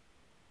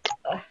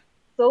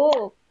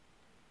so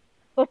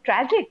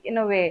tragic in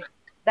a way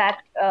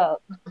that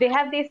they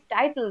have these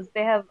titles.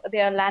 They are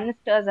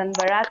Lannisters and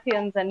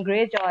Baratheons and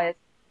Greyjoys.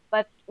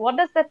 But what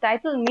does the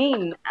title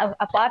mean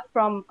apart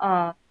from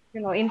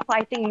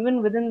infighting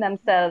even within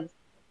themselves?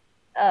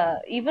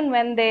 Even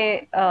when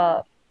they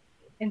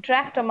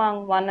interact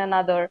among one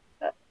another,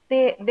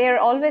 they're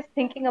always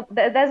thinking of.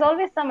 There's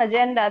always some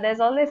agenda. There's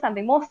always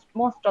something.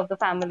 Most of the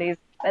families,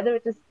 whether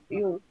it is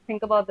you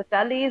think about the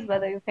Tullys,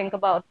 whether you think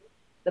about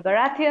the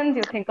Baratheons,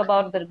 you think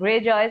about the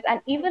Greyjoys, and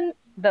even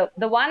the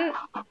one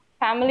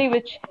family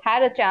which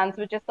had a chance,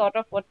 which is sort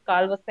of what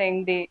Carl was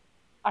saying, the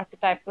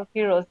archetypal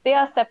heroes. They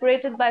are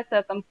separated by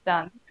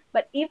circumstance,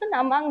 but even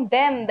among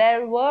them,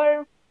 there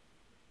were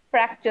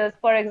fractures.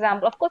 For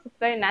example, of course, it's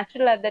very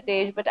natural at that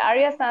age, but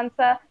Arya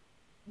Sansa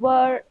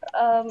were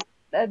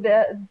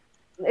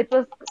it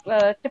was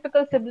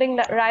typical sibling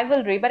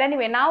rivalry. But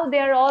anyway, now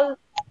they're all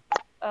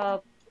uh,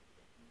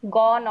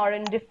 gone or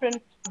in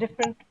different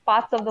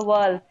parts of the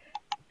world,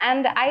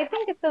 and I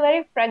think it's a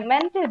very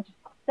fragmented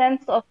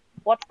sense of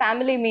what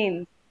family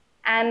means.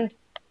 And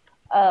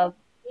uh,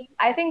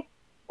 I think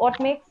what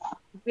makes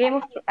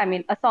I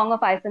mean, A Song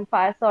of Ice and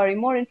Fire, sorry,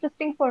 more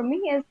interesting for me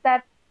is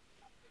that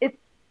it's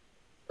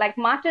like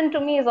Martin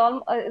to me is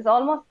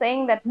almost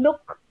saying that,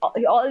 look,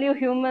 all you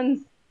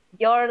humans,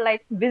 you're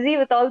like busy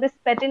with all this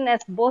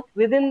pettiness, both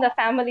within the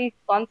family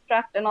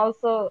construct and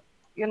also,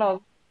 you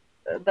know,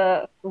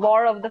 the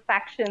war of the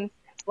factions,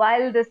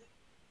 while this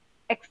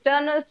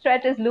external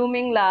threat is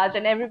looming large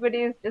and everybody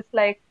is just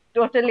like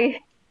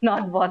totally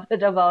not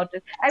bothered about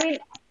it. I mean,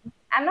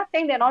 I'm not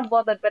saying they're not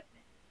bothered, but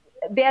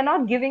they are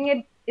not giving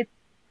it its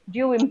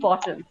due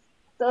importance.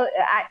 So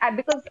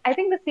because I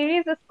think the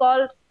series is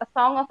called A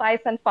Song of Ice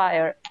and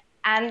Fire,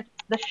 and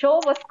the show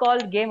was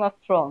called Game of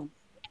Thrones.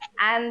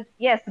 And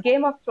yes,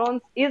 Game of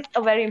Thrones is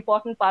a very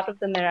important part of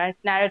the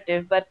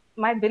narrative, but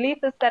my belief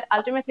is that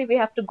ultimately we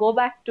have to go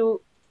back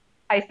to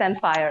Ice and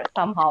Fire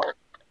somehow.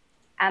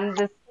 And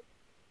this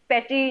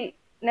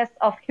pettiness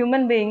of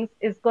human beings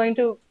is going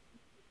to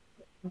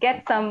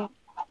get some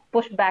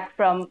pushback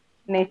from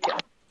nature.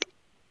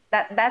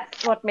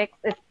 That's what makes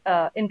it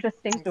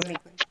interesting to me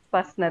Exactly.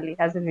 personally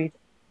as a reader.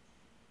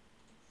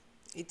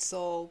 It's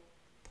all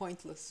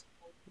pointless.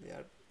 They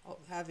are all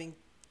having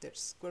their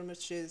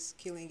skirmishes,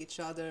 killing each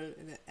other,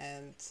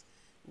 and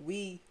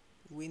we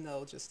we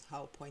know just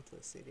how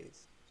pointless it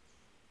is.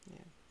 Yeah,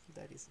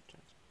 that is a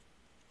tragedy.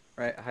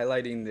 Right,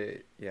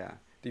 highlighting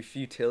the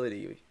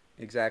futility,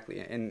 exactly.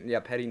 And yeah,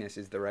 pettiness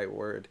is the right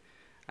word,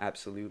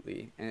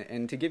 absolutely.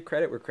 And to give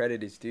credit where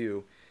credit is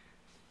due,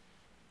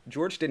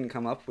 George didn't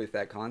come up with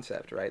that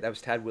concept, right? That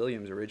was Tad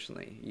Williams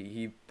originally.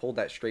 He pulled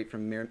that straight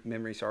from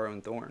Memory, Sorrow,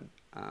 and Thorn.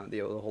 The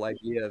whole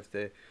idea of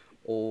the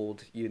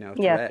old, Yes,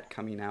 threat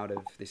coming out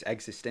of this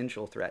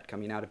existential threat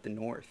coming out of the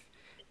North,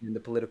 and the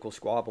political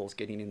squabbles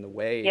getting in the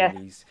way, and yes,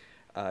 these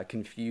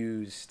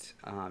confused,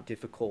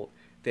 difficult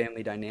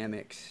family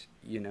dynamics,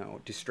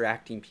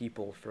 distracting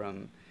people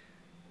from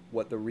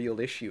what the real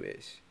issue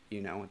is.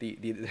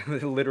 The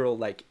literal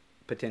like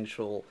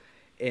potential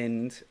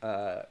end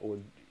or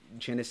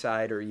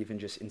genocide or even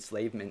just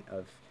enslavement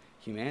of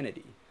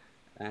humanity.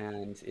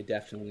 And it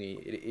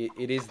definitely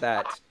it is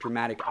that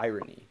dramatic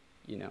irony.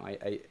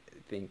 I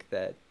think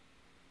that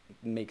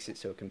makes it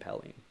so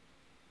compelling.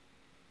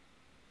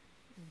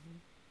 Mm-hmm.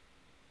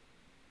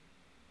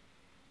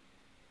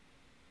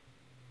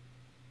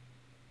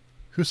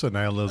 Who said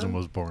nihilism Oh,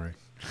 was boring?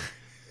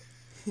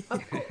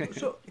 I've got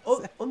so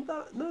on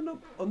that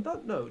on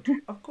that note,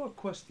 I've got a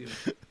question.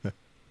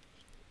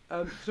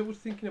 Because I was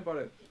thinking about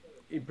it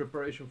in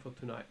preparation for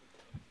tonight.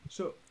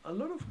 So a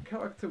lot of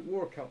character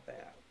work out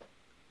there,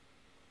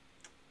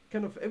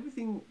 kind of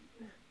everything,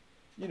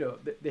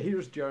 the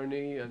hero's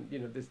journey, and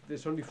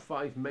there's only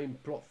five main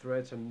plot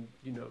threads, and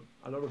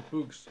a lot of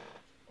books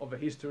of a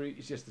history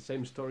is just the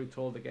same story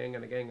told again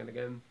and again and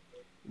again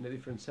in a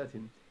different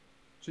setting.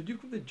 So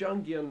you've got the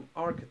Jungian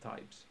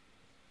archetypes.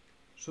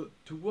 So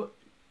to what?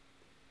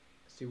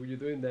 I see what you're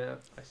doing there.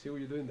 I see what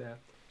you're doing there.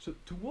 So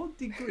to what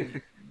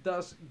degree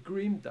does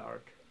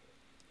Grimdark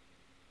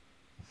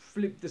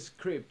flip the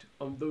script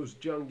on those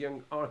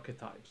Jungian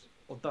archetypes,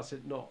 or does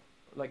it not?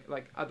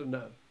 Like I don't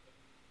know.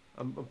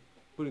 I'm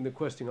putting the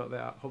question out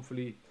there.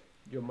 Hopefully,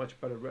 you're much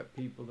better read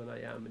people than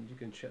I am, and you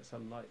can shed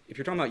some light. If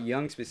you're talking about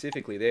Jung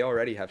specifically, they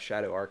already have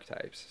shadow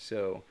archetypes,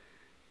 so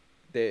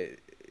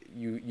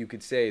you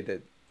could say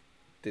that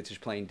it's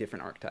just playing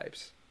different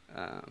archetypes.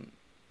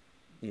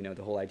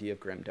 The whole idea of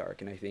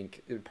grimdark, and I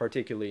think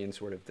particularly in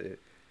sort of the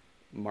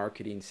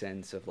marketing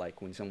sense of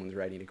like when someone's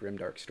writing a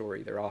grimdark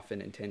story, they're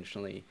often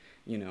intentionally,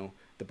 the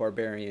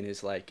barbarian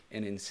is like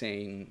an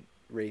insane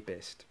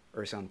rapist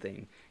or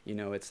something.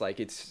 It's like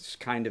it's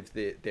kind of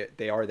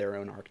they are their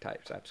own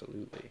archetypes,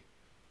 absolutely.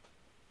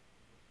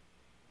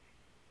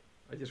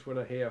 I just want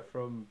to hear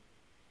from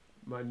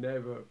my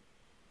neighbor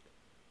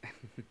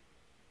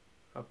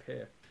up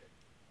here.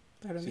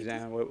 Paromita?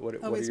 Susana, what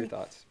are your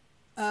thoughts?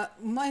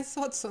 My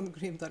thoughts on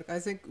grimdark. I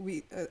think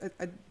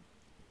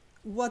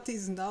what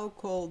is now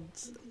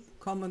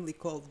commonly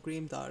called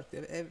grimdark.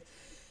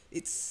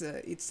 It's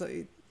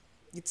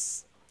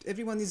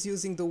everyone is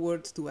using the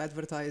word to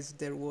advertise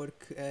their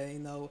work.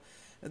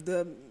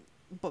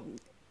 But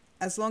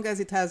as long as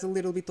it has a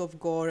little bit of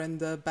gore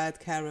and a bad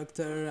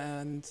character,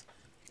 and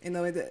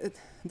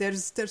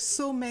there's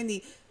so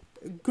many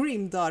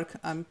grimdark,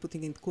 I'm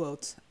putting in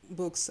quotes,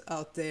 books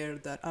out there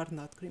that are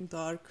not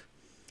grimdark.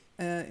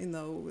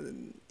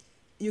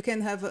 You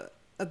can have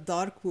a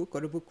dark book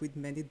or a book with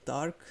many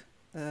dark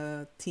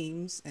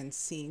themes and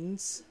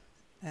scenes,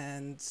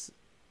 and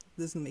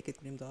doesn't make it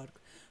grimdark.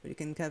 Or you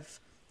can have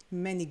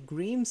many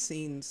grim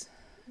scenes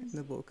in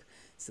the book,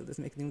 still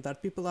doesn't make it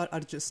grimdark. People are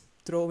just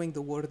throwing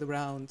the word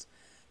around.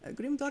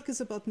 Grimdark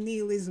is about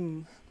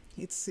nihilism.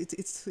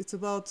 It's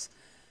about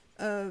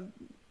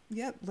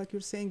like you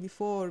were saying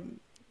before,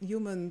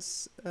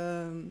 humans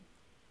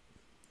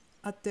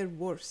at their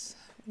worst.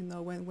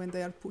 When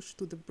they are pushed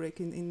to the brink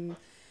in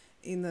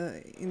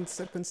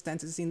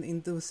circumstances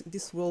in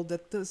this world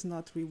that does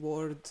not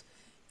reward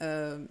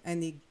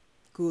any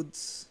good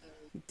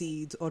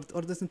deed or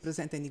doesn't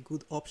present any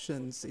good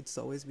options. It's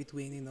always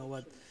between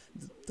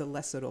the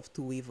lesser of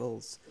two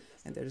evils,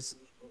 and there's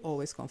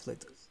always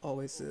conflict.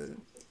 Always,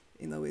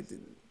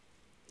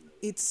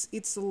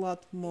 it's a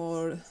lot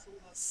more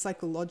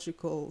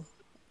psychological,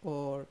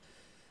 or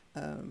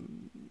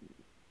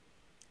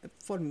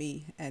for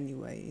me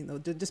anyway.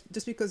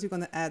 Just because you're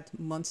gonna add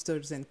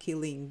monsters and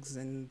killings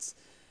and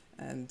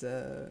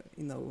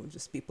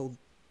just people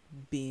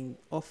being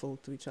awful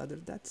to each other,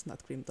 that's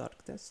not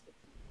grimdark. That's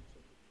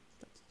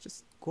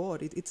just gore.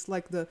 It's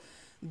like the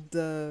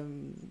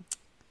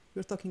we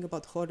were talking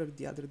about horror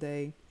the other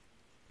day.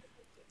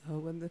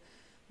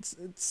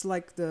 It's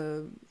like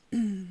the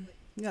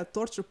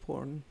torture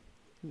porn.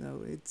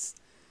 It's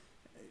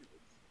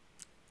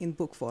in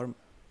book form.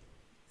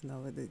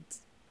 It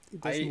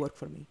doesn't work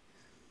for me.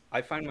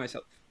 I find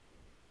myself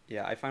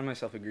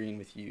agreeing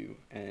with you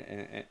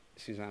and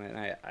Susana, and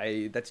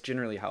I that's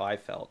generally how I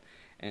felt.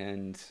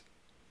 And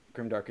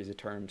grimdark is a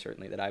term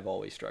certainly that I've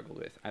always struggled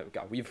with.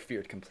 We've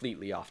veered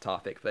completely off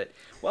topic, but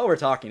while we're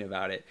talking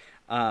about it,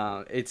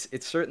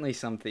 it's certainly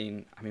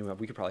something. I mean,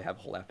 we could probably have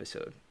a whole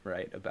episode,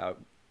 right, about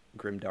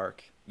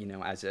grimdark,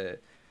 as a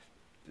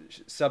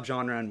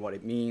subgenre and what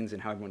it means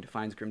and how everyone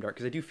defines grimdark,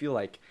 because I do feel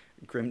like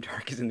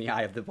grimdark is in the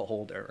eye of the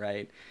beholder,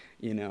 right?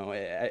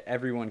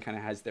 Everyone kind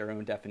of has their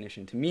own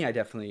definition. To me, I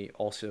definitely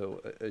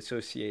also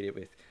associate it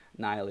with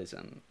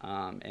nihilism,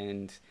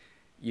 and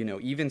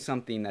even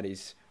something that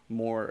is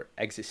more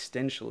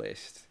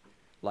existentialist,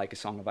 like A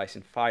Song of Ice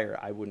and Fire,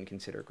 I wouldn't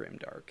consider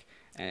grimdark.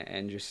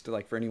 And just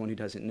like for anyone who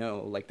doesn't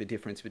know, like the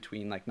difference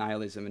between like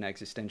nihilism and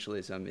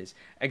existentialism is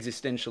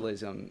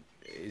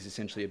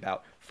essentially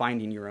about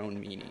finding your own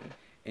meaning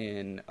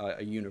in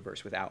a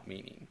universe without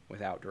meaning,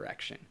 without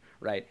direction,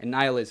 right? And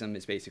nihilism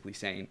is basically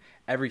saying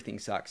everything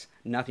sucks,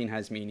 nothing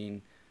has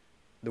meaning,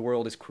 the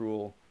world is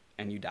cruel,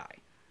 and you die.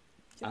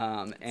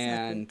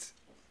 And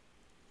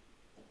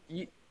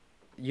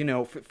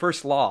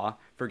First Law,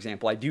 for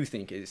example, I do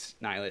think is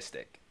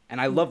nihilistic. And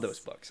I love those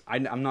books.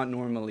 I'm not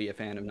normally a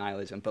fan of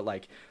nihilism, but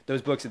like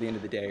those books at the end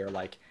of the day are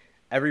like,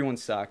 everyone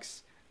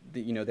sucks.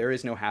 There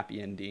is no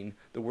happy ending.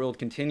 The world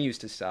continues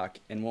to suck,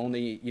 and will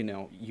only,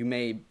 you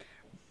may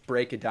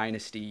break a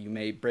dynasty, you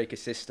may break a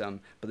system,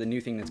 but the new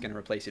thing that's going to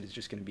replace it is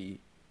just going to be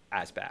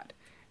as bad.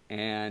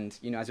 And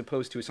as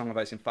opposed to A Song of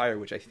Ice and Fire,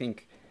 which I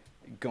think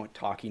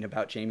talking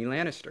about Jaime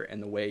Lannister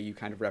and the way you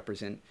kind of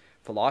represent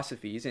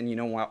philosophies. And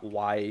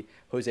why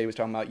Jose was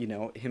talking about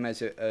him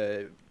as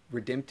a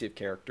redemptive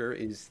character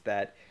is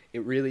that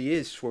it really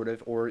is sort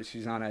of, or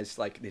Susana is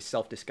like this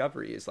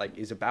self-discovery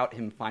is about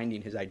him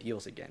finding his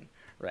ideals again,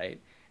 right?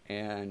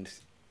 And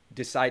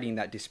deciding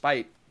that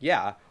despite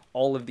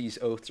all of these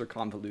oaths are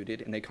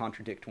convoluted and they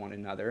contradict one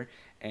another,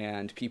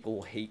 and people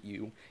will hate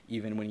you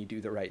even when you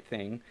do the right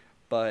thing,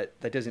 but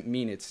that doesn't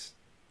mean it's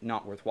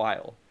not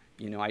worthwhile.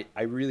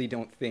 I really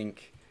don't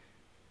think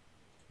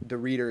the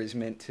reader is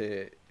meant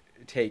to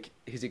take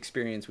his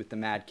experience with the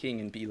Mad King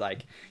and be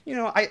like,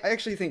 I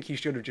actually think he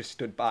should have just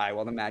stood by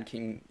while the Mad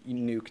King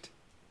nuked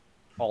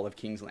all of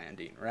King's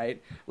Landing,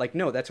 right? Like,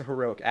 no, that's a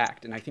heroic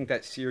act. And I think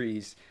that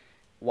series,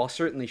 while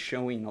certainly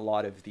showing a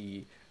lot of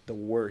the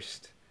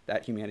worst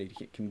that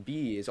humanity can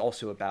be, is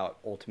also about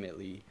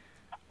ultimately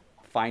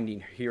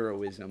finding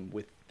heroism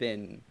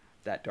within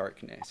that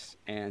darkness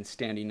and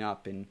standing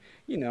up and,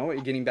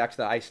 getting back to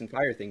the ice and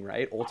fire thing,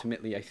 right?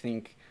 Ultimately, I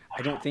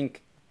don't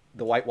think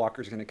the White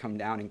Walker's going to come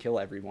down and kill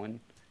everyone.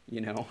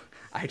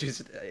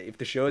 If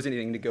the show is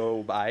anything to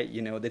go by,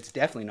 that's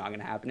definitely not going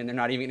to happen, and they're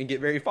not even going to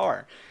get very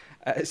far.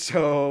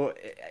 So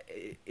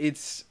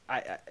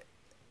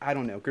I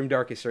don't know.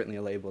 Grimdark is certainly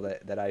a label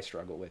that I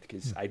struggle with,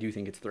 because I do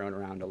think it's thrown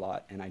around a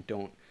lot, and I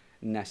don't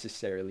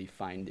necessarily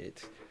find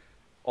it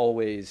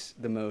always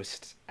the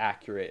most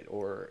accurate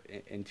or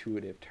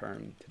intuitive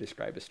term to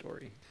describe a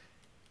story.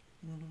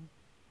 Mm-hmm.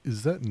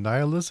 Is that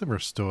nihilism or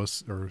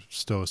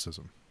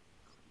stoicism?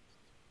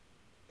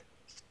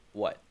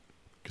 What?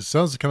 Because it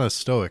sounds kind of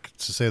stoic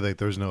to say that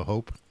there's no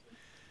hope.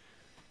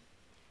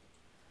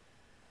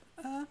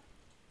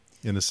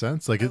 In a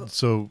sense, like it.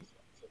 So.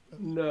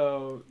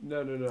 No.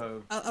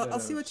 I'll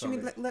see what sorry.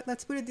 you mean.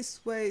 Let's put it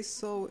this way.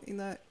 So in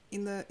the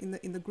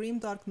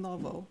grimdark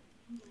novel,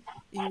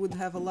 you would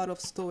have a lot of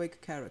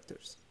stoic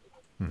characters.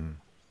 Mm-hmm.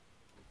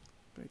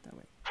 Put it that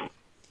way.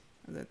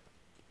 That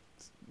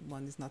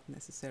one is not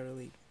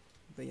necessarily,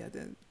 but yeah.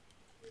 Then.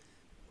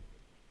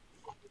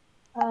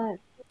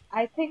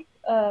 I think,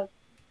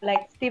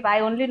 like Steve, I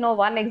only know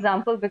one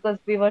example because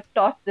we were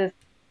taught this.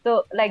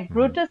 So, like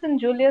Brutus in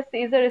Julius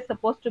Caesar is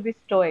supposed to be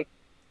stoic.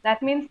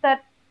 That means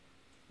that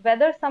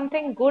whether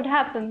something good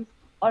happens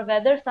or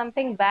whether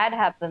something bad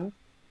happens,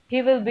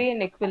 he will be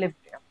in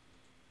equilibrium.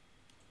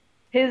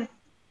 His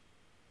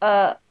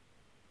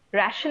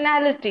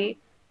rationality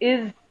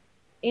is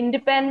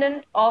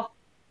independent of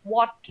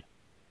what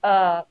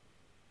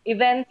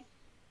events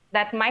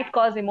that might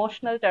cause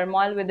emotional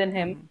turmoil within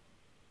him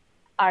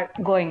are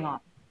going on.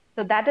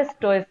 So that is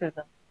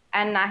stoicism.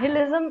 And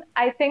nihilism,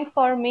 I think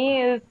for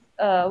me, is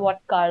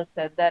what Carl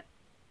said, that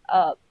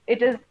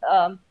it is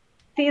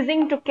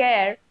ceasing to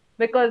care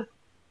because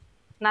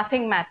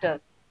nothing matters.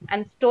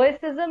 And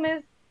stoicism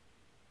is,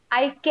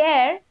 I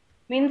care,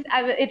 means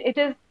it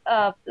is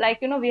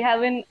like, we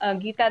have in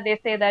Gita, they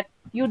say that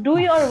you do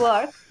your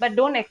work, but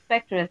don't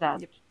expect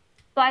results. Yep.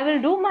 So I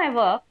will do my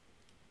work,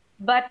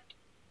 but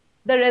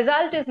the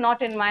result is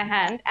not in my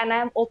hand, and I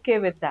am okay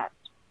with that.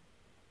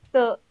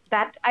 So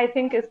that, I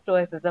think, is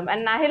stoicism.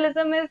 And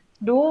nihilism is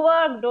do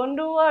work, don't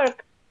do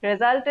work,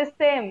 result is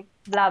same,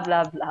 blah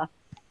blah blah.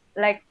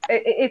 Like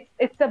I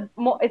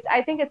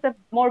think it's a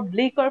more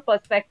bleaker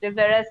perspective,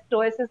 whereas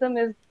stoicism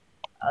is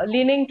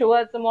leaning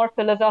towards a more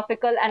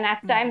philosophical and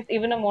at times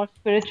even a more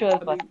spiritual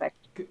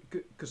perspective.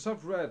 Because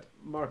I've read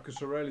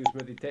Marcus Aurelius'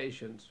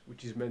 Meditations,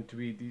 which is meant to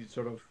be the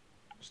sort of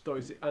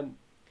stoic, and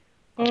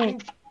I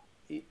think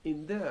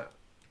in there,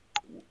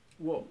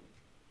 what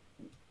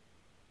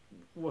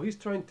he's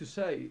trying to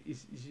say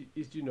is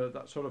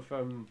that sort of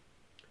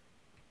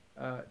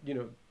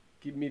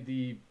give me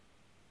the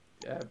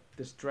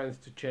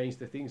strength to change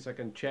the things I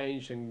can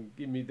change, and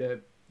give me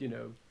the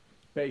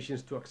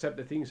patience to accept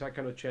the things I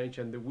cannot change,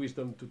 and the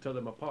wisdom to tell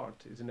them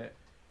apart, isn't it?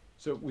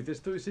 So with the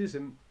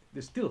stoicism,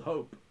 there's still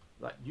hope.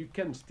 Like, you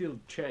can still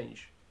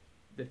change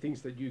the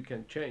things that you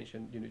can change,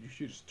 and you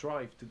should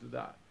strive to do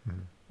that. Mm-hmm.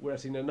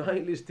 Whereas in a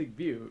nihilistic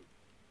view,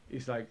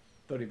 it's like,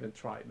 don't even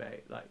try,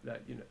 mate. Like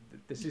that,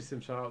 the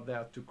systems are out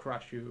there to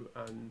crush you,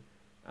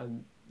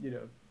 and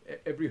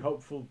every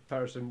hopeful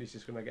person is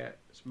just gonna get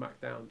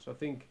smacked down. So I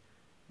think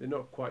they're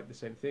not quite the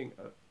same thing,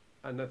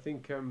 and I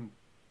think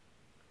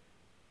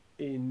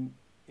in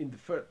the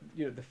first,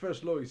 the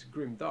first law is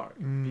grim dark,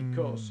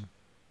 because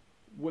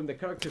when the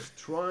characters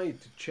try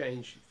to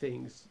change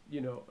things,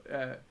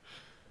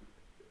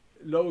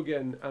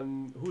 Logan,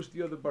 and who's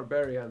the other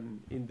barbarian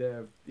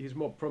he's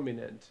more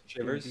prominent.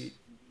 Shivers.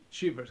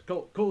 Shivers.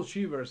 Cole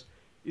Shivers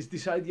is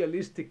this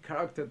idealistic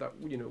character that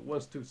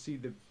wants to see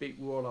the big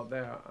world out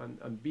there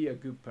and be a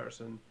good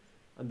person,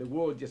 and the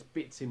world just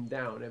beats him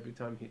down every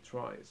time he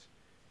tries.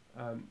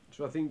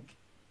 So I think,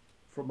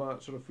 from a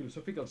sort of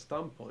philosophical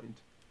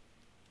standpoint,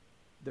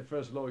 the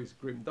first law is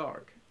grim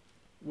dark,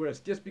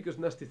 whereas just because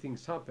nasty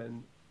things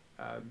happen,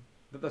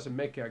 that doesn't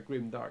make it a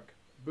grim dark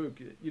book.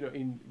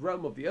 In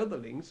Realm of the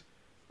Elderlings,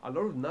 a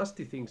lot of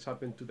nasty things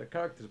happen to the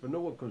characters, but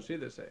no one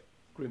considers it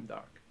grim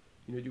dark.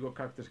 You got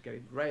characters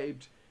getting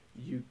raped,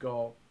 you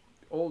got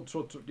all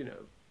sorts of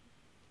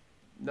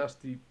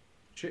nasty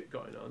shit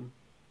going on,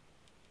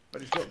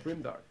 but it's not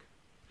grimdark.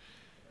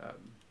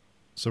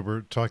 So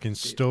we're talking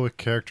stoic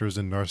characters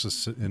in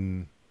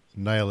in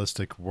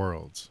nihilistic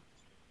worlds.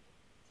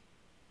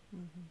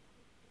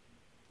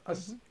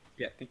 As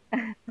Yeah.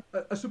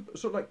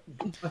 so like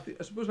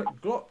I suppose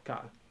like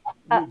Glotka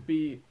Uh, would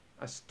be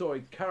a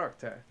stoic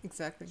character.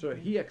 Exactly. So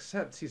he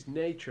accepts his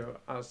nature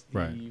as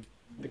Right.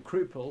 the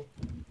cripple,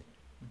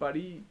 but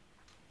he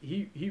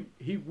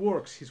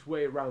works his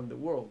way around the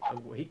world,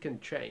 and he can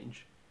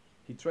change.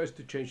 He tries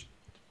to change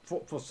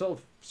for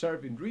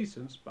self-serving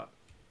reasons, but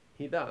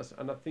he does.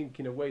 And I think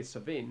in a way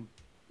Sabine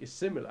is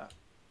similar.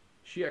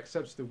 She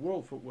accepts the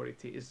world for what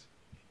it is,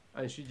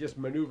 and she just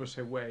maneuvers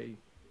her way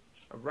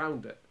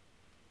around it.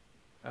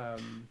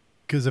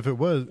 Because if it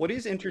was, What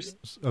is interesting?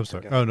 I'm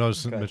sorry. Okay. Oh no, I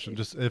was Go ahead,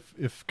 mentioning Steve.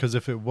 just because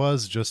if it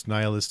was just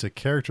nihilistic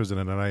characters in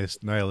a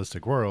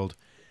nihilistic world,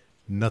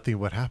 nothing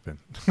would happen.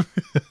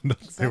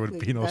 There would Exactly.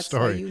 be no That's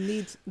why story. you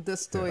need the I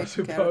stoic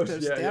suppose,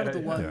 characters. yeah, They are yeah, the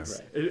yeah.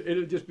 ones. Right.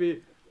 It'll just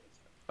be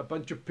a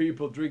bunch of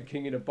people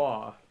drinking in a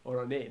bar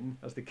or an inn,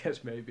 as the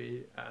case may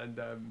be, and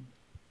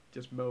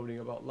just moaning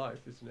about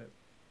life, isn't it?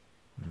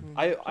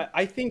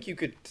 I think you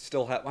could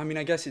still have. I mean,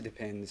 I guess it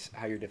depends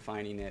how you're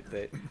defining it,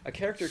 but a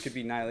character could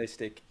be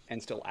nihilistic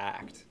and still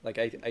act. Like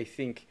I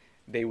think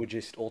they would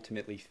just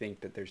ultimately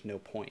think that there's no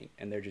point,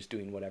 and they're just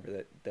doing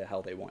whatever the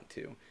hell they want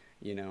to,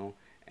 you know.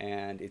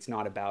 And it's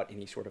not about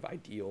any sort of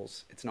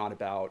ideals. It's not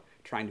about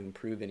trying to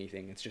improve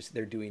anything. It's just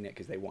they're doing it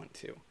because they want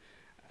to,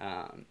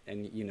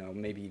 and you know,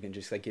 maybe even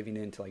just like giving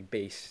in to like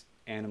base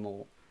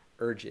animal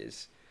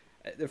urges.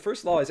 The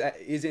first law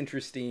is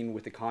interesting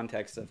with the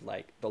context of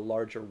like the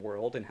larger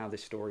world and how the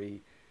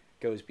story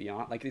goes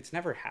beyond. Like it's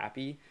never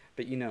happy,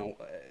 but you know,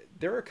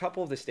 there are a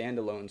couple of the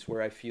standalones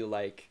where I feel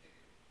like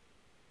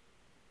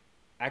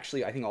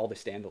actually I think all the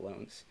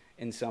standalones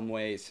in some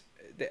ways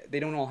they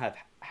don't all have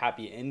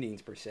happy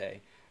endings per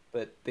se,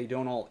 but they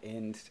don't all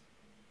end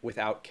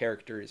without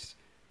characters,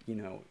 you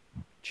know,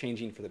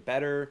 changing for the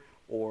better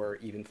or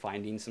even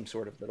finding some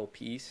sort of little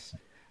peace.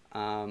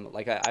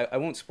 Like I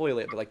won't spoil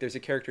it, but like there's a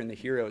character in the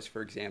Heroes,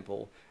 for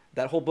example.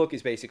 That whole book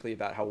is basically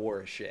about how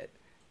war is shit,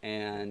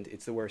 and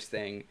it's the worst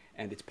thing,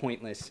 and it's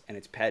pointless, and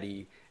it's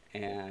petty,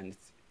 and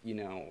you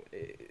know,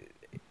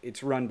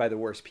 it's run by the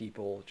worst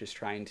people just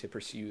trying to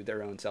pursue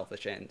their own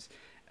selfish ends.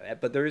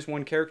 But there is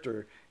one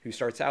character who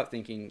starts out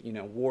thinking, you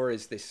know, war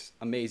is this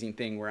amazing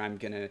thing where I'm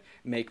gonna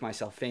make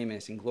myself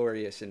famous and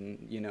glorious,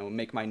 and you know,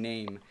 make my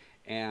name.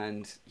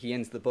 And he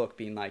ends the book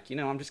being like, you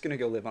know, I'm just gonna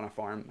go live on a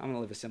farm. I'm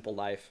gonna live a simple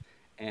life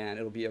and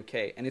it'll be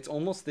okay. And it's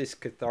almost this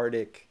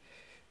cathartic,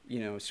 you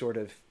know, sort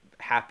of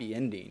happy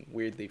ending,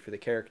 weirdly, for the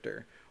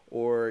character.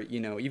 Or, you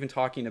know, even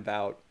talking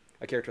about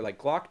a character like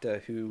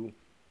Glokta, who,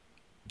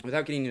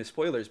 without getting into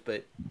spoilers,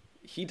 but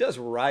he does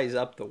rise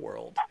up the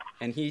world.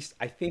 And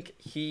I think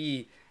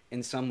he,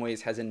 in some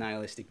ways, has a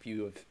nihilistic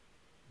view of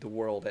the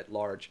world at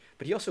large,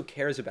 but he also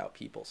cares about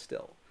people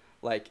still.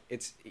 Like,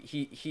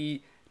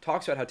 he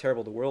talks about how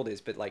terrible the world is,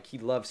 but like, he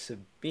loves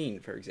Sabine,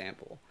 for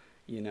example.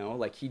 You know,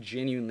 like he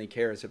genuinely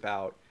cares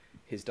about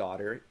his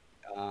daughter.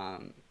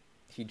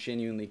 He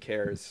genuinely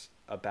cares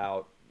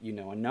about, you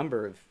know, a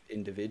number of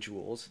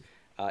individuals.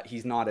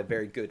 He's not a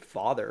very good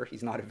father.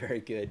 He's not a very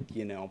good,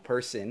 you know,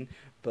 person.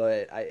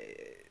 But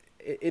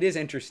it is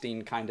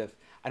interesting, kind of.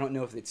 I don't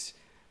know if it's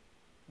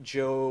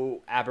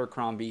Joe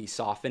Abercrombie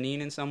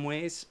softening in some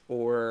ways,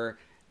 or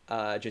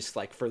just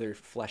like further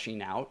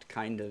fleshing out,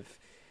 kind of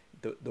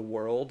the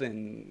world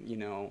and you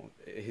know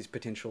his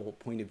potential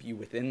point of view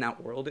within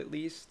that world at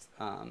least.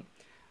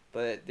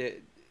 But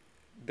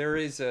there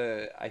is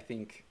I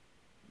think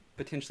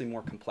potentially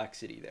more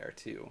complexity there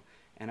too,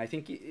 and I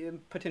think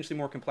potentially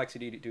more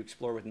complexity to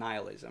explore with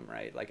nihilism,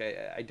 right? Like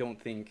I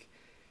don't think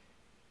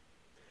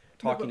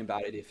No, talking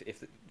about it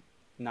if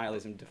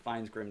nihilism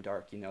defines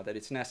grimdark, you know, that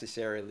it's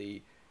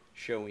necessarily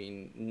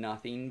showing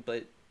nothing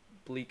but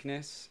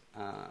bleakness,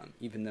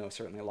 even though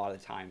certainly a lot of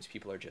the times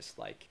people are just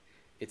like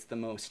it's the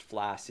most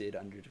flaccid,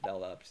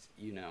 underdeveloped,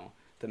 you know,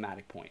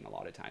 thematic point a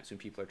lot of times when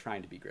people are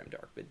trying to be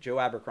grimdark. But Joe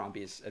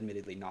Abercrombie is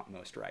admittedly not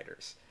most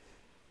writers.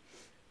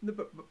 no,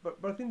 but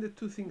I think the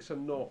two things are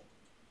not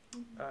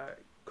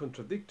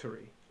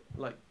contradictory.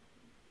 Like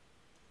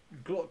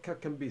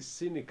Glotka can be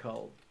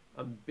cynical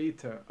and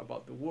bitter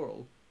about the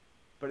world,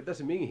 but it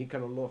doesn't mean he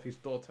cannot love his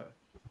daughter.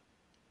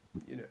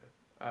 You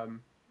know,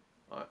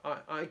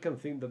 I can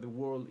think that the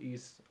world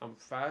is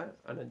unfair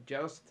and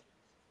unjust.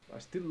 I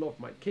still love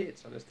my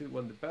kids and I still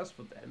want the best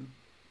for them.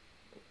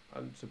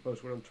 And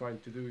suppose what I'm trying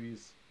to do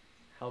is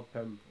help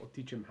them or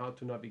teach them how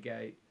to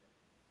navigate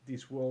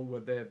this world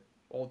where the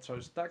odds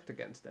are stacked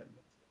against them.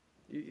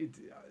 It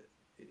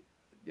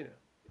you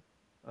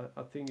know,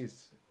 I think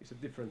it's a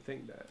different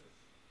thing there.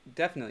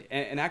 Definitely.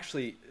 And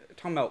actually,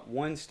 talking about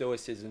one,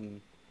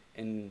 stoicism,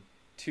 and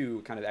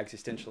two, kind of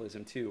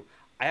existentialism, too,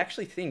 I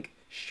actually think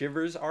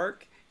Shiver's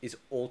arc is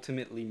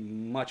ultimately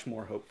much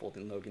more hopeful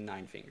than Logan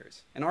Nine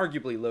Fingers. And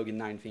arguably, Logan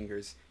Nine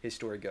Fingers, his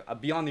story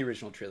beyond the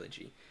original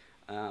trilogy,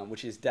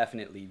 which is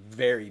definitely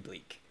very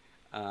bleak.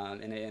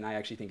 And I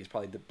actually think is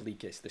probably the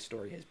bleakest the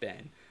story has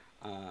been.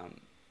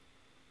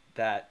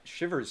 that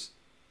Shivers,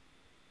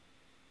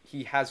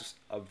 he has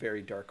a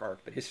very dark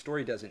arc, but his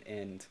story doesn't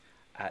end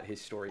at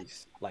his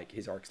story's like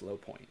his arc's low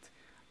point.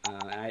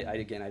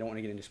 Again, I don't want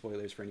to get into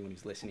spoilers for anyone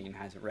who's listening and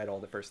hasn't read all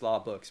the first Law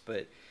books,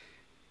 but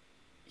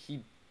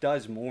he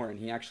does more and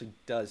he actually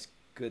does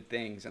good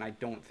things. And I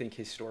don't think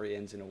his story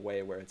ends in a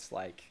way where it's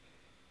like,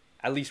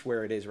 at least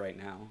where it is right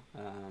now.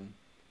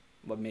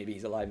 But maybe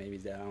he's alive, maybe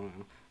he's dead. I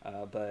don't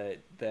know. But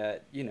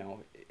that,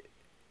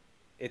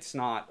 it's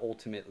not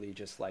ultimately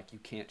just like you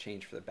can't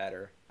change for the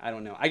better. I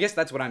don't know. I guess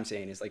that's what I'm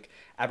saying is like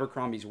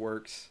Abercrombie's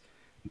works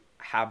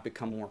have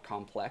become more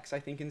complex, I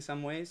think, in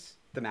some ways,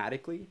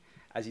 thematically,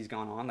 as he's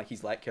gone on. Like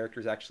he's let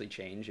characters actually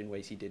change in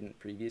ways he didn't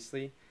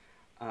previously.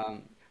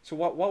 So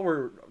what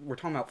we're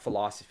talking about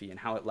philosophy and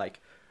how it like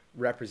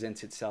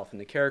represents itself in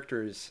the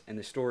characters and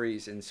the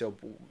stories, and so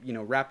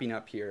wrapping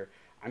up here,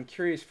 I'm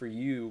curious for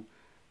you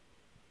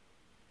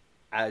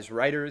as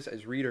writers,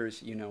 as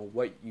readers,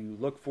 what you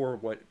look for,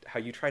 how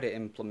you try to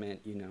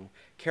implement,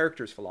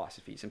 characters'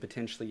 philosophies and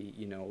potentially,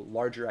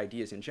 larger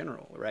ideas in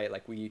general, right?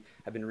 Like we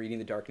have been reading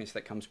The Darkness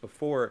That Comes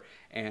Before,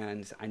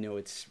 and I know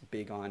it's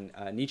big on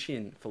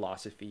Nietzschean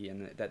philosophy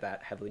and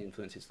that heavily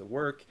influences the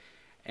work.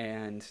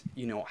 And,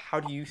 how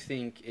do you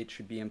think it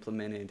should be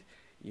implemented?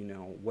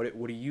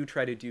 What do you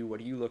try to do? What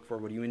do you look for?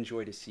 What do you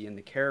enjoy to see in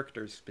the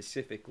characters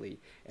specifically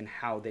and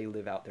how they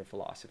live out their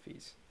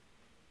philosophies?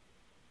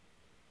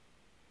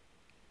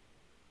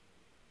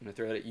 I'm going to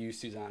throw it at you,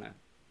 Susana.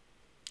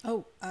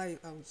 Oh, I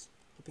was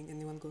hoping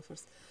anyone go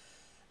first.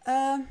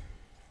 Um,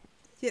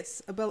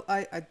 yes, well,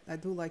 I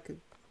do like a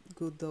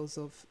good dose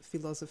of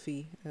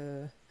philosophy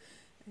in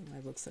my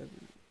books.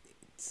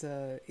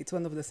 It's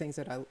one of the things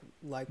that I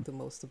like the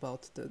most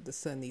about the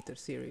Sun Eater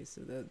series.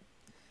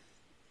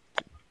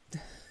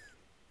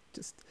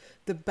 Just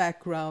the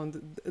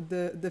background,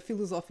 the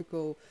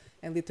philosophical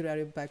and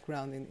literary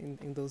background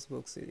in those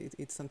books.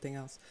 It's something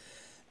else.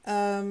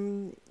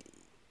 Um,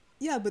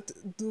 yeah, but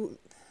do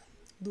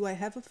I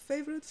have a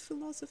favorite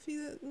philosophy?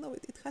 No,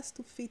 it has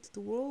to fit the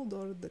world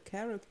or the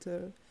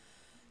character.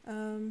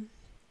 Um,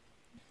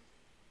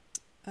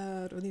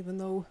 I don't even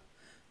know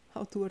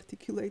how to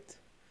articulate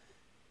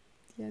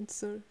the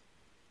answer.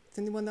 Does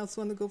anyone else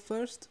want to go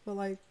first while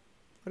I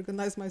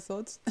organize my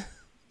thoughts?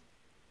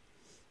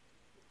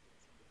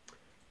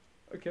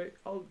 Okay,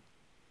 I'll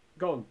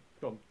go on.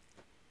 Go on.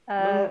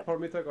 Uh, No,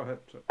 Paromita, go ahead.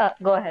 Sorry.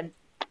 Go ahead.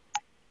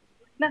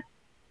 No,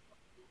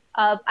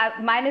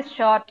 mine is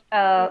short.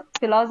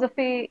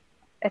 Philosophy,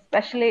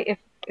 especially if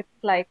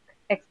it's like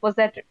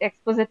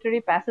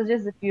expository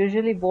passages, it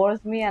usually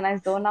bores me and I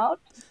zone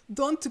out.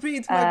 Don't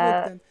read my book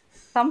Uh, then.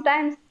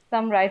 Sometimes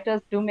some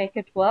writers do make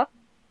it work,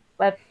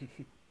 but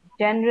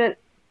general.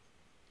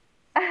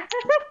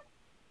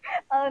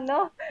 Oh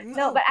no, no,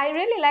 No. but I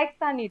really like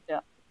Sun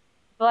Eater,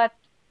 but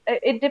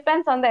it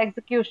depends on the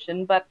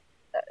execution. But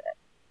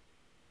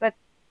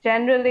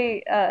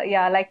generally,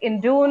 yeah, like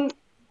in Dune,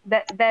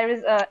 there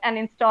is an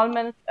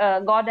installment,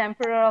 God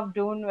Emperor of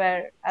Dune,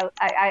 where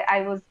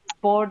I was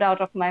bored out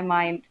of my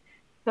mind.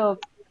 So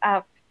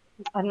uh,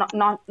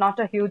 not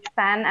a huge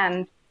fan,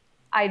 and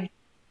I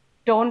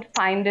don't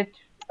find it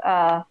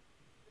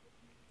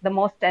the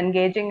most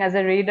engaging as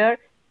a reader.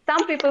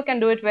 Some people can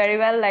do it very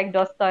well, like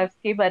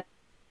Dostoevsky, but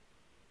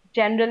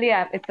generally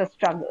it's a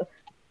struggle.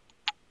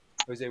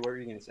 Jose, what were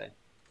you going to say?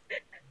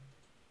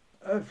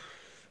 Uh,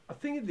 I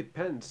think it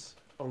depends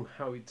on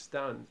how it's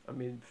done. I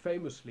mean,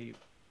 famously,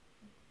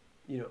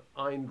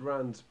 Ayn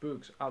Rand's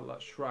books,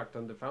 Atlas Shrugged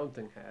and The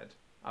Fountainhead,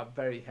 are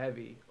very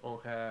heavy on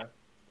her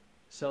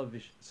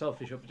selfish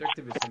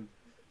objectivism.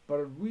 But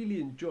I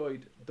really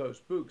enjoyed those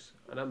books,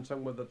 and I'm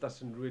someone that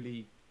doesn't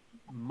really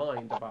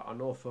mind about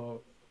an author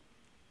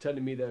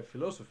telling me their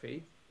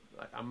philosophy.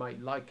 Like, I might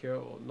like her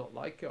or not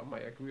like her, I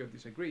might agree or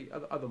disagree.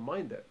 I don't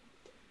mind it.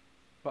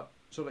 But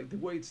so like the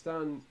way it's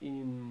done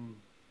in,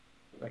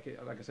 like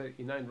I said,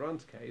 in Ayn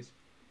Rand's case,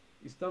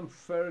 it's done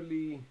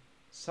fairly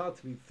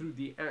subtly through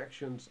the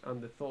actions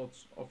and the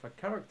thoughts of her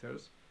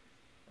characters,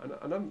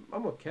 and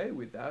I'm okay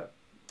with that.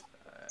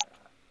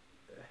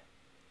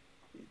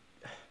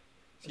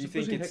 So you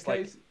think it's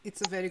like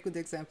it's a very good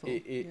example.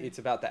 It's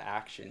about the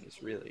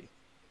actions, really.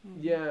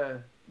 Mm-hmm.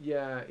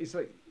 Yeah. It's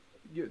like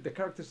the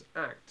characters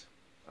act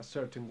a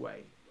certain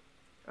way,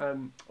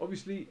 and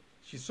obviously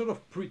she's sort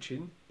of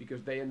preaching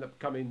because they end up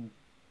coming,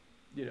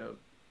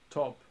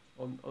 top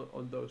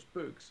on those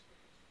books,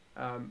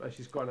 and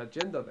she's got an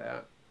agenda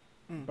there.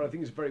 But I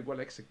think it's very well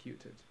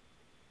executed.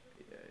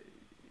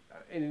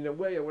 And in a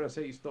way, I want to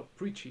say it's not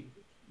preachy.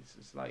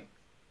 It's like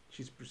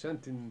she's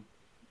presenting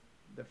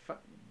the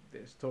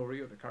the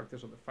story or the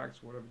characters or the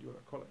facts, whatever you want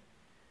to call it,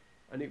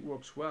 and it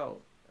works well.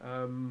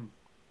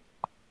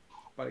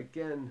 But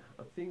again,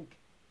 I think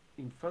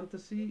in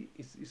fantasy,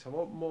 it's a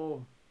lot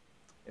more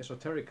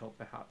esoterical.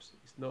 Perhaps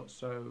it's not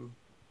so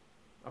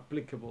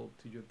applicable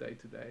to your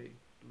day-to-day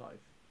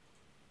life.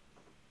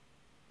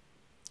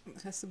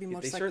 It has to be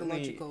more They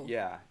psychological. certainly,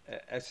 yeah,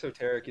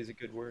 esoteric is a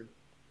good word.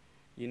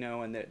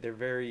 And they're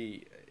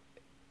very.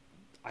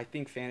 I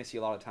think fantasy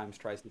a lot of times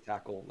tries to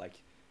tackle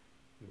like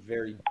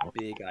very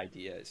big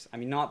ideas. I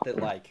mean, not that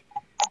like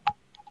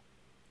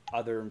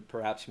other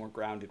perhaps more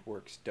grounded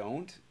works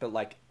don't. But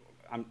like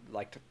I'm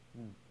like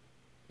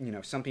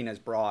something as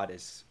broad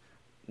as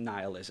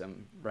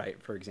nihilism,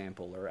 right, for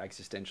example, or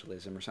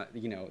existentialism or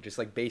something, just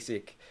like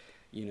basic,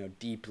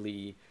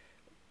 deeply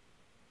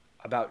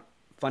about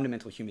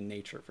fundamental human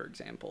nature, for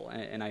example.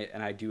 And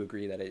I do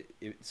agree that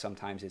it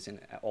sometimes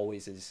isn't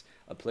always as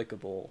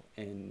applicable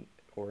in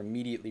or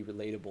immediately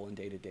relatable in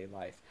day-to-day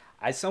life.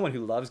 As someone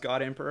who loves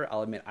God Emperor,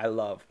 I'll admit I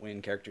love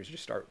when characters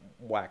just start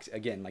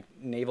again, like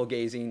navel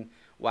gazing,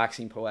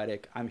 waxing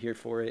poetic. I'm here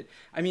for it.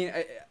 I mean,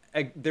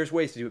 there's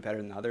ways to do it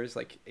better than others.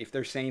 Like if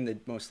they're saying the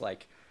most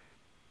like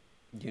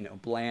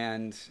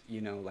bland,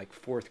 like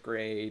fourth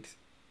grade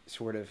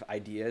sort of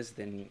ideas,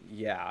 then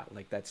yeah,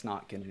 like that's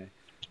not gonna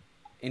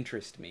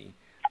interest me.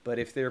 But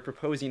if they're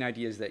proposing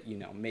ideas that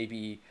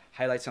maybe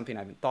highlight something I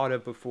haven't thought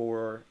of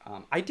before,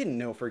 I didn't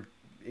know, for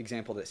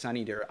example, that Sun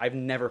Eater, I've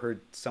never heard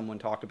someone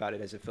talk about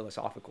it as a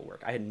philosophical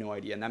work. I had no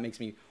idea, and that makes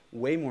me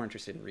way more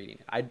interested in reading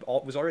it. I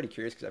was already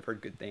curious because I've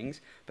heard good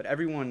things, but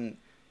everyone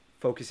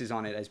focuses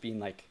on it as being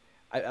like,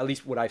 at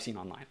least what I've seen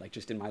online, like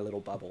just in my little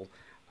bubble,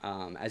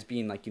 as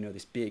being like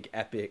this big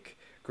epic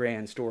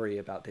grand story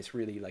about this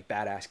really like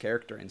badass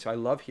character. And so I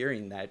love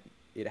hearing that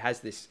it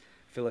has this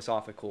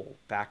philosophical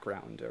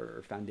background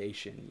or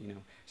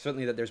foundation,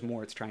 certainly that there's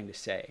more it's trying to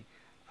say.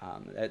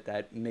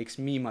 That makes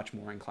me much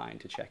more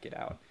inclined to check it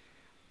out.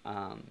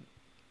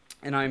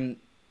 And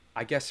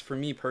I guess for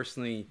me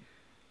personally,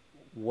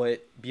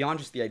 what beyond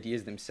just the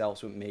ideas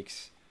themselves, what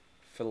makes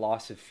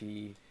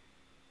philosophy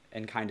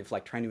and kind of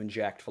like trying to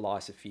inject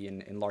philosophy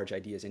and large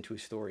ideas into a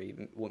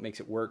story, what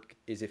makes it work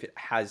is if it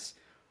has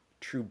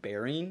true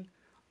bearing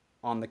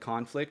on the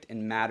conflict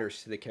and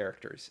matters to the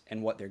characters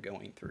and what they're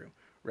going through,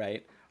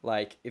 right?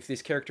 Like if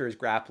this character is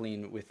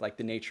grappling with like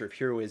the nature of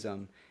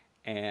heroism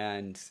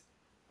and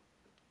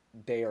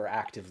they are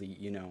actively,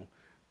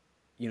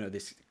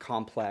 this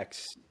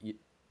complex,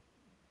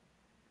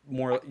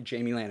 more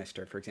Jaime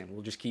Lannister, for example.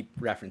 We'll just keep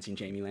referencing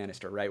Jaime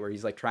Lannister, right? Where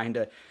he's like trying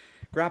to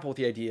grapple with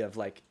the idea of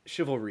like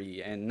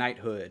chivalry and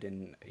knighthood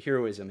and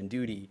heroism and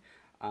duty.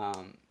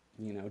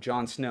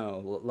 Jon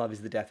Snow, love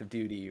is the death of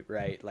duty,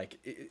 right? Like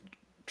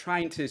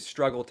trying to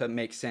struggle to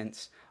make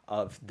sense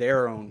of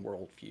their own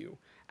worldview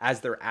as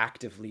they're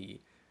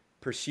actively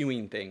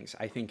pursuing things,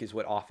 I think is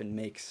what often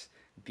makes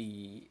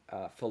the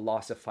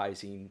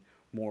philosophizing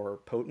more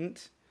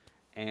potent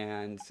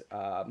and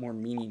more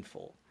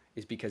meaningful,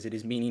 is because it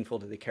is meaningful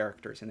to the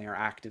characters and they are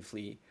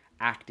actively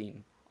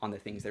acting on the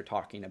things they're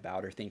talking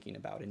about or thinking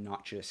about, and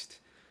not just,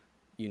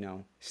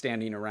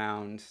 standing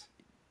around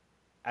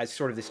as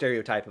sort of the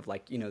stereotype of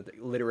like, the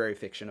literary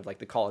fiction of like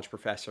the college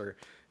professor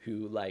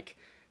who like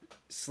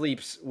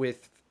sleeps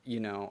with,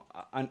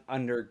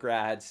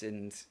 undergrads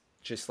and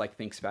just like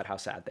thinks about how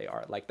sad they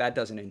are. Like that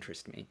doesn't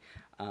interest me.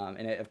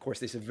 Of course,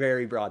 this is a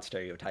very broad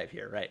stereotype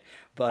here, right?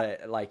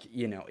 But like,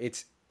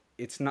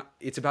 it's not.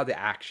 It's about the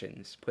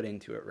actions put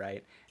into it,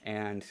 right?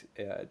 And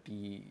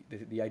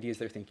the ideas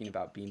they're thinking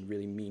about being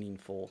really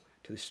meaningful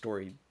to the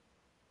story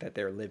that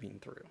they're living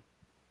through.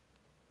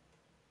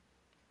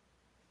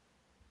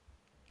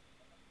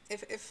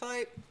 If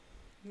I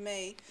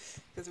may,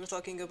 because we're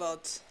talking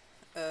about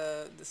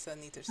the Sun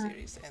Eater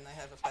series, and I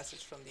have a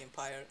passage from the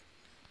Empire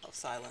of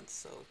Silence,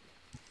 so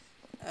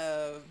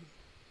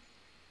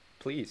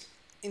Please.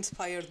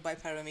 inspired by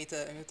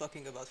Paromita, and we're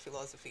talking about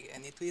philosophy,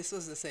 and this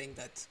was the saying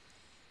that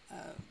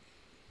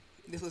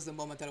this was the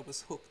moment that I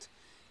was hooked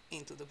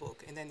into the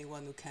book, and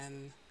anyone who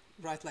can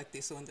write like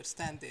this or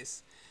understand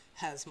this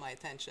has my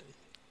attention.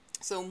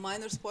 So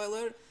minor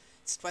spoiler,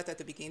 it's right at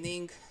the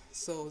beginning,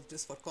 so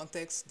just for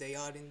context, they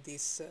are in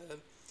this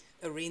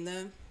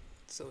arena,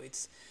 so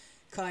it's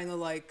kind of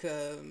like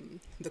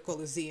the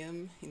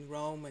Colosseum in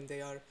Rome, and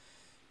they are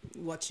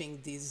watching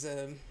these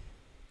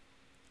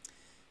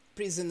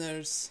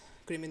prisoners,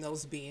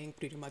 criminals being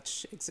pretty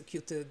much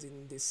executed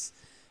in this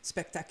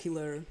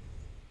spectacular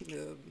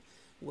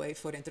way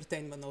for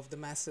entertainment of the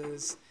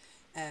masses,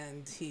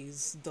 and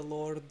he's the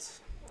lord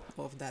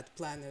of that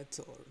planet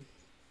or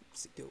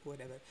city or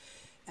whatever,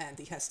 and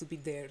he has to be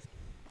there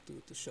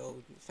to show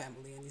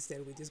family, and he's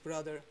there with his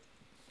brother.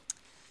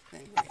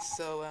 Anyway,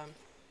 so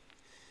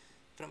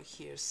from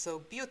here, so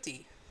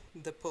beauty,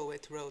 the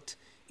poet wrote,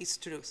 is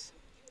truth.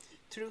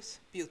 Truth,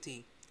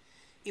 beauty.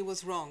 It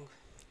was wrong.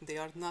 They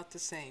are not the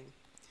same.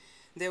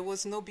 There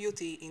was no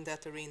beauty in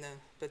that arena,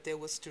 but there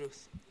was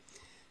truth.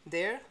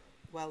 There,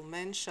 while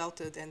men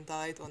shouted and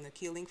died on a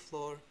killing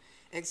floor,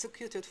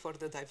 executed for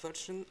the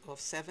diversion of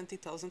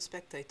 70,000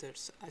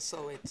 spectators, I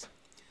saw it.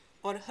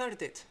 Or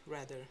heard it,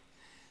 rather.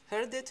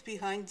 Heard it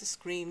behind the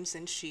screams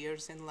and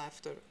cheers and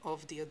laughter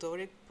of the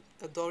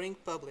adoring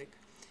public,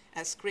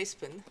 as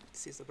Crispin,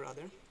 this is the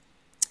brother,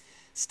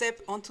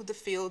 stepped onto the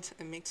field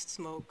amidst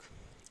smoke,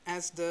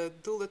 as the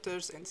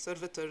duelators and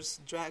servitors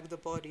dragged the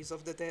bodies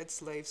of the dead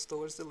slaves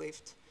towards the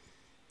lift.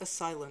 A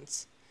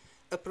silence,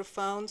 a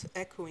profound,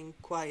 echoing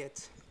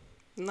quiet.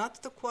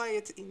 Not the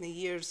quiet in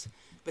the ears,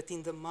 but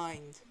in the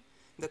mind.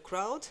 The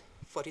crowd,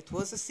 for it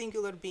was a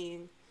singular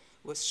being,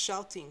 was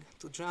shouting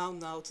to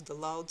drown out the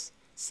loud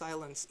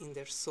silence in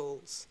their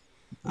souls.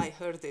 I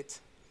heard it,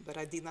 but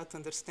I did not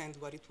understand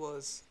what it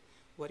was,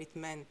 what it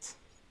meant.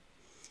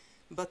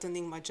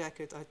 Buttoning my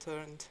jacket, I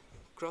turned,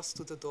 crossed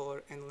to the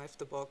door, and left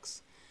the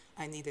box.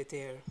 I needed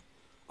air.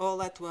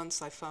 All at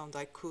once, I found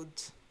I could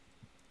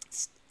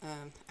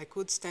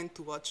stand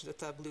to watch the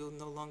tableau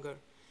no longer.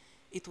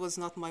 It was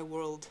not my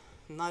world,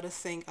 not a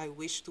thing I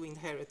wished to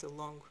inherit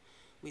along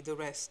with the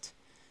rest.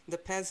 The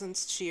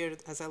peasants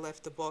cheered as I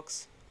left the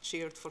box,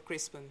 cheered for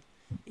Crispin.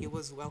 He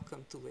was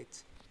welcome to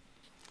it.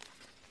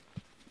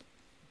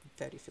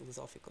 Very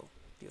philosophical,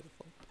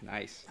 beautiful.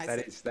 Nice.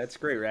 That's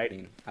great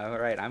writing. All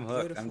right, I'm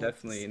hooked. I'm Beautiful.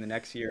 definitely in the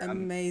next year.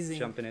 Amazing. I'm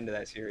jumping into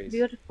that series.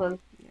 Beautiful.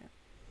 Yeah,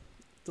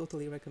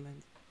 totally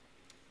recommend.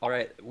 All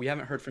right, we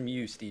haven't heard from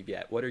you, Steve,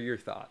 yet. What are your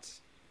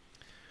thoughts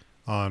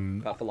On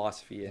about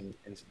philosophy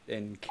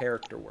and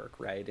character work,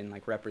 right? And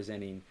like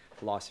representing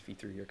philosophy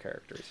through your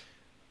characters.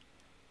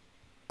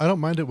 I don't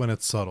mind it when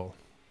it's subtle,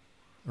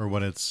 or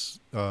when it's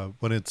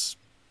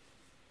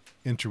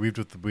interweaved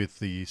with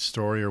the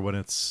story, or when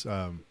it's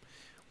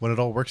when it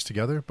all works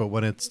together. But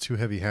when it's too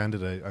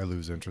heavy-handed, I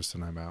lose interest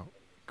and I'm out.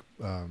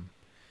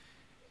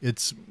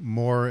 It's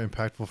more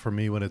impactful for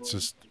me when it's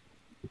just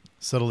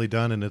subtly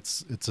done, and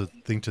it's a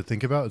thing to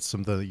think about. It's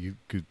something that you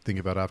could think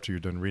about after you're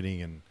done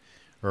reading and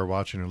or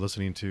watching or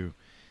listening to,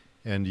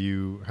 and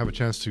you have a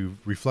chance to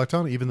reflect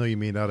on it. Even though you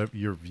may not have,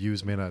 your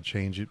views may not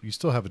change, you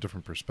still have a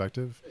different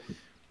perspective.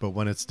 But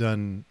when it's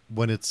done,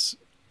 when it's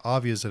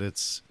obvious that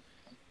it's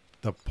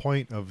the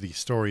point of the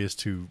story is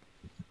to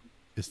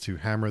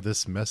hammer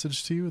this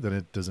message to you, then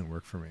it doesn't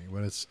work for me.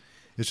 When it's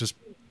just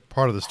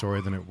part of the story,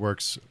 then it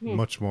works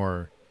much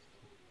more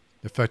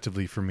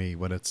effectively for me.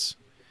 When it's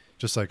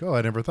just like, oh,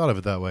 I never thought of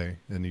it that way,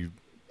 and you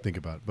think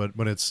about it. But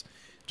when it's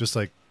just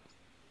like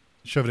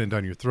shoving it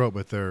down your throat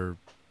with their,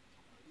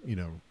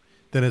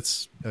 then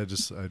it's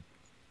I'm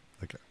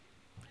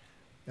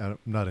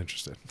not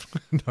interested.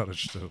 Not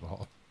interested at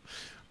all.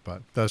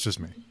 But that's just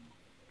me.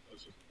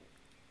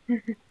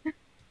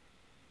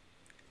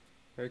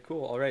 Very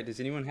cool. All right. Does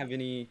anyone have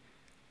any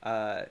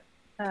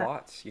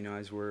thoughts,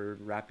 as we're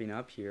wrapping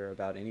up here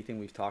about anything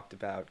we've talked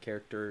about,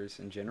 characters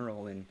in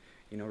general, and,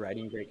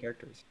 writing great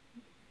characters?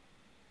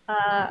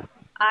 Uh,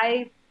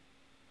 I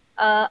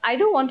I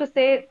do want to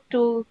say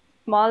two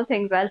small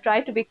things. I'll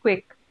try to be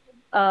quick.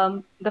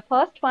 The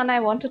first one I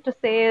wanted to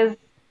say is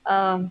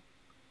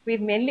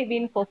we've mainly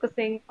been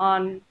focusing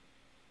on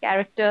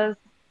characters,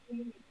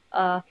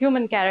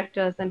 human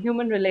characters, and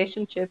human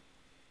relationships.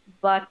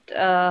 But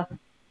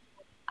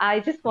I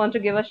just want to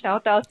give a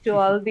shout out to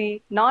all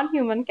the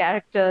non-human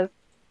characters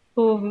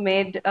who've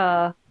made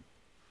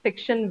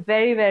fiction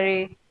very,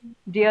 very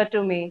dear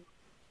to me,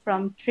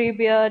 from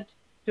Treebeard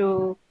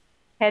to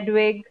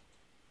Hedwig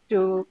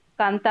to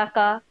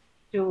Kantaka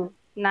to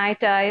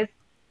Night Eyes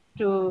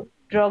to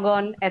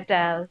Drogon et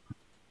al.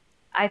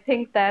 I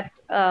think that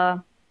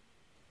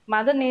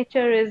Mother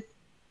Nature is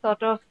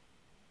sort of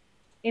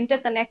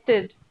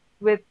interconnected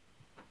with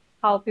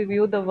how we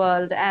view the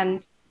world,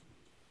 and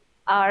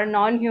our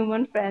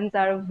non-human friends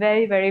are a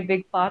very, very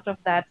big part of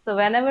that. So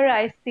whenever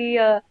I see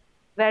a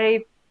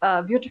very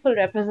beautiful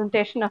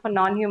representation of a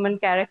non-human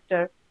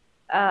character,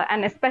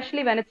 and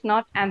especially when it's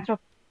not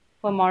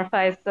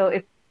anthropomorphized, so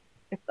it's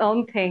its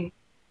own thing,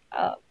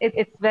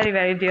 it's very,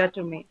 very dear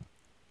to me.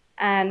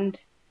 And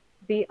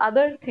the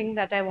other thing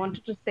that I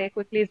wanted to say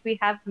quickly is we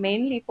have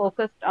mainly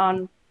focused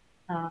on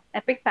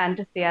epic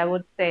fantasy, I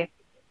would say,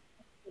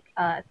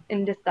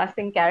 in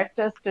discussing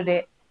characters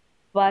today.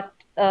 But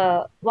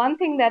one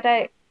thing that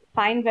I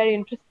find very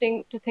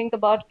interesting to think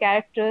about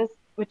characters,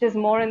 which is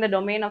more in the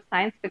domain of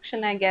science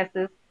fiction, I guess,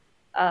 is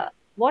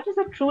what is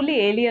a truly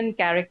alien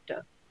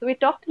character? So we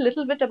talked a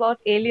little bit about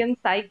alien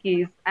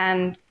psyches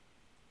and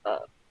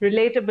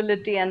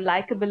relatability and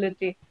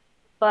likability,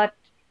 but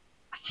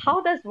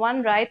how does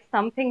one write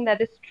something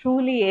that is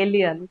truly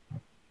alien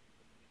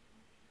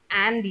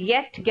and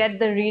yet get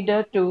the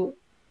reader to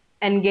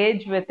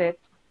engage with it?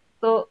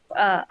 So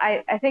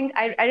I think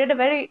I read a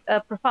very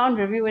profound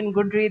review in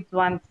Goodreads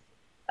once.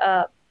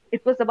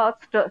 It was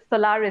about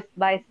Solaris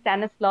by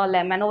Stanislaw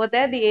Lem, and over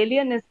there the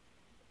alien is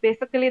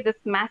basically this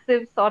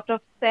massive sort of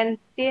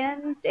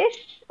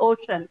sentient-ish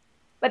ocean,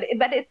 but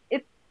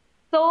it's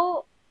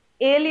so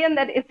alien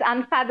that it's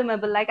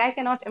unfathomable. Like I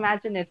cannot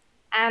imagine it.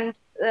 And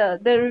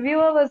the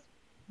reviewer was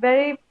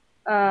very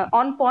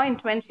on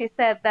point when she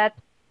said that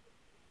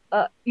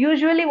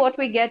usually what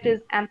we get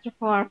is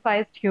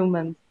anthropomorphized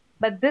humans,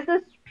 but this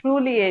is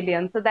truly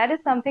alien. So that is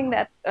something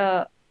that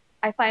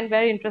I find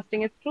very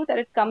interesting. It's true that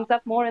it comes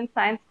up more in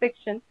science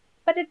fiction,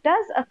 but it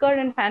does occur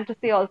in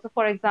fantasy also.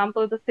 For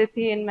example, the Scythe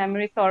in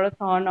Memory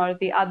Sorathon, or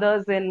the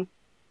others in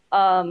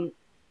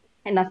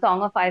A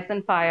Song of Ice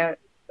and Fire,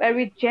 where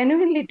we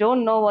genuinely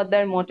don't know what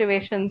their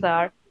motivations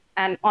are.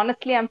 And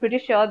honestly, I'm pretty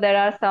sure there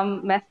are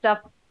some messed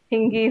up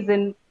thingies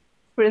in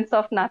Prince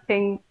of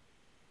Nothing,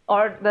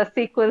 or the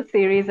sequel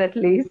series at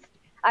least.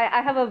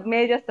 I have a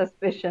major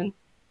suspicion.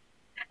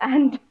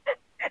 And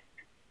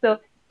so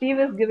Steve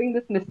is giving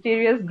this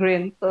mysterious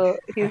grin, so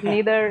he's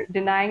neither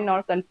denying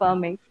nor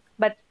confirming.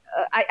 But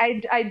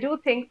I do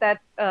think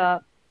that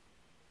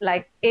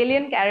like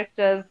alien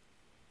characters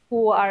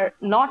who are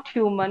not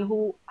human,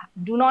 who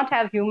do not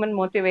have human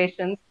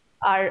motivations,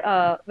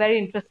 are very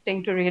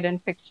interesting to read in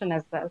fiction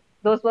as well.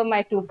 Those were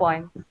my 2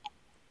 points.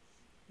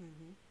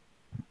 Hmm.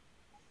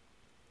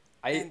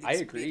 I And I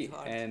it's really agree,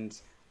 hard.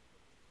 and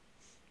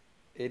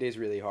it is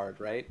really hard,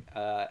 right?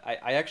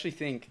 I actually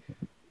think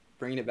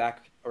bringing it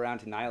back around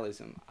to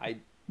nihilism, I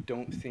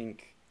don't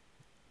think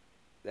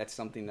that's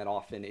something that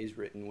often is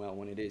written well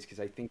when it is, because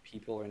I think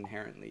people are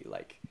inherently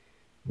like,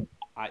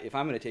 if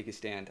I'm going to take a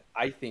stand,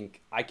 I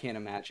think I can't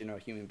imagine a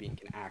human being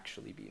can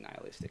actually be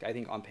nihilistic. I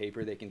think on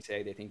paper they can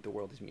say they think the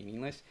world is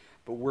meaningless,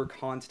 but we're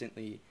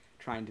constantly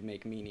trying to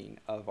make meaning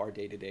of our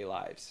day-to-day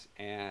lives,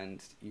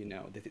 and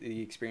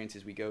the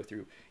experiences we go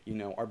through.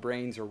 Our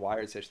brains are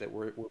wired such that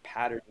we're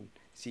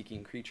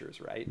pattern-seeking creatures,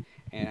 right?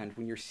 And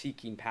when you're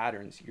seeking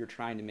patterns, you're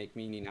trying to make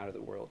meaning out of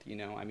the world.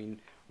 I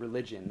mean,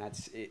 religion,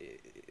 that's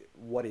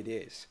what it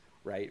is,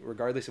 right?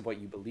 Regardless of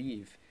what you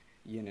believe,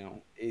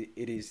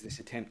 it is this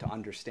attempt to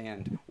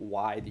understand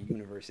why the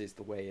universe is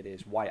the way it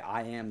is, why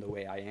I am the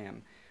way I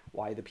am,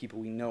 why the people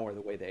we know are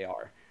the way they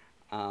are.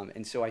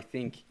 And so I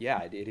think,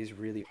 yeah, it is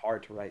really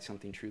hard to write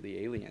something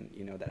truly alien,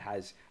 that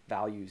has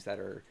values that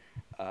are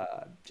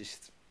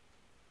just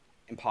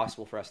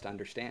impossible for us to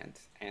understand.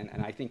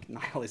 And I think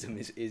nihilism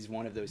is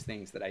one of those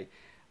things that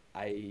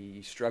I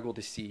struggle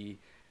to see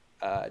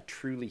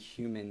truly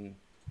human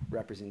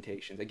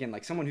representations. Again,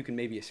 like someone who can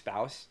maybe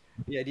espouse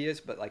the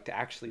ideas, but like to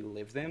actually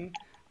live them,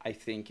 I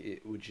think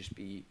it would just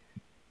be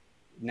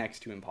next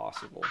to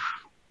impossible.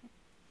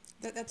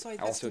 That's why it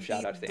I has also to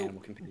shout be out to the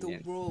animal the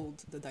companion.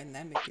 world, the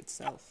dynamic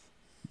itself.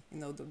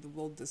 The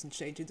world doesn't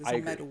change. It I doesn't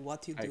agree. matter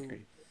what you I do.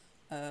 agree.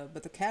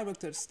 But the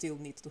characters still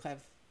need to have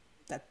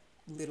that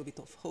little bit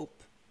of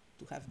hope,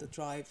 to have the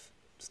drive.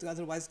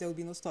 Otherwise, there will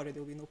be no story,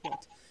 there will be no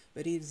plot.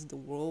 But it is the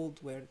world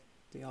where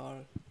they are.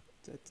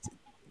 That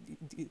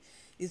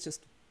it's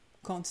just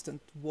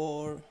constant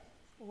war,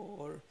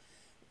 or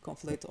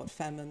conflict, or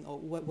famine, or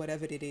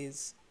whatever it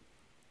is.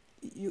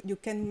 You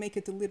can make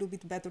it a little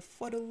bit better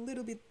for a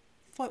little bit,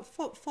 for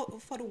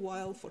a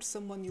while, for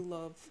someone you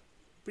love,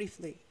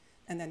 briefly,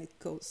 and then it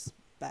goes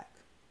back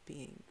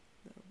being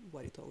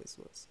what it always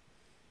was.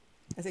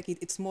 I think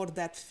it's more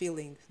that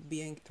feeling,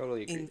 being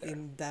Totally agree there.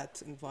 in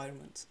that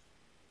environment,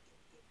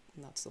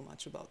 not so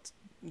much about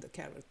the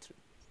character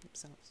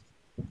themselves.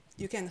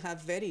 You can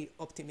have very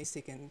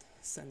optimistic and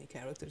sunny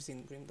characters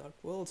in grimdark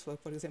worlds. For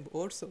example,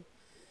 Orso,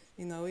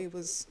 it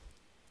was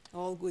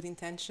all good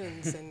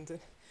intentions, and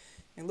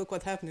look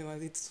what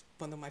happened. It's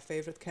one of my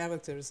favorite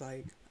characters.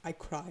 I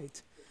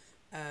cried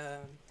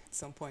at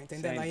some point,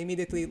 and then I Same.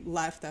 immediately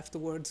laughed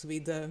afterwards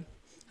with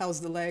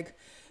 "How's the leg?"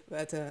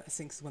 But I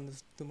think it's one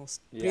of the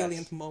most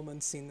brilliant Yes.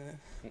 moments in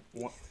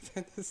One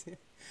fantasy.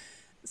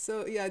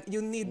 So yeah,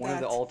 you need one of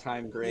the that.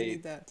 all-time You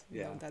need great. that.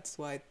 Yeah, That's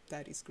why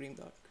that is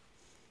grimdark.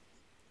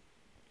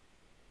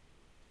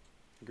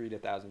 agreed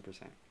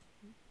 1,000%.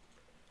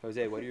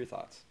 Jose, what are your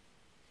thoughts?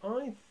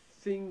 I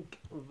think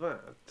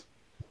that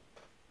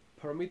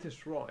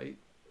Paromita's right,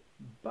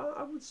 but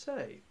I would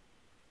say,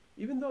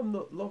 even though I'm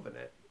not loving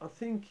it, I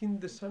think in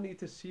the Sun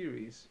Eater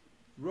series,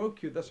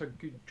 Roku does a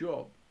good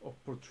job of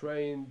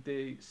portraying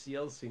the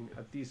Cielcing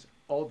as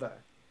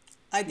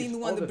I these didn't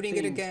want to other bring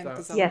it things again that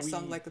because I'll Yes.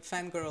 sound we. like a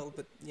fangirl,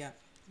 but yeah,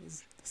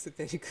 it's a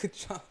very good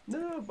job.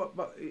 No,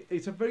 but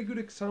it's a very good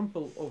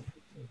example of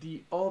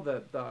the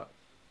other that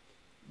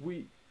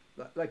we,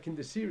 like in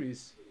the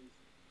series,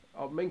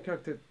 our main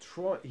character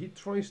he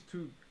tries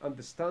to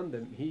understand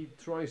them. He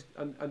tries,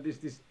 and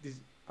this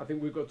I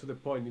think we got to the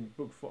point in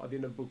book 4, at the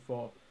end of book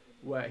 4,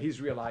 where he's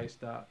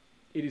realized that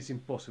it is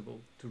impossible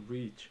to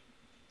reach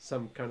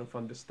some kind of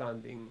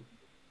understanding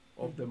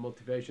of the Hmm.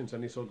 motivations,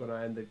 and it's all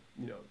gonna end up,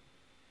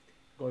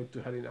 going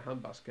to hell in a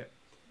handbasket.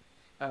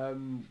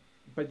 Um,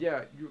 but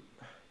yeah,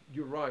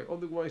 you're right.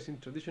 Otherwise, in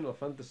traditional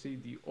fantasy,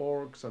 the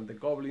orcs and the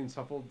goblins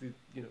have all the,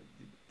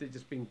 they're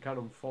just been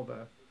canon for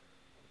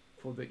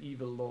the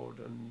evil lord,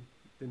 and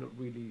they're not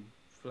really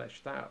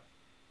fleshed out.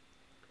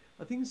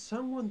 I think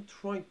someone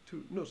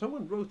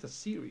wrote a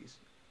series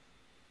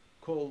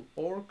called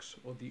Orcs,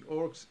 or the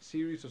Orcs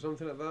series, or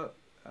something like that.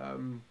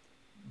 Um,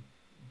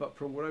 but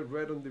from what I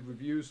read on the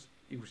reviews,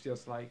 it was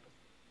just like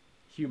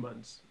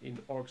humans in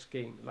Orcs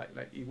King. Like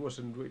it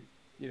wasn't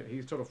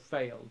he sort of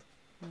failed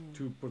Mm.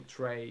 to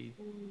portray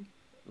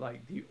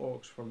like the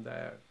orcs from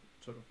their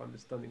sort of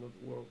understanding of the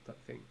world,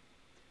 type thing.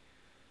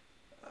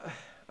 Uh,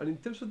 and in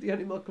terms of the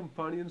animal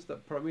companions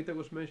that Paramita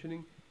was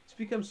mentioning, it's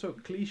become so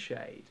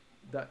cliched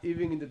that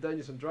even in the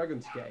Dungeons and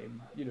Dragons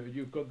game,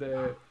 you've got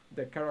the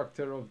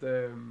character of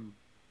the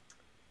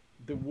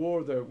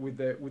warder with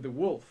the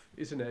wolf,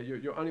 isn't it?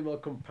 Your animal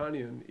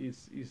companion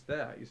is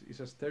there, is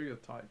a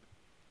stereotype,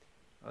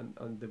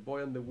 and the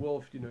boy and the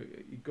wolf,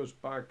 it goes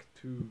back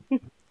to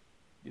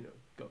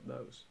God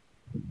knows,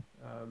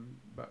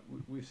 but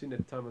we've seen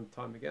it time and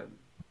time again.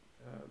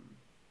 Um,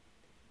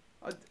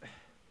 I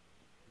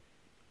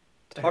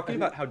Talking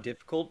think about how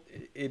difficult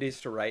it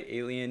is to write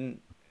alien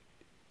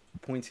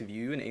points of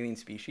view and alien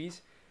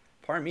species,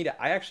 Paramita,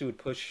 I actually would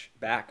push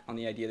back on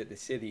the idea that the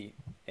Scythe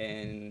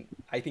And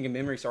I think in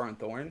Memory, Sorrow, and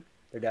Thorn,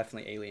 they're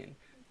definitely alien.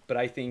 But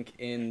I think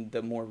in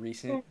the more Mm.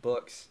 recent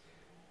books,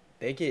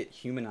 they get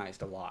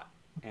humanized a lot,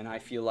 and I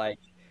feel like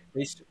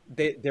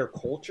their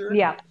culture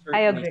Yeah,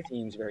 I certainly agree.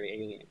 seems very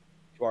alien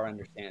to our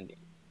understanding.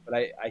 But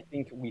I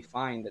think we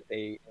find that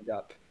they end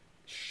up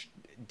sh-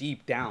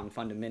 deep down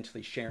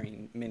fundamentally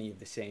sharing many of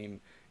the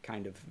same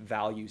kind of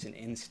values and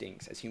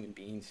instincts as human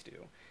beings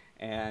do.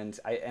 And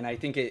I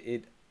think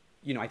it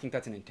I think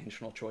that's an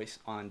intentional choice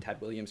on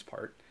Tad Williams'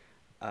 part,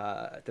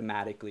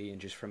 thematically and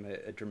just from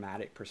a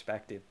dramatic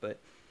perspective. But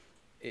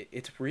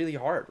it's really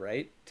hard,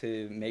 right,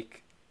 to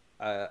make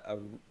a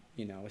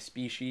a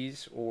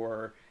species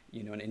or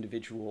an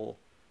individual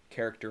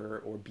character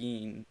or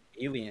being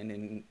alien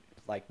and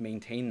like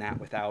maintain that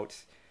without,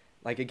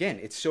 like, again,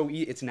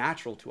 it's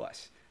natural to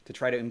us to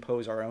try to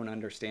impose our own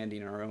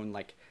understanding, our own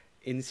like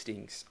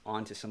instincts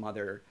onto some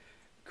other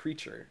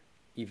creature,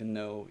 even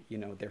though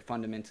they're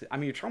fundamentally, I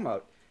mean, you're talking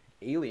about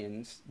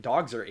aliens.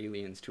 Dogs are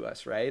aliens to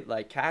us, right?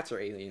 Like cats are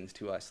aliens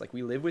to us. Like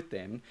we live with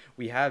them,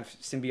 we have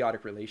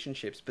symbiotic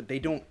relationships, but they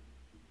don't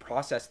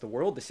process the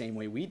world the same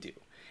way we do.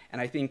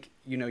 And I think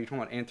you're talking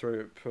about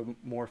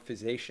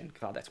anthropomorphization.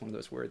 God, that's one of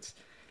those words,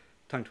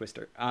 tongue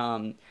twister.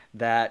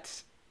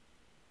 That,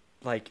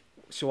 like,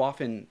 so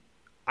often,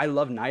 I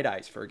love Night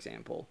Eyes, for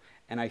example,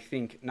 and I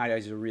think Night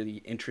Eyes is a really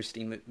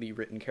interestingly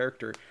written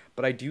character.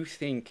 But I do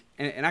think,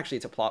 and actually,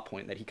 it's a plot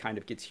point that he kind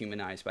of gets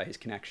humanized by his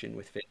connection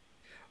with Finn,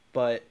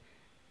 but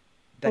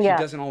that he Yeah.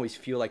 doesn't always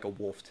feel like a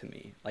wolf to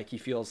me. Like he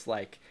feels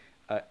like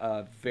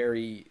a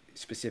very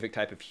specific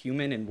type of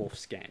human in wolf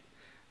skin,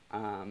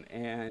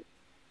 and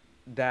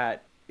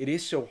that it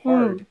is so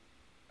hard, Hmm.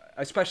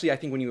 especially I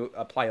think when you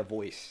apply a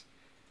voice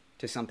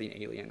to something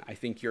alien. I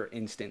think you're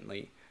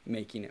instantly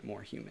making it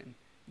more human.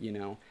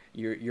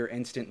 You're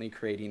instantly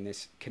creating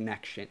this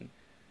connection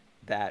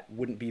that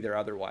wouldn't be there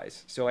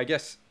otherwise. So I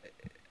guess,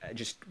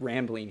 just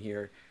rambling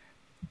here,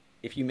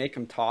 if you make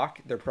them talk,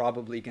 they're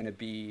probably going to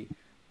be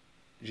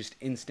just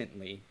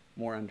instantly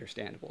more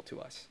understandable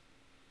to us.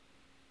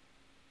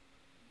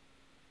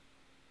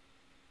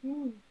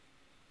 Hmm.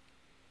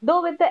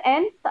 Though with the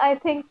Ents, I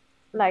think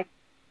like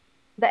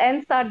the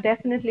Ents are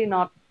definitely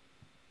not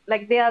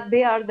like they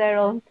are their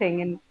own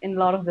thing in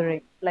Lord of the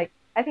Rings. Like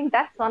I think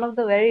that's one of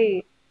the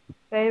very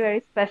very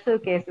very special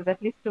cases,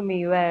 at least to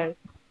me, where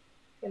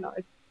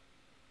it's,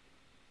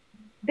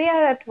 they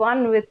are at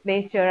one with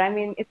nature. I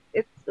mean,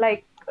 it's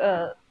like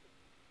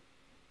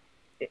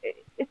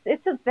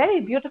it's a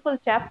very beautiful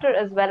chapter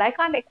as well. I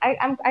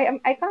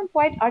can't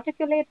quite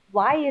articulate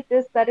why it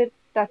is that it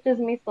touches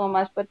me so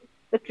much, but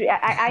the tree.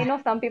 I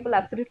know some people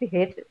absolutely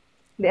hate it.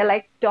 They're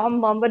like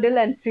Tom Bombadil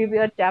and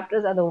Treebeard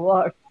chapters are the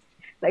worst.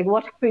 Like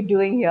what are we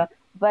doing here?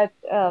 But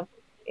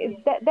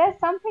there's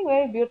something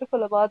very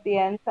beautiful about the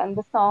ends and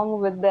the song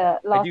with the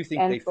I lost do think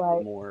they ends, feel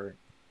right? more.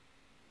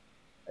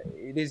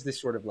 It is this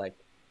sort of like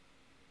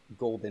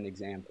golden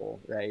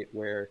example, right?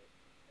 Where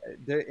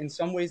in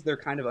some ways they're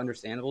kind of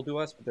understandable to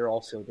us, but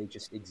they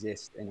just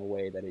exist in a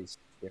way that is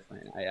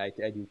different. I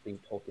do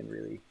think Tolkien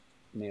really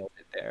nailed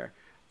it there.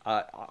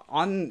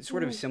 On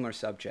sort of a Mm. similar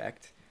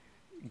subject,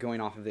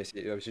 going off of this,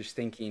 I was just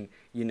thinking,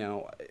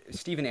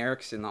 Stephen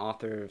Erickson, the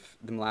author of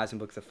the Malazan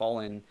Book, The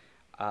Fallen,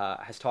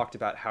 has talked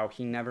about how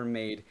he never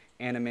made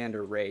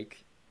Anomander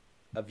Rake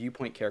a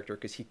viewpoint character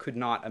because he could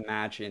not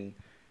imagine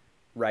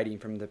writing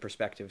from the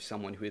perspective of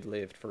someone who had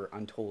lived for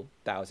untold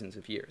thousands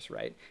of years,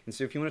 right? And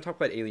so, if you want to talk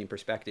about alien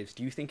perspectives,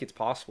 do you think it's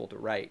possible to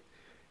write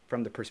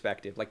from the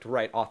perspective, like to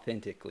write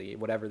authentically,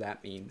 whatever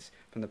that means,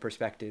 from the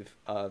perspective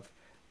of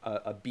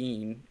a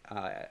being,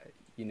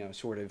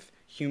 sort of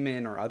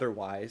human or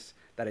otherwise,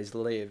 that has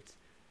lived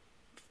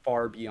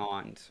far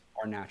beyond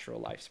our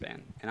natural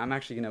lifespan? And I'm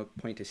actually going to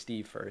point to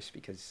Steve first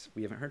because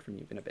we haven't heard from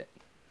you in a bit.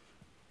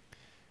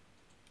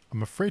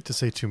 I'm afraid to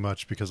say too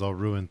much because I'll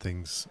ruin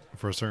things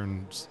for a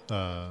certain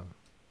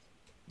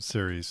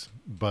series.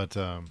 But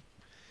I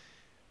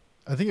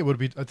think it would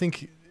be. I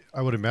think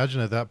I would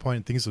imagine at that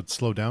point things would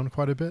slow down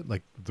quite a bit.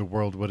 Like the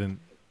world wouldn't.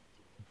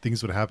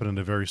 Things would happen at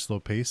a very slow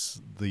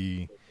pace.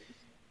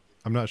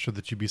 I'm not sure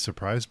that you'd be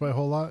surprised by a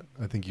whole lot.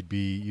 I think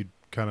you'd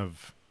kind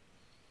of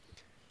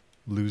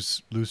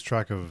lose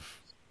track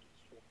of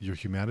your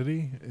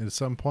humanity at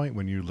some point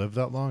when you live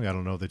that long. I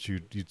don't know that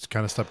you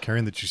kind of stop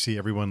caring that you see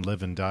everyone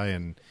live and die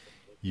and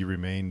you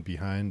remain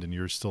behind and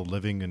you're still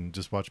living and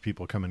just watch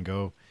people come and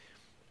go.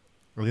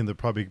 I think there'll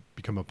probably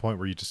become a point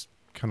where you just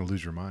kind of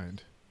lose your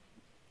mind.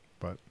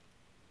 But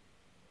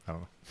I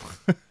don't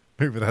know.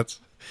 Maybe that's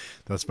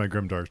my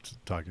grimdark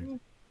talking.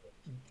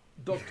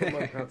 Dr.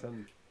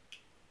 Manhattan.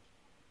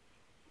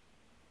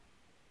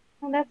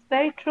 And that's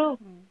very true.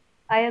 Mm.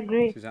 I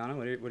agree. Susanna,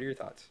 what are your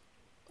thoughts?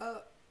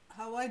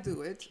 How I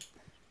do it,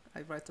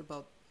 I write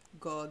about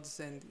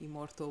gods and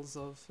immortals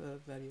of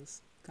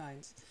various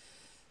kinds.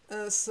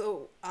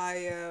 So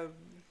I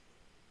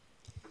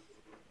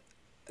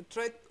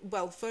tried.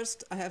 Well,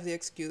 first I have the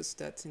excuse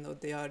that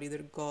they are either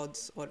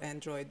gods or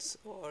androids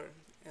or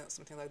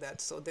something like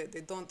that. So they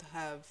don't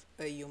have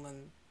a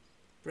human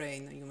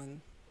brain, a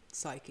human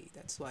psyche.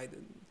 That's why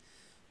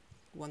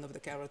one of the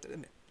characters,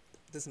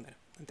 doesn't matter.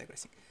 I'm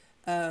digressing.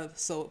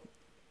 So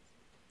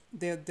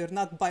they're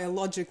not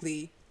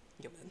biologically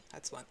human.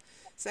 That's one.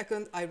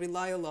 Second, I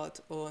rely a lot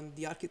on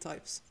the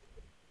archetypes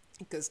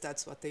because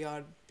that's what they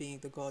are. Being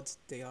the gods,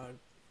 they are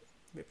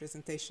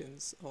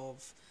representations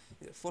of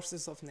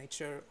forces of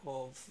nature,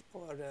 or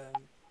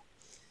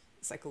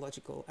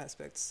psychological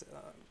aspects.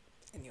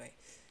 Anyway,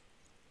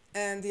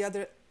 and the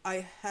other,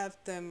 I have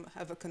them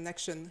have a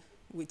connection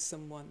with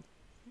someone.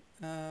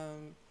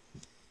 Um,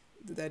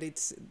 that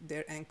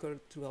they're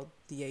anchored throughout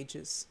the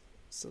ages,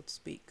 so to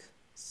speak.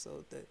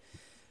 So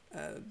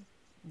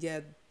yeah,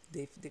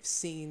 they've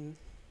seen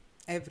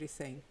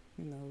everything.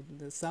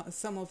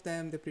 Some of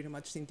them they pretty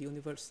much seen the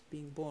universe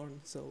being born.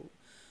 So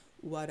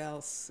what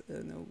else?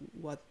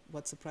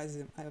 What surprises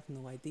them? I have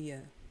no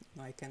idea.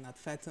 I cannot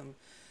fathom.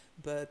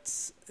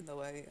 But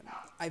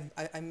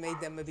I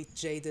made them a bit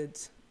jaded,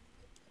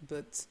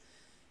 but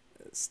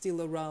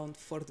still around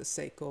for the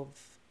sake of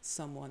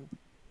someone.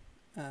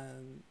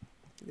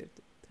 There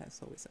has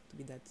always have to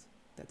be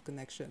that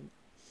connection,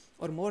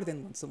 or more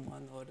than one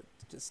someone, or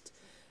just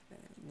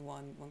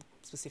one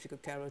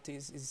specific character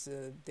is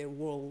their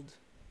world,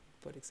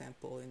 for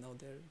example.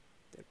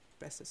 Their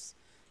precious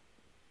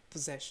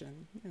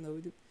possession.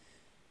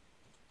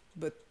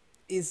 But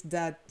is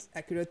that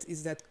accurate?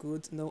 Is that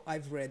good? No,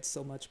 I've read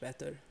so much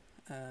better.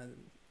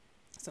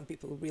 Some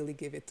people really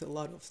give it a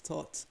lot of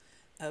thought,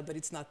 but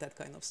it's not that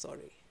kind of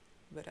story.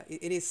 But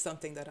it is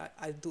something that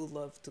I do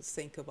love to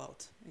think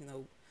about.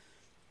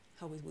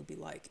 How it would be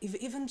like.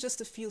 Even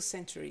just a few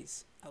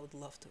centuries, I would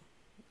love to.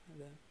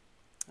 And,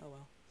 oh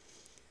well.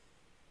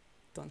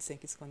 Don't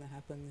think it's going to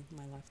happen in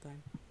my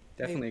lifetime.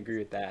 Definitely agree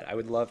with that. I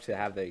would love to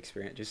have the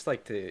experience, just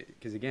like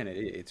because again,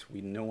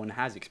 no one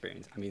has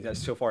experience. I mean,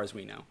 that's so far as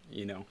we know,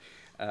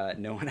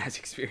 no one has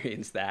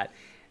experienced that.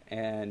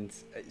 And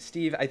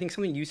Steve, I think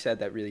something you said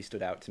that really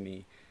stood out to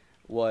me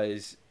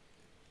was,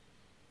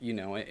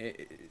 to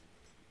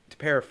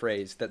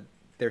paraphrase, that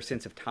their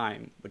sense of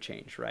time would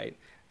change, right?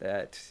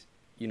 That,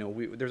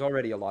 there's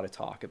already a lot of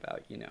talk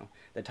about,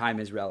 that time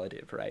is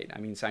relative, right? I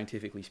mean,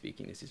 scientifically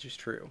speaking, this is just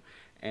true.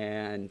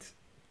 And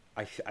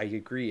I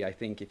agree. I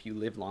think if you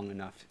live long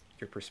enough,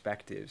 your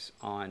perspectives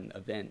on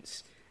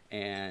events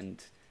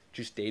and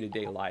just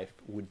day-to-day life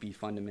would be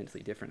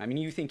fundamentally different. I mean,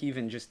 you think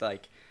even just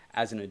like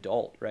as an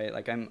adult, right?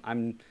 Like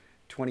I'm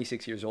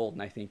 26 years old,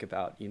 and I think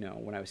about,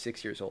 when I was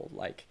 6 years old,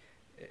 like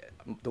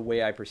the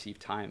way I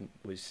perceived time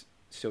was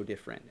so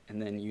different.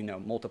 And then,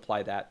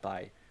 multiply that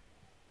by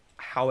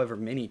however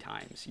many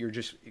times, your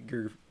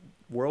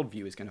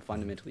worldview is going to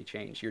fundamentally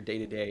change. Your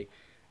day-to-day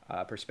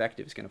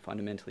perspective is going to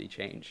fundamentally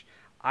change.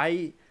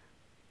 I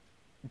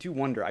do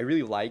wonder, I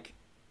really like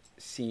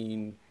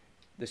seeing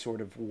the sort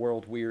of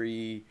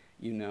world-weary,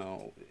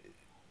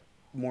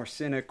 more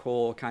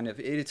cynical kind of,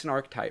 it's an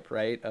archetype,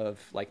 right, of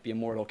like the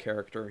immortal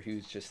character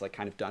who's just like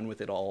kind of done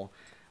with it all.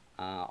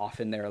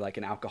 Often they're like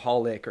an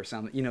alcoholic or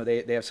some,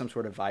 they have some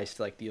sort of vice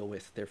to like deal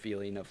with their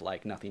feeling of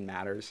like nothing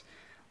matters.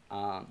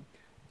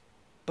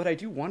 But I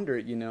do wonder,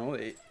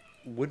 it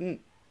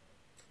wouldn't,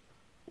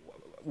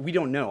 we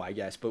don't know, I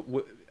guess, but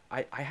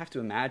I have to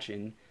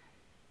imagine,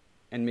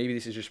 and maybe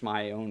this is just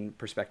my own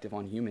perspective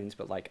on humans,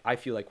 but like I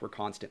feel like we're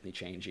constantly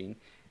changing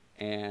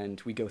and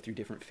we go through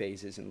different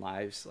phases in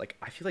lives. Like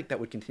I feel like that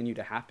would continue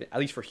to happen, at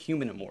least for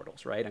human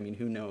immortals, right? I mean,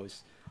 who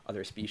knows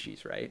other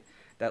species, right?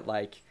 That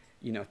like,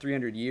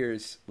 300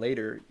 years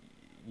later,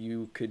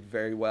 you could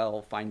very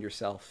well find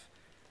yourself,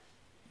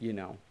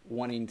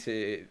 wanting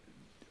to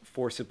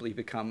forcibly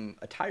become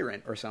a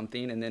tyrant or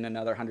something, and then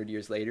another 100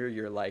 years later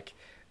you're like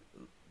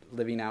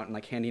living out and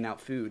like handing out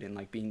food and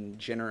like being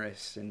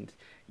generous and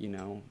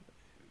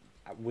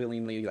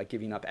willingly like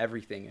giving up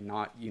everything and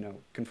not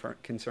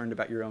concerned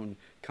about your own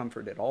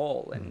comfort at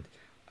all, and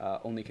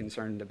only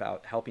concerned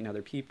about helping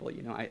other people.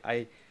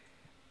 I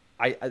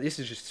this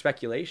is just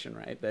speculation,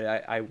 right? But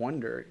I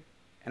wonder,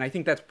 and I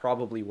think that's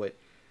probably what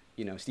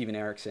Steven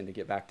Erikson, to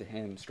get back to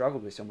him,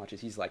 struggled with so much, is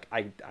he's like,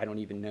 I don't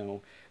even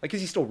know, like,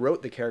 because he still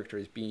wrote the character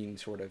as being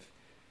sort of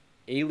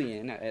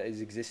alien,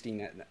 as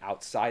existing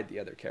outside the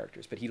other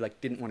characters, but he like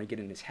didn't want to get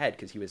in his head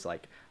because he was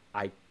like,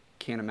 I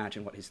can't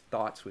imagine what his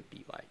thoughts would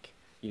be like.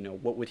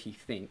 What would he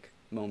think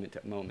moment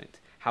at moment?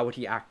 How would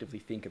he actively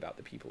think about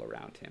the people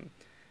around him?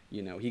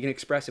 He can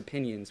express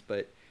opinions,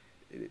 but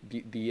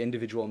the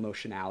individual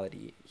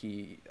emotionality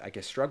he, I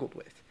guess, struggled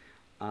with.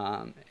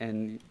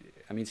 And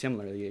I mean,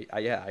 similarly,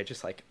 I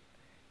just like,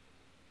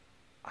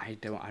 I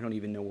don't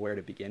even know where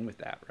to begin with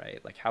that,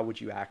 right? Like, how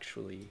would you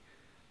actually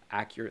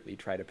accurately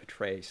try to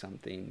portray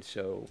something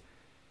so,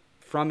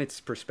 from its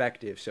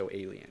perspective, so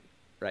alien,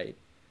 right?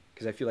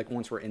 Because I feel like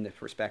once we're in the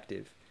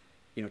perspective,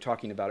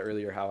 talking about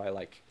earlier how I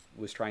like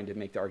was trying to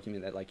make the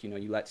argument that like,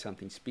 you let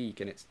something speak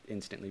and it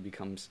instantly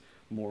becomes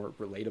more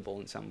relatable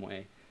in some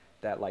way,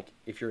 that like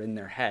if you're in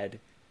their head,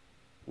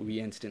 we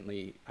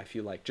instantly, I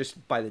feel like,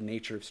 just by the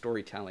nature of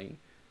storytelling,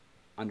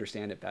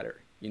 understand it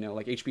better.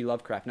 Like H.P.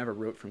 Lovecraft never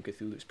wrote from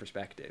Cthulhu's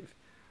perspective,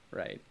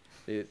 right?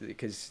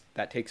 Because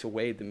that takes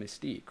away the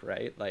mystique,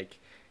 right? Like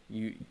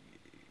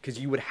because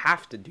you would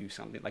have to do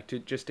something like to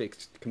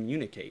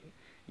communicate.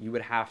 you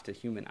would have to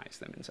humanize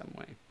them in some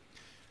way.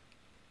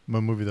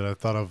 One movie that I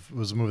thought of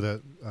was a movie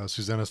that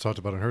Susana's talked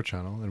about on her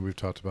channel, and we've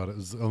talked about it,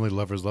 is Only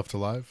Lovers Left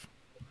Alive.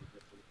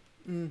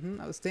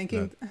 I was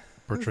thinking.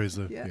 Portrays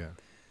the Yeah.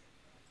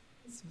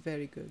 It's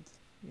very good.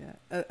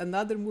 Yeah.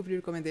 Another movie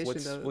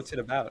recommendation. What's it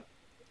about?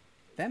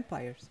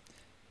 Vampires.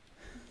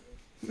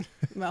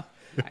 Well,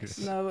 Nice.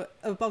 no,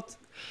 about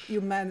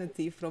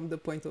humanity from the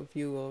point of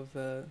view of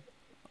a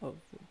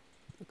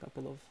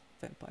couple of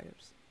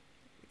vampires.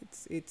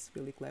 It's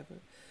really clever.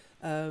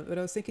 But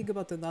I was thinking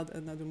about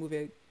another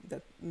movie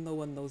that no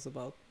one knows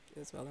about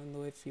as well. I don't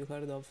know if you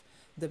heard of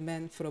The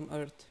Man from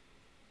Earth.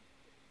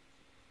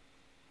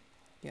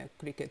 Yeah,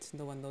 cricket.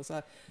 No one knows.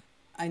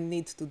 I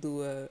need to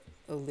do a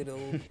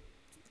little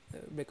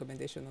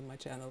recommendation on my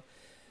channel.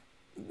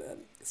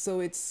 So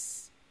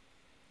it's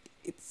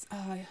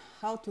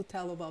how to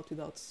tell about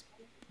without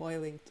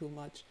spoiling too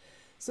much.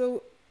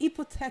 So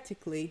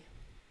hypothetically,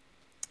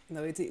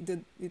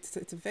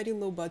 it's a very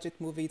low budget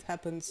movie. It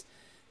happens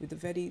with a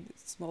very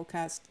small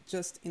cast,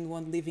 just in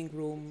one living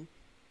room.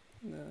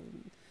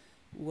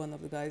 One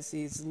of the guys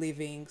is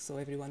leaving, so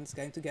everyone's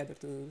getting together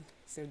to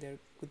say their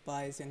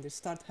goodbyes, and they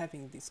start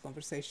having this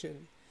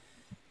conversation,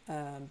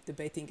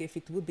 debating if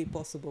it would be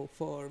possible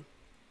for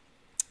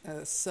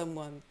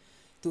someone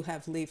to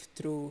have lived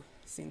through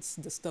since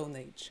the Stone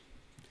Age.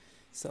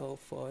 So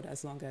for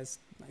as long as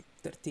like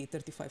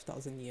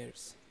 35,000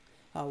 years,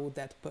 how would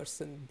that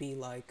person be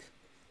like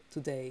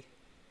today?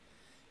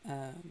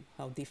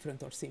 How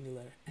different or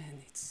similar?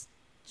 And it's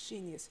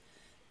genius.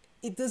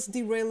 It does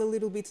derail a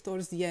little bit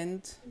towards the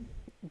end,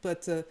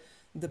 but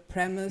the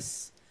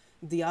premise,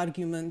 the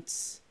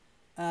arguments,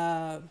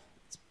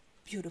 it's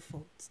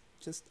beautiful. It's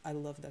just, I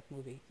love that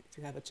movie. If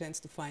you have a chance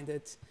to find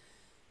it,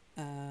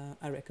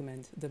 I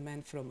recommend The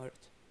Man from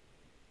Earth.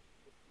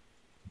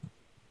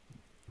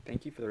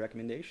 Thank you for the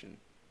recommendation.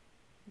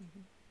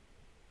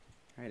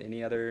 All right,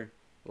 any other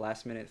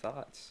last minute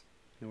thoughts?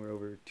 I know we're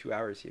over 2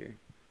 hours here.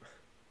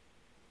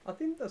 I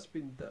think that's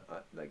been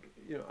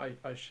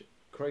I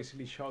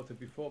crazily shouted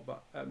before,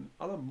 but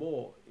Alan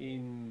Moore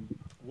in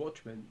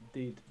Watchmen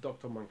did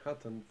Dr.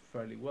 Manhattan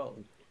fairly well.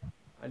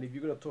 And if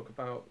you're going to talk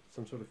about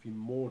some sort of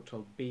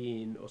immortal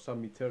being or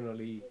some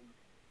eternally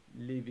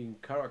living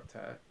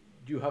character,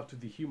 you have to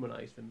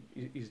dehumanize them.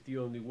 Is the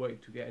only way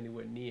to get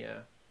anywhere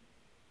near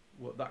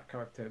what that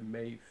character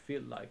may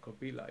feel like or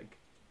be like.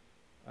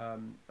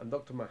 And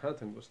Dr.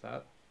 Manhattan was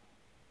that.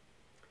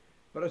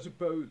 But I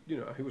suppose,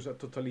 he was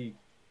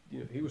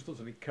he was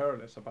totally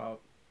careless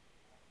about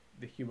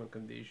the human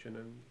condition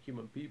and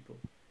human people.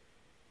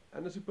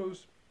 And I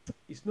suppose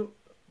it's not,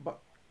 but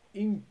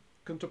in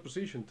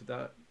contraposition to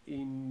that,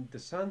 in The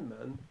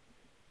Sandman,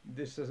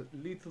 there's a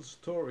little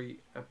story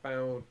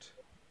about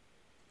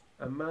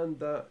a man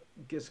that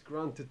gets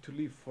granted to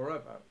live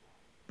forever,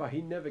 but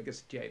he never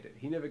gets jaded.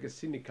 He never gets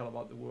cynical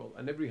about the world.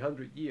 And every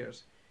 100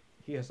 years,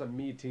 he has a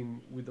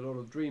meeting with a lot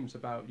of dreams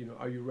about,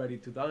 are you ready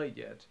to die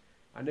yet?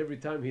 And every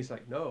time he's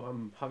like, no,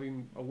 I'm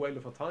having a whale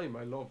of a time.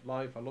 I love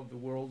life. I love the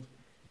world.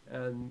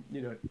 And,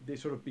 they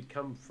sort of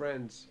become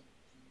friends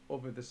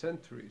over the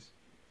centuries.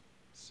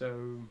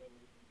 So,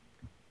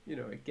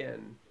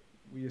 again,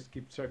 we just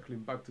keep circling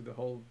back to the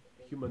whole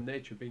human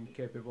nature being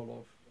capable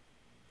of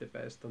the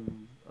best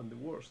and the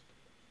worst.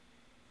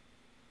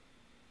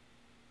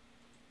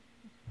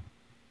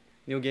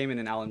 Neil Gaiman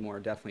and Alan Moore are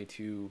definitely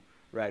two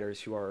writers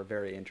who are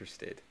very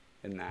interested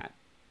in that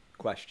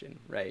question,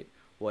 right?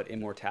 What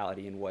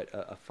immortality and what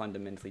a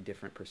fundamentally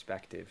different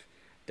perspective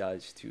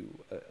does to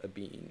a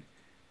being.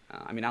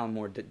 Alan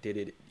Moore did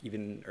it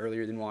even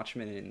earlier than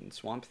Watchmen and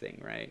Swamp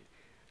Thing, right?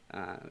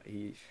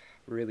 He's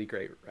a really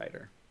great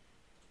writer.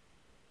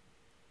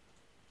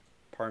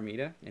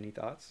 Paromita, any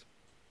thoughts?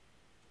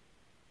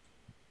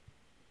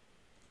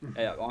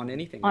 On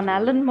anything? On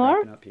Alan Moore?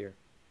 Wrapping up here.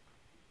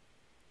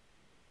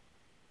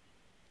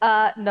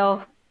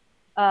 No.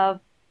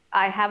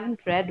 I haven't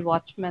read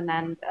Watchmen,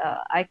 and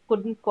I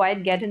couldn't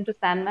quite get into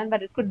Sandman,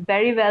 but it could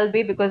very well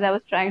be because I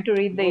was trying to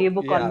read the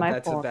ebook on my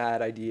that's phone. a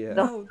bad idea.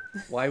 No.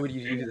 Why would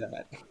you do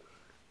that?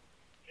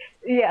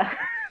 Yeah.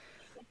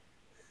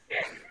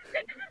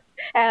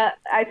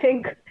 I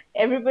think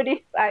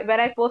everybody, when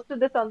I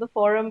posted this on the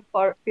forum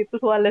for people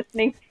who are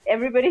listening,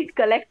 everybody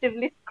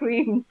collectively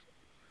screamed.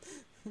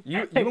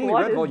 You only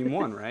read Volume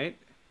 1, right?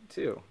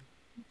 Too.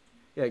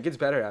 Yeah, it gets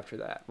better after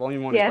that.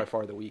 Volume 1 is by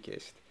far the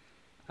weakest.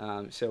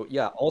 So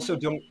yeah, also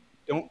don't.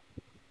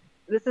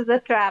 This is a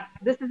trap.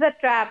 This is a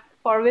trap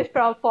for which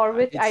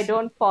I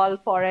don't fall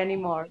for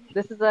anymore.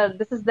 This is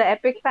the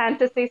epic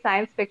fantasy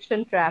science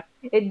fiction trap.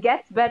 It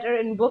gets better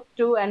in book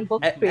 2 and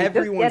book 3.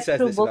 Everyone says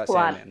this about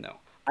one. Sandman, though.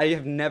 I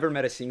have never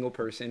met a single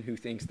person who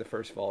thinks the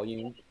first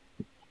volume.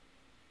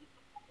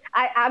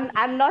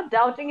 I'm not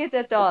doubting it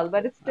at all,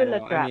 but it's still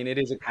a trap. It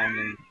is a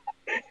common.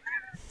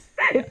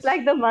 It's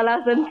like the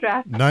Malazan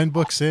trap. 9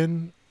 books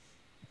in,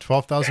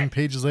 12,000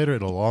 pages later,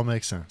 it'll all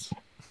make sense.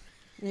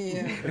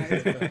 Yeah.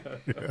 Right.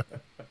 Yeah.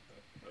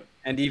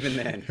 And even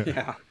then,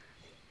 yeah.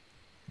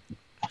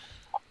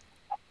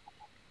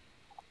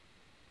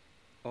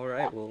 All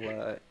right.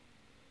 Well,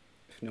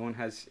 if if no one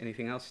has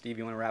anything else, Steve,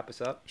 you want to wrap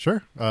us up?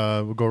 Sure.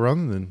 We'll go around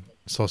and then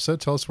Salsette,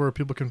 tell us where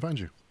people can find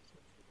you.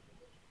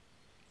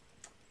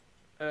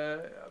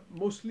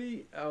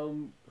 Mostly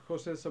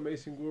Jose's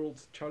Amazing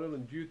Worlds channel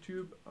on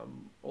YouTube.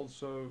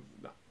 Also,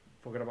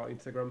 forget about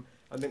Instagram.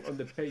 And then on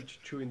the page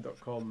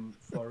chewing.com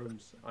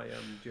forums, I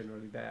am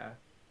generally there,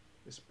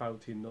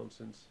 spouting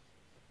nonsense.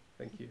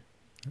 Thank you.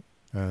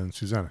 And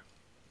Susana.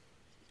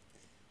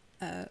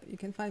 You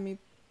can find me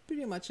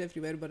pretty much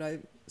everywhere, but I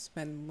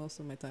spend most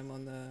of my time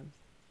on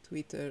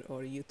Twitter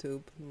or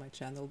YouTube, my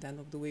channel Den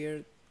of the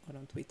Weird, or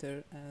on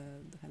Twitter.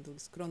 The handle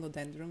is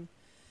Chronodendron.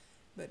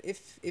 But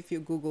if you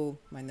Google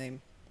my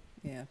name,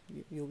 yeah,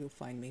 you will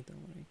find me,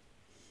 don't worry.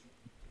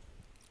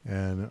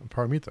 And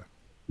Paromita.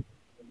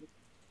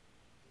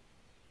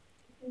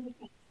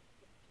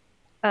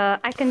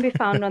 I can be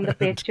found on the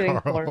page chewing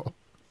forum.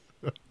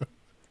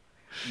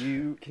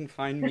 You can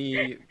find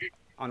me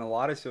on a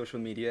lot of social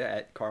media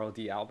at Carl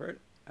D. Albert,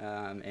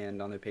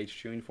 and on the page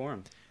chewing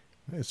forum.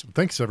 Nice.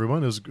 Thanks,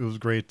 everyone. It was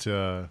great.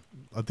 I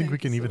think Thank we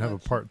can you even so have a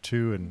much. part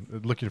 2,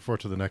 and looking forward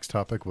to the next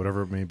topic,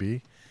 whatever it may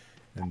be.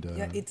 And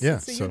It's a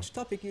so huge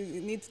topic. You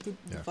need to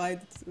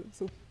divide.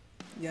 So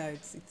yeah,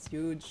 it's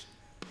huge.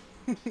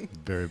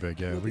 very big.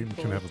 Yeah, we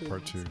Looking can have forward a to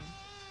part it. 2.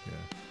 Yeah.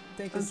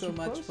 Thank you And so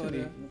much for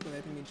surprisingly-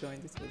 letting me join.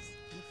 This was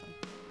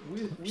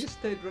really fun. We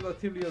stayed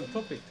relatively on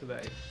topic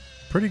today.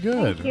 Pretty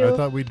good. Thank you. I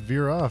thought we'd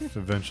veer off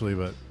eventually,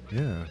 but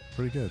yeah,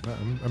 pretty good.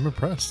 I'm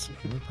impressed.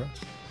 I'm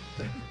impressed.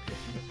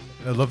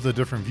 I love the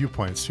different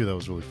viewpoints too. That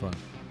was really fun.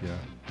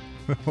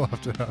 Yeah, we'll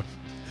have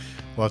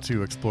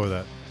to explore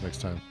that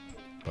next time.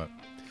 But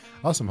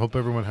awesome. Hope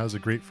everyone has a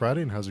great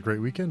Friday and has a great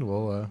weekend.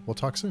 We'll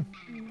talk soon.